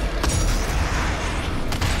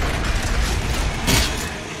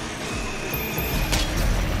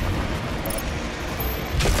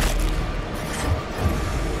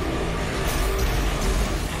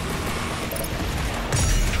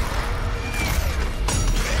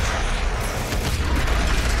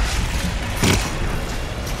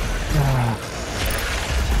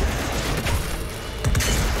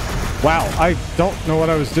 Wow, I don't know what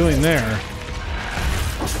I was doing there.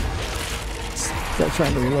 Still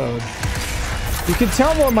trying to reload. You can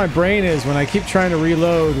tell what my brain is when I keep trying to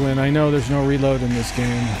reload when I know there's no reload in this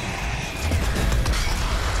game.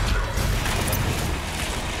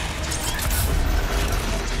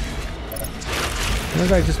 What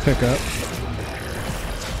did I just pick up?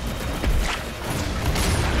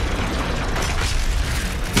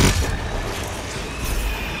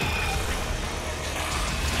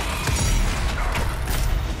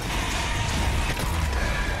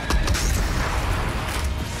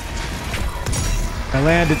 I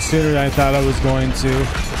landed sooner than I thought I was going to.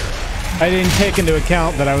 I didn't take into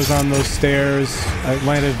account that I was on those stairs. I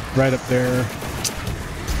landed right up there.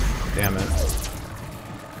 Damn it.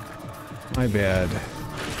 My bad.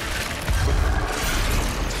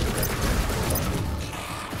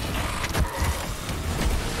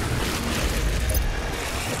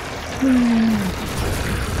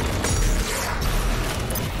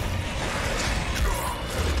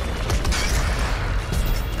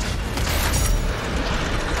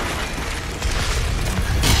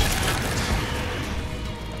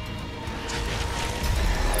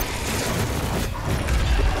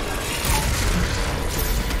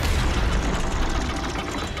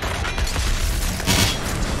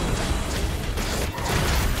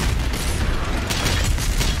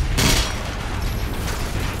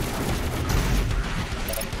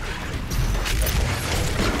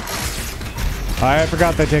 I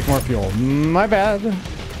forgot they take more fuel. My bad.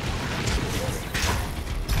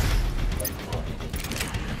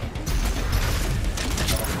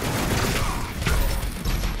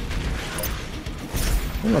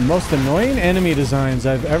 One of the most annoying enemy designs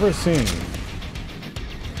I've ever seen.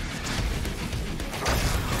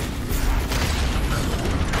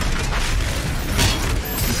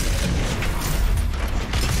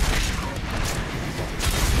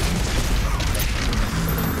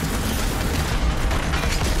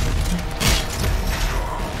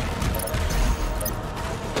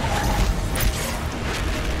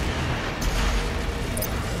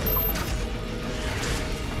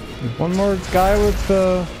 One more guy with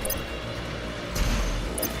the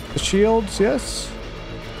shields, yes.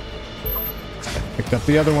 Picked up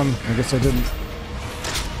the other one. I guess I didn't.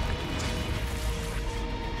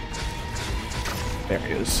 There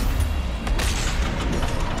he is.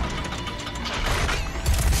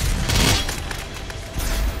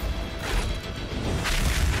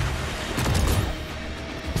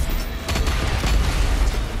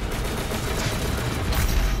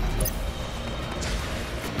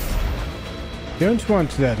 Don't want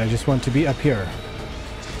that, I just want to be up here.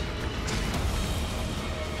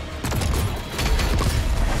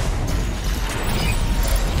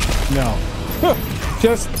 No.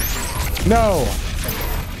 Just... no!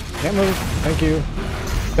 Can't move. Thank you.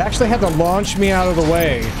 They actually had to launch me out of the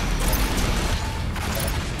way.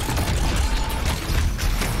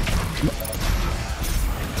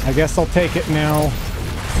 I guess I'll take it now.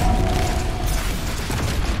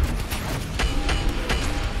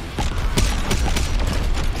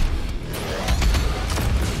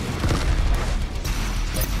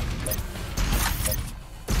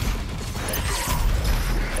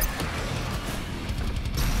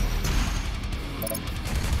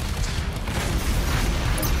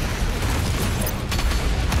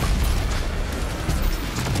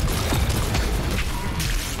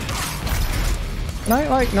 Can I,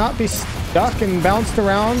 like, not be stuck and bounced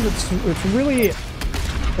around? It's really...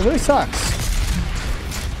 it really sucks.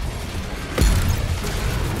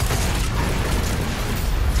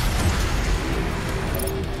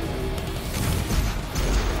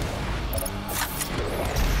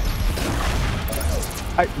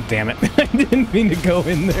 Damn it. I didn't mean to go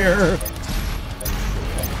in there.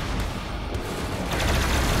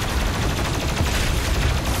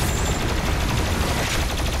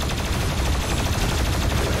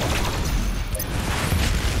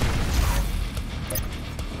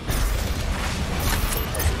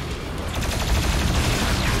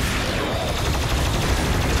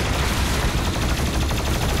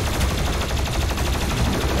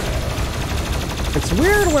 It's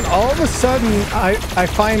weird when all of a sudden I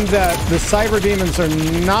find that the cyber demons are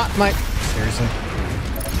not my... seriously.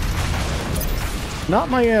 Not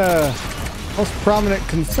my most prominent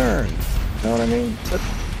concern. You know what I mean? But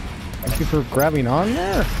thank you for grabbing on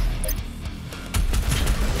there.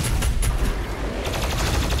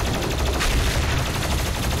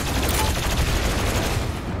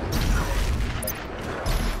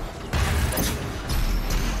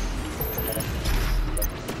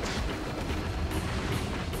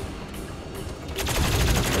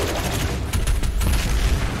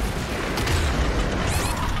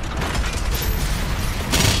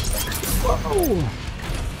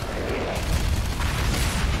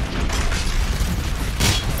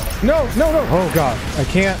 No, no, no. Oh god, I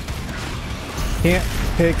can't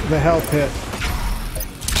take the health hit.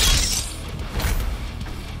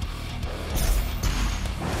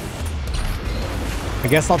 I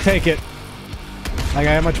guess I'll take it. Like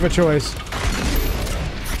I have much of a choice.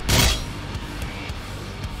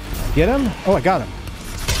 Get him? Oh, I got him.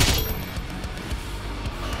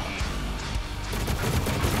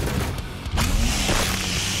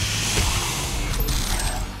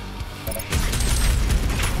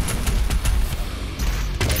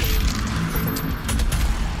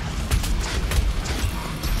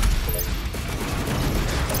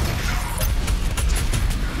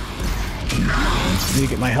 Need to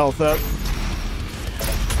get my health up.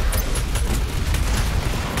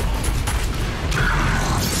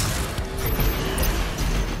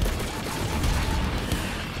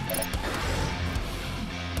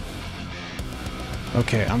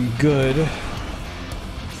 Okay, I'm good.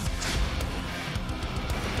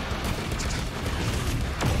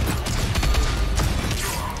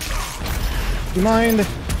 You mind?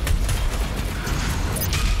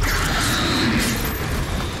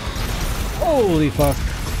 Holy fuck.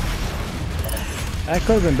 That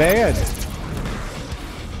could have been bad.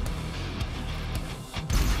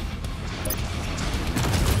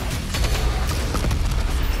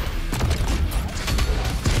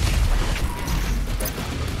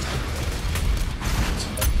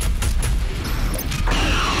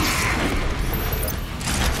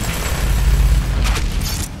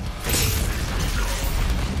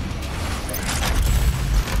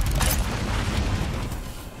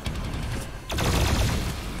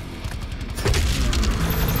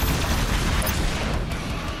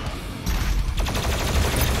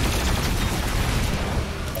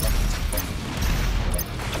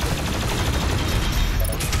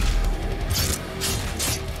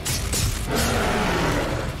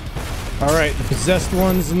 Alright, the possessed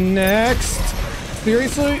one's next.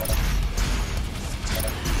 Seriously? I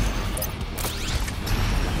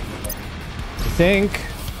think.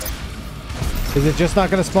 Is it just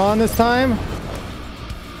not going to spawn this time?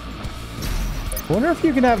 I wonder if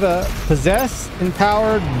you can have a possessed,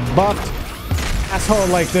 empowered, buffed asshole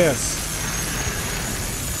like this.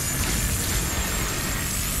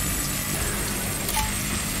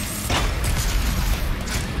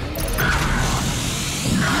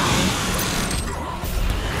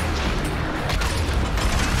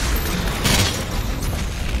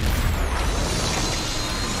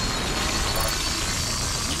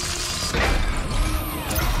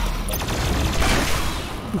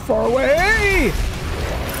 Far away!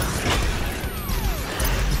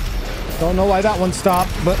 Don't know why that one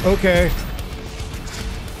stopped, but okay.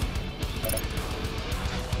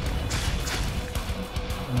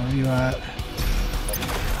 Where are you at?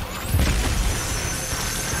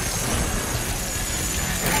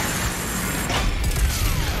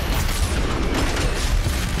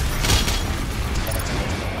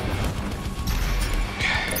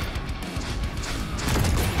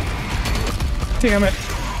 Damn it.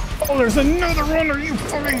 Oh, there's another one. Are you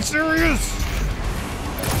fucking serious?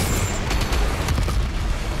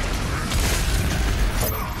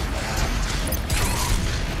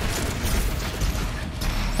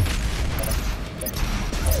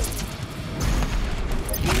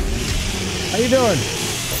 How you doing?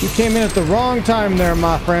 You came in at the wrong time there,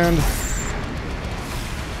 my friend.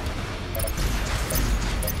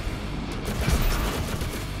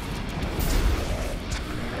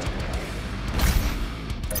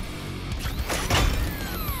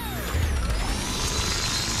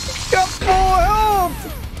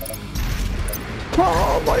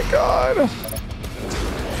 Oh my god.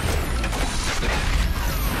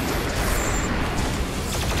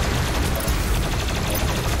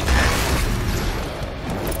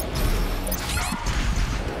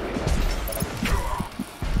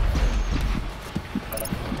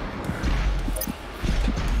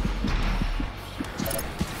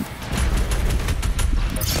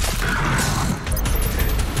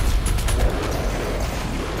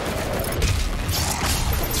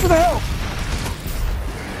 What the hell?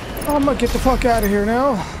 I'm gonna get the fuck out of here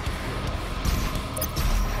now.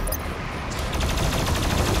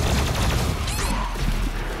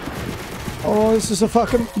 Oh, this is a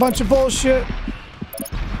fucking bunch of bullshit.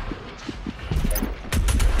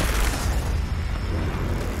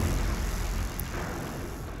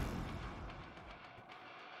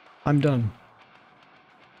 I'm done.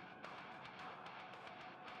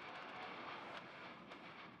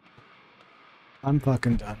 I'm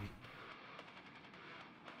fucking done.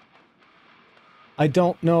 I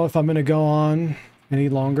don't know if I'm gonna go on any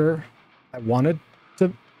longer. I wanted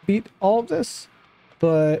to beat all of this,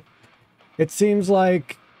 but it seems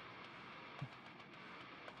like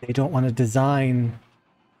they don't want to design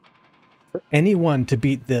for anyone to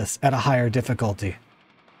beat this at a higher difficulty.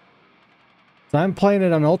 So I'm playing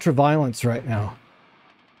it on ultra violence right now.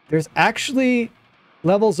 There's actually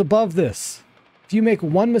levels above this. If you make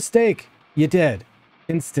one mistake, you're dead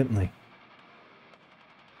instantly.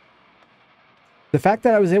 The fact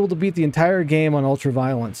that I was able to beat the entire game on ultra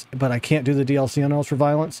violence, but I can't do the DLC on ultra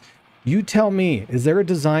violence, you tell me, is there a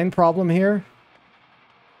design problem here?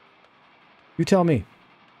 You tell me.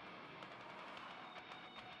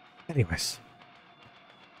 Anyways.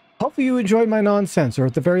 Hopefully you enjoyed my nonsense, or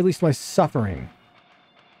at the very least my suffering.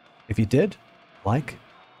 If you did, like,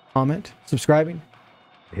 comment, subscribing,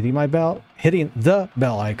 hitting the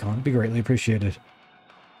bell icon would be greatly appreciated.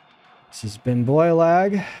 This has been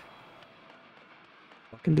Boylag.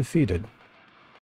 Fucking defeated.